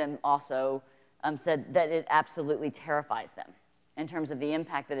 Most of them also said that it absolutely terrifies them in terms of the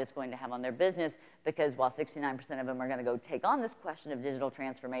impact that it's going to have on their business, because while 69% of them are going to go take on this question of digital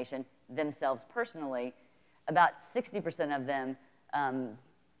transformation themselves personally, about 60% of them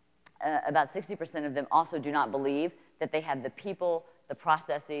also do not believe that they have the people, the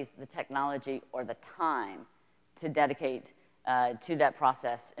processes, the technology, or the time to dedicate to that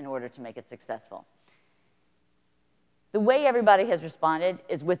process in order to make it successful. The way everybody has responded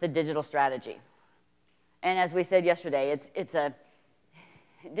is with a digital strategy. And as we said yesterday,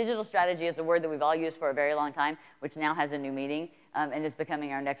 digital strategy is a word that we've all used for a very long time, which now has a new meaning, and is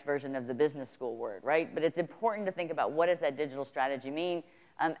becoming our next version of the business school word, right? But it's important to think about what does that digital strategy mean.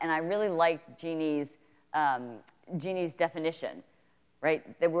 And I really liked Jeannie's definition,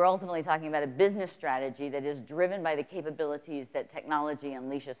 right? That we're ultimately talking about a business strategy that is driven by the capabilities that technology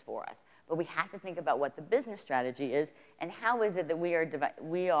unleashes for us. But we have to think about what the business strategy is and how is it that we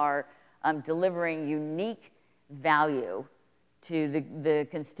are delivering unique value to the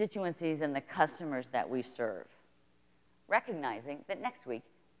constituencies and the customers that we serve, recognizing that next week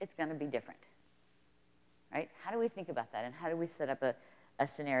it's going to be different, right? How do we think about that, and how do we set up a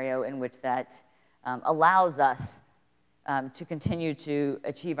scenario in which that allows us to continue to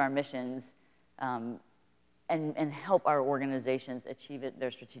achieve our missions and help our organizations achieve their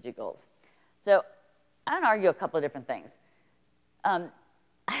strategic goals? So I'm going to argue a couple of different things.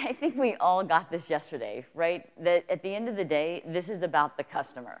 I think we all got this yesterday, right? That at the end of the day, this is about the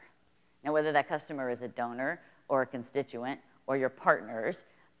customer. Now, whether that customer is a donor or a constituent or your partners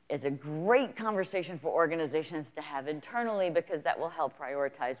is a great conversation for organizations to have internally, because that will help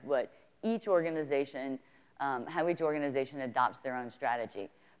prioritize what each organization, how each organization adopts their own strategy.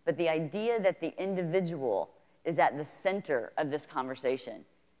 But the idea that the individual is at the center of this conversation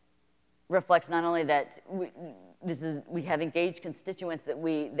reflects not only that we have engaged constituents that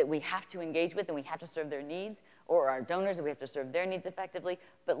we have to engage with and we have to serve their needs, or our donors that we have to serve their needs effectively,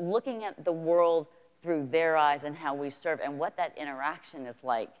 but looking at the world through their eyes and how we serve and what that interaction is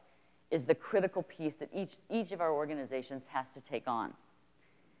like is the critical piece that each of our organizations has to take on.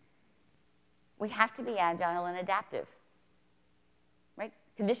 We have to be agile and adaptive, right?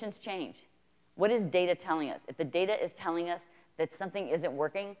 Conditions change. What is data telling us? If the data is telling us that something isn't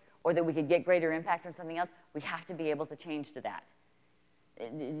working or that we could get greater impact from something else, we have to be able to change to that.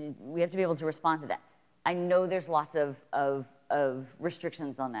 We have to be able to respond to that. I know there's lots of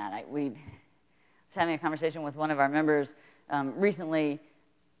restrictions on that. I was having a conversation with one of our members recently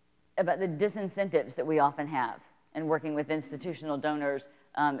about the disincentives that we often have in working with institutional donors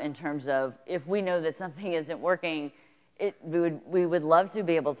in terms of if we know that something isn't working, we would love to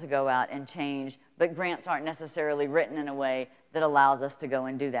be able to go out and change, but grants aren't necessarily written in a way that allows us to go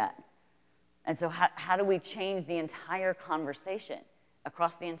and do that. And so how do we change the entire conversation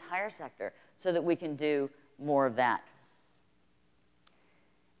across the entire sector so that we can do more of that?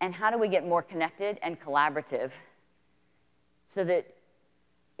 And how do we get more connected and collaborative so that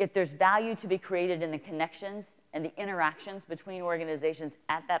if there's value to be created in the connections and the interactions between organizations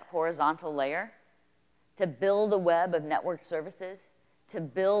at that horizontal layer, to build a web of network services, to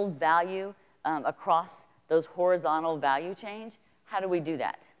build value across those horizontal value chains, how do we do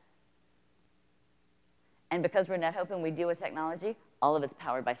that? And because we're NetHope and we deal with technology, all of it's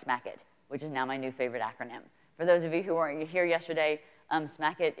powered by SMACIT, which is now my new favorite acronym. For those of you who weren't here yesterday,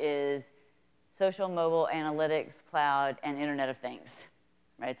 SMACIT is Social, Mobile, Analytics, Cloud, and Internet of Things,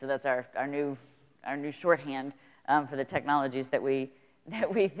 right? So that's our new shorthand for the technologies that we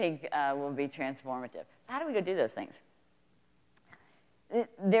think will be transformative. So how do we go do those things?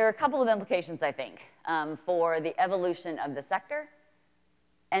 There are a couple of implications, I think, for the evolution of the sector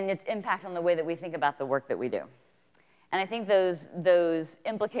and its impact on the way that we think about the work that we do. And I think those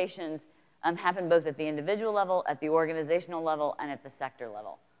implications happen both at the individual level, at the organizational level, and at the sector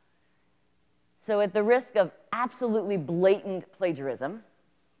level. So at the risk of absolutely blatant plagiarism,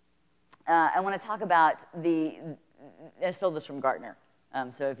 I want to talk about I stole this from Gartner.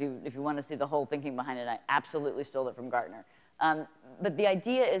 So if you want to see the whole thinking behind it, I absolutely stole it from Gartner. But the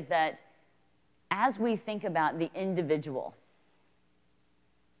idea is that as we think about the individual,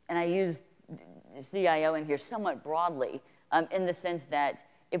 and I use CIO in here somewhat broadly, in the sense that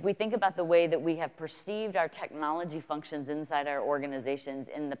if we think about the way that we have perceived our technology functions inside our organizations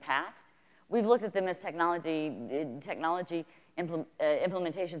in the past, we've looked at them as technology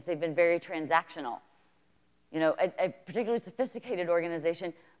implementations. They've been very transactional. You know, a particularly sophisticated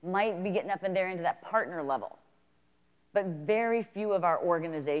organization might be getting up in there into that partner level. But very few of our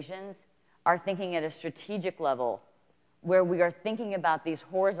organizations are thinking at a strategic level where we are thinking about these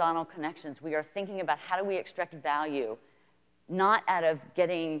horizontal connections. We are thinking about how do we extract value, not out of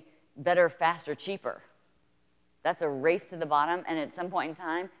getting better, faster, cheaper. That's a race to the bottom, and at some point in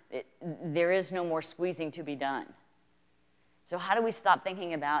time, there is no more squeezing to be done. So how do we stop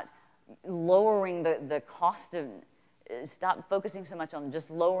thinking about lowering the cost of, stop focusing so much on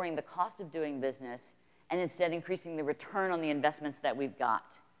just lowering the cost of doing business and instead increasing the return on the investments that we've got?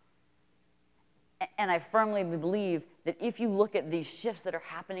 And I firmly believe that if you look at these shifts that are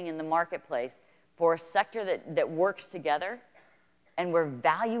happening in the marketplace for a sector that works together and where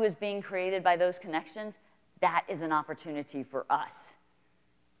value is being created by those connections, that is an opportunity for us.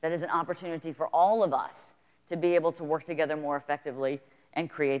 That is an opportunity for all of us to be able to work together more effectively and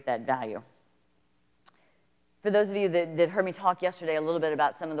create that value. For those of you that heard me talk yesterday a little bit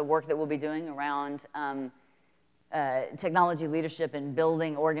about some of the work that we'll be doing around technology leadership and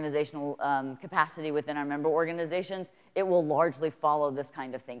building organizational capacity within our member organizations, it will largely follow this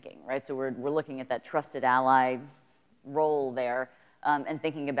kind of thinking, right? So we're looking at that trusted ally role there and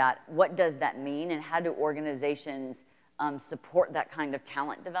thinking about what does that mean and how do organizations support that kind of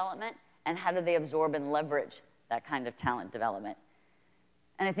talent development and how do they absorb and leverage that kind of talent development.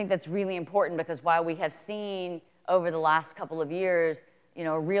 And I think that's really important because while we have seen over the last couple of years, you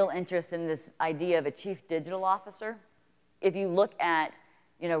know, a real interest in this idea of a chief digital officer, if you look at,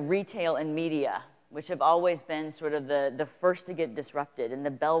 you know, retail and media, which have always been sort of the first to get disrupted and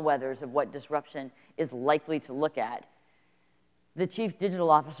the bellwethers of what disruption is likely to look at, the chief digital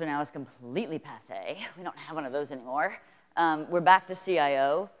officer now is completely passé. We don't have one of those anymore. We're back to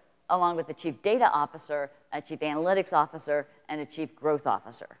CIO, along with the chief data officer, a chief analytics officer, and a chief growth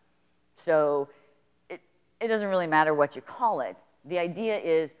officer. So it doesn't really matter what you call it. The idea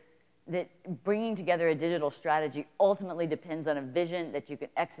is that bringing together a digital strategy ultimately depends on a vision that you can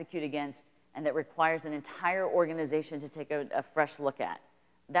execute against and that requires an entire organization to take a fresh look at.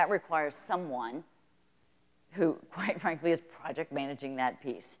 That requires someone who, quite frankly, is project managing that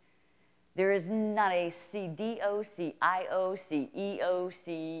piece. There is not a CDO, CIO,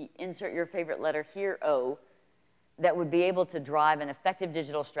 CEO, insert your favorite letter here, O, that would be able to drive an effective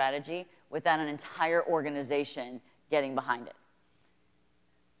digital strategy without an entire organization getting behind it.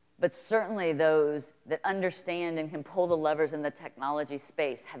 But certainly those that understand and can pull the levers in the technology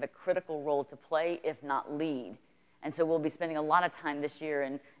space have a critical role to play, if not lead. And so we'll be spending a lot of time this year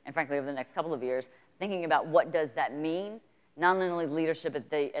and frankly over the next couple of years thinking about what does that mean, not only leadership at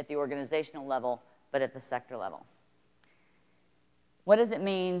the organizational level, but at the sector level. What does it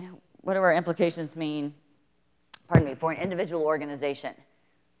mean? What do our implications mean, pardon me, for an individual organization?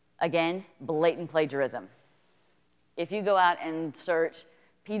 Again, blatant plagiarism. If you go out and search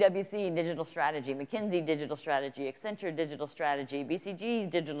PwC digital strategy, McKinsey digital strategy, Accenture digital strategy, BCG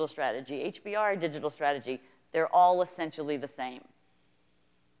digital strategy, HBR digital strategy, they're all essentially the same.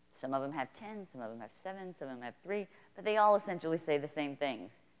 Some of them have 10, some of them have 7, some of them have 3, but they all essentially say the same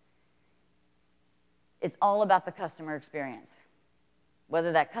things. It's all about the customer experience.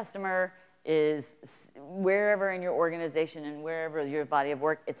 Whether that customer is wherever in your organization and wherever your body of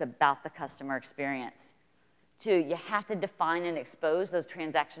work, it's about the customer experience. 2, you have to define and expose those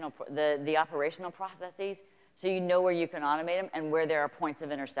transactional, the operational processes so you know where you can automate them and where there are points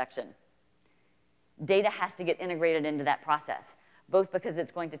of intersection. Data has to get integrated into that process, both because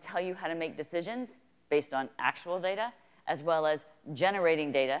it's going to tell you how to make decisions based on actual data, as well as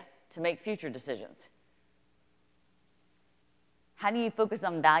generating data to make future decisions. How do you focus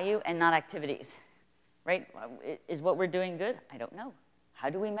on value and not activities, right? Is what we're doing good? I don't know. How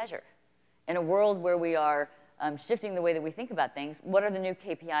do we measure? In a world where we are shifting the way that we think about things, what are the new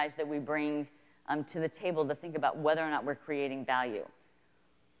KPIs that we bring to the table to think about whether or not we're creating value?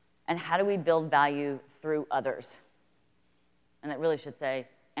 And how do we build value through others? And that really should say,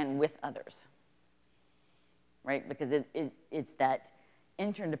 and with others, right? Because it's that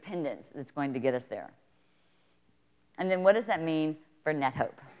interdependence that's going to get us there. And then what does that mean for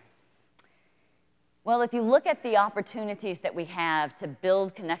NetHope? Well, if you look at the opportunities that we have to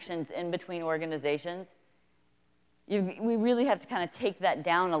build connections in between organizations, we really have to kind of take that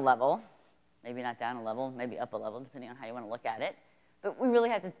down a level. Maybe not down a level, maybe up a level, depending on how you want to look at it. But we really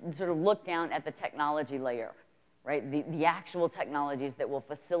have to sort of look down at the technology layer, right? The actual technologies that will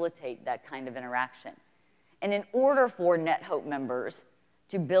facilitate that kind of interaction. And in order for NetHope members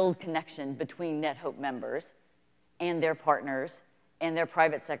to build connection between NetHope members and their partners and their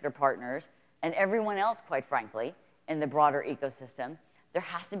private sector partners and everyone else, quite frankly, in the broader ecosystem, there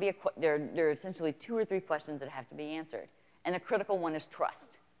has to be there are essentially 2 or 3 questions that have to be answered. And the critical one is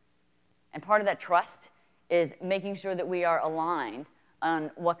trust. And part of that trust is making sure that we are aligned on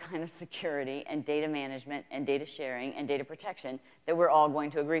what kind of security and data management and data sharing and data protection that we're all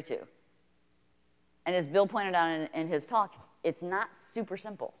going to agree to. And as Bill pointed out in his talk, it's not super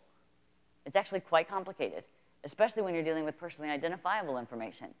simple. It's actually quite complicated, especially when you're dealing with personally identifiable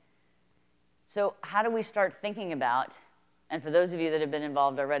information. So how do we start thinking about, and for those of you that have been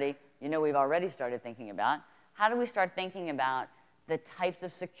involved already, you know we've already started thinking about, how do we start thinking about the types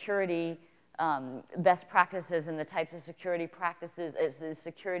of security best practices and the types of security practices,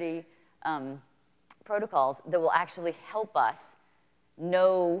 security protocols that will actually help us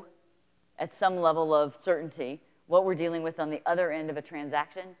know at some level of certainty what we're dealing with on the other end of a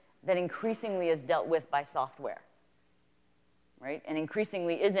transaction that increasingly is dealt with by software, right? And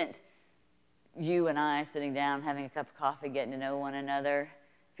increasingly isn't you and I sitting down, having a cup of coffee, getting to know one another,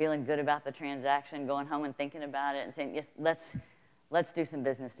 feeling good about the transaction, going home and thinking about it and saying, yes, let's do some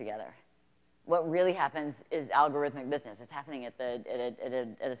business together. What really happens is algorithmic business. It's happening at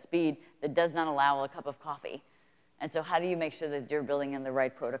a speed that does not allow a cup of coffee. And so how do you make sure that you're building in the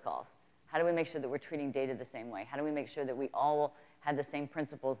right protocols? How do we make sure that we're treating data the same way? How do we make sure that we all have the same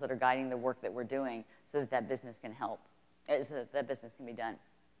principles that are guiding the work that we're doing so that that business can help, so that that business can be done?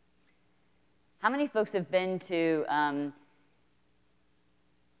 How many folks have been to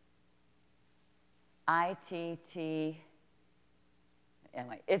ITT?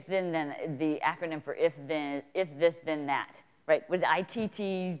 Anyway, if then the acronym for if this then that, right? Was it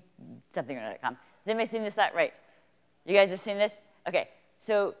ITT something or .com? Has anybody seen this site? Right. You guys have seen this? Okay.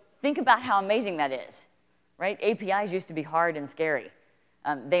 So think about how amazing that is, right? APIs used to be hard and scary.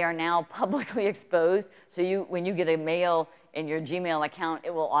 They are now publicly exposed. So when you get a mail in your Gmail account,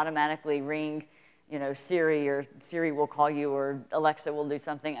 it will automatically ring, you know, Siri, or Siri will call you, or Alexa will do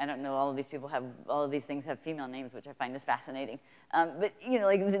something. I don't know. All of these things have female names, which I find is fascinating. But you know,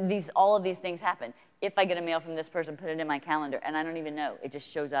 like all of these things happen. If I get a mail from this person, put it in my calendar, and I don't even know, it just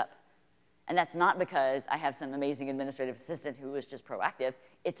shows up. And that's not because I have some amazing administrative assistant who was just proactive.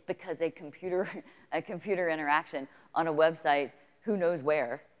 It's because a computer interaction on a website, who knows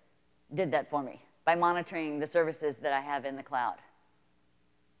where, did that for me by monitoring the services that I have in the cloud.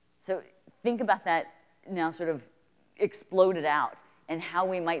 So think about that now sort of exploded out and how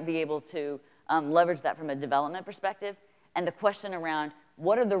we might be able to leverage that from a development perspective, and the question around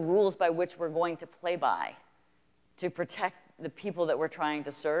what are the rules by which we're going to play by to protect the people that we're trying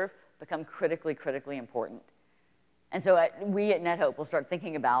to serve become critically, critically important. And so we at NetHope will start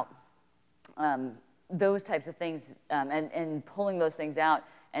thinking about those types of things and pulling those things out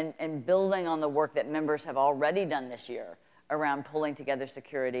and building on the work that members have already done this year around pulling together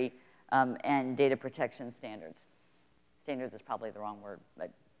security and data protection standards. Standards is probably the wrong word, but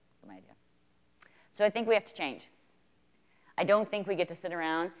my idea. So I think we have to change. I don't think we get to sit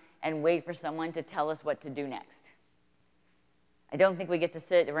around and wait for someone to tell us what to do next. I don't think we get to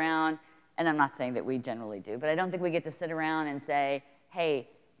sit around, and I'm not saying that we generally do, but I don't think we get to sit around and say, hey,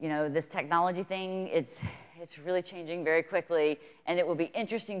 you know, this technology thing, it's really changing very quickly, and it will be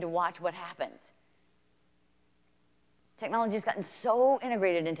interesting to watch what happens. Technology has gotten so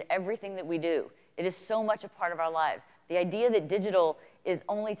integrated into everything that we do. It is so much a part of our lives. The idea that digital is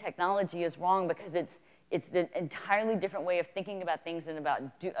only technology is wrong because it's the entirely different way of thinking about things and about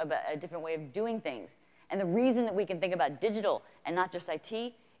a different way of doing things. And the reason that we can think about digital and not just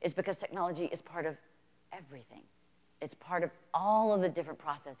IT is because technology is part of everything. It's part of all of the different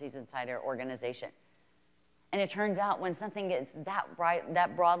processes inside our organization. And it turns out when something gets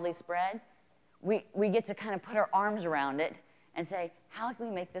that broadly spread, we get to kind of put our arms around it and say, how can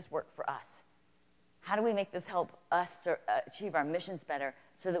we make this work for us? How do we make this help us achieve our missions better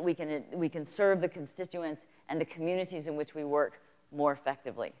so that we can serve the constituents and the communities in which we work more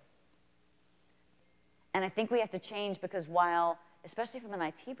effectively? And I think we have to change because while, especially from an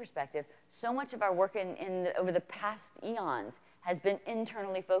IT perspective, so much of our work over the past eons has been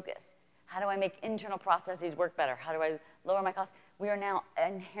internally focused. How do I make internal processes work better? How do I lower my costs? We are now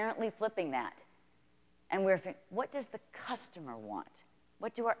inherently flipping that. And we're thinking, what does the customer want?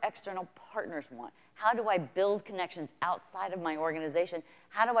 What do our external partners want? How do I build connections outside of my organization?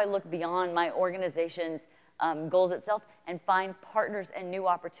 How do I look beyond my organization's goals itself and find partners and new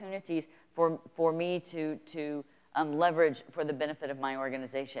opportunities for me to leverage for the benefit of my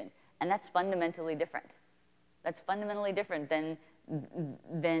organization? And that's fundamentally different. That's fundamentally different than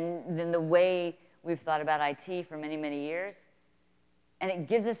the way we've thought about IT for many, many years. And it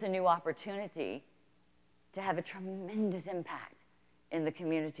gives us a new opportunity to have a tremendous impact in the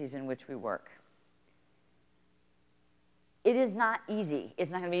communities in which we work. It is not easy.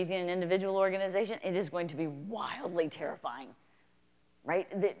 It's not going to be easy in an individual organization. It is going to be wildly terrifying, right?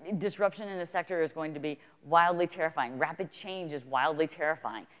 The disruption in a sector is going to be wildly terrifying. Rapid change is wildly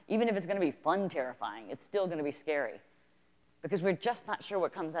terrifying. Even if it's going to be fun terrifying, it's still going to be scary because we're just not sure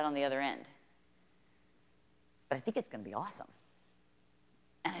what comes out on the other end. But I think it's going to be awesome.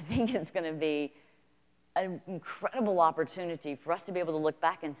 And I think it's going to be an incredible opportunity for us to be able to look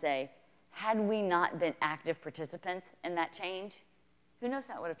back and say, had we not been active participants in that change, who knows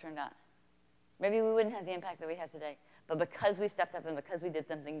how it would have turned out? Maybe we wouldn't have the impact that we have today. But because we stepped up and because we did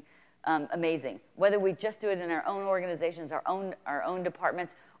something amazing, whether we just do it in our own organizations, our own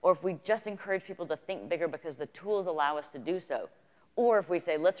departments, or if we just encourage people to think bigger because the tools allow us to do so, or if we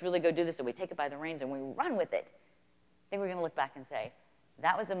say, let's really go do this, and we take it by the reins and we run with it, I think we're going to look back and say,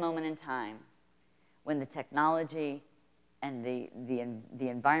 that was a moment in time when the technology and the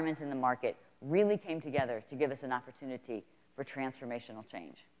environment in the market really came together to give us an opportunity for transformational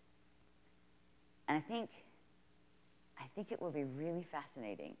change. And I think it will be really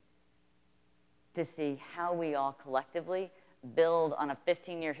fascinating to see how we all collectively build on a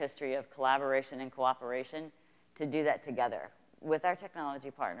 15-year history of collaboration and cooperation to do that together with our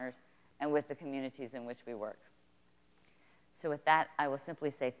technology partners and with the communities in which we work. So with that, I will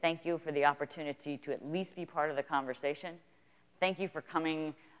simply say thank you for the opportunity to at least be part of the conversation. Thank you for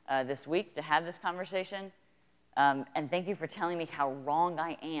coming this week to have this conversation. And thank you for telling me how wrong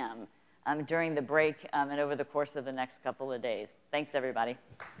I am during the break and over the course of the next couple of days. Thanks, everybody.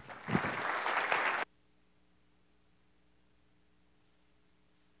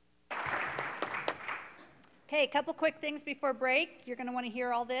 Okay, a couple quick things before break. You're going to want to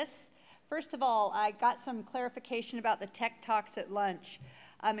hear all this. First of all, I got some clarification about the tech talks at lunch.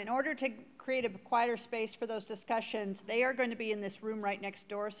 In order to create a quieter space for those discussions, they are going to be in this room right next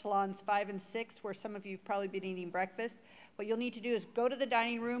door, salons 5 and 6, where some of you have probably been eating breakfast. What you'll need to do is go to the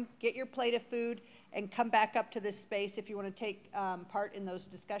dining room, get your plate of food, and come back up to this space if you want to take part in those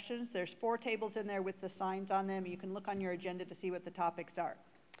discussions. There's 4 tables in there with the signs on them. You can look on your agenda to see what the topics are.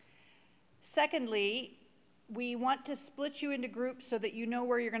 Secondly, we want to split you into groups so that you know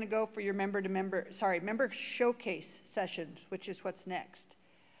where you're going to go for your member showcase sessions, which is what's next.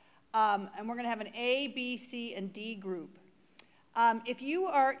 And we're going to have an A, B, C, and D group. If you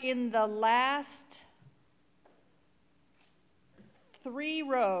are in the last 3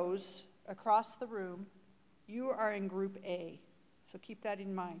 rows across the room, you are in group A. So keep that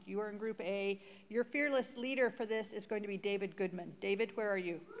in mind. You are in group A. Your fearless leader for this is going to be David Goodman. David, where are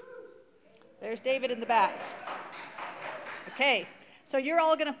you? There's David in the back. Okay, so you're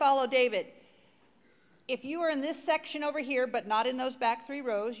all going to follow David. If you are in this section over here, but not in those back 3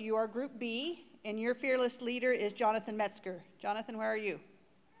 rows, you are group B, and your fearless leader is Jonathan Metzger. Jonathan, where are you?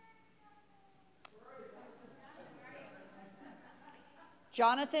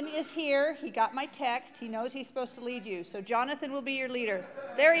 Jonathan is here. He got my text. He knows he's supposed to lead you. So Jonathan will be your leader.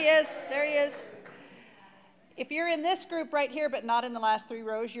 There he is. There he is. If you're in this group right here, but not in the last 3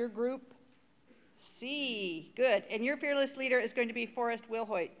 rows, your group C. Good. And your fearless leader is going to be Forrest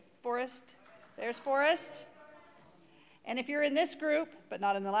Wilhoit. Forrest. There's Forrest. And if you're in this group, but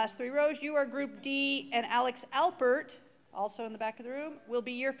not in the last 3 rows, you are group D, and Alex Alpert, also in the back of the room, will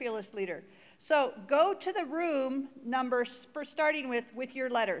be your fearless leader. So go to the room numbers for starting with your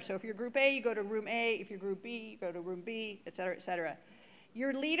letter. So if you're group A, you go to room A. If you're group B, you go to room B, et cetera, et cetera.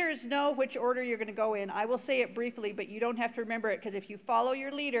 Your leaders know which order you're going to go in. I will say it briefly, but you don't have to remember it, because if you follow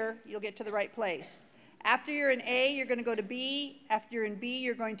your leader, you'll get to the right place. After you're in A, you're going to go to B. After you're in B,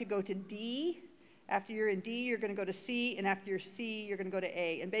 you're going to go to D. After you're in D, you're going to go to C. And after you're C, you're going to go to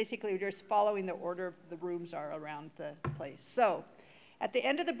A. And basically, you're just following the order the rooms are around the place. So at the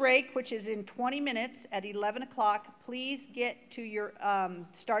end of the break, which is in 20 minutes at 11 o'clock, please get to your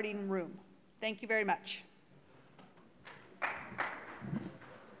starting room. Thank you very much.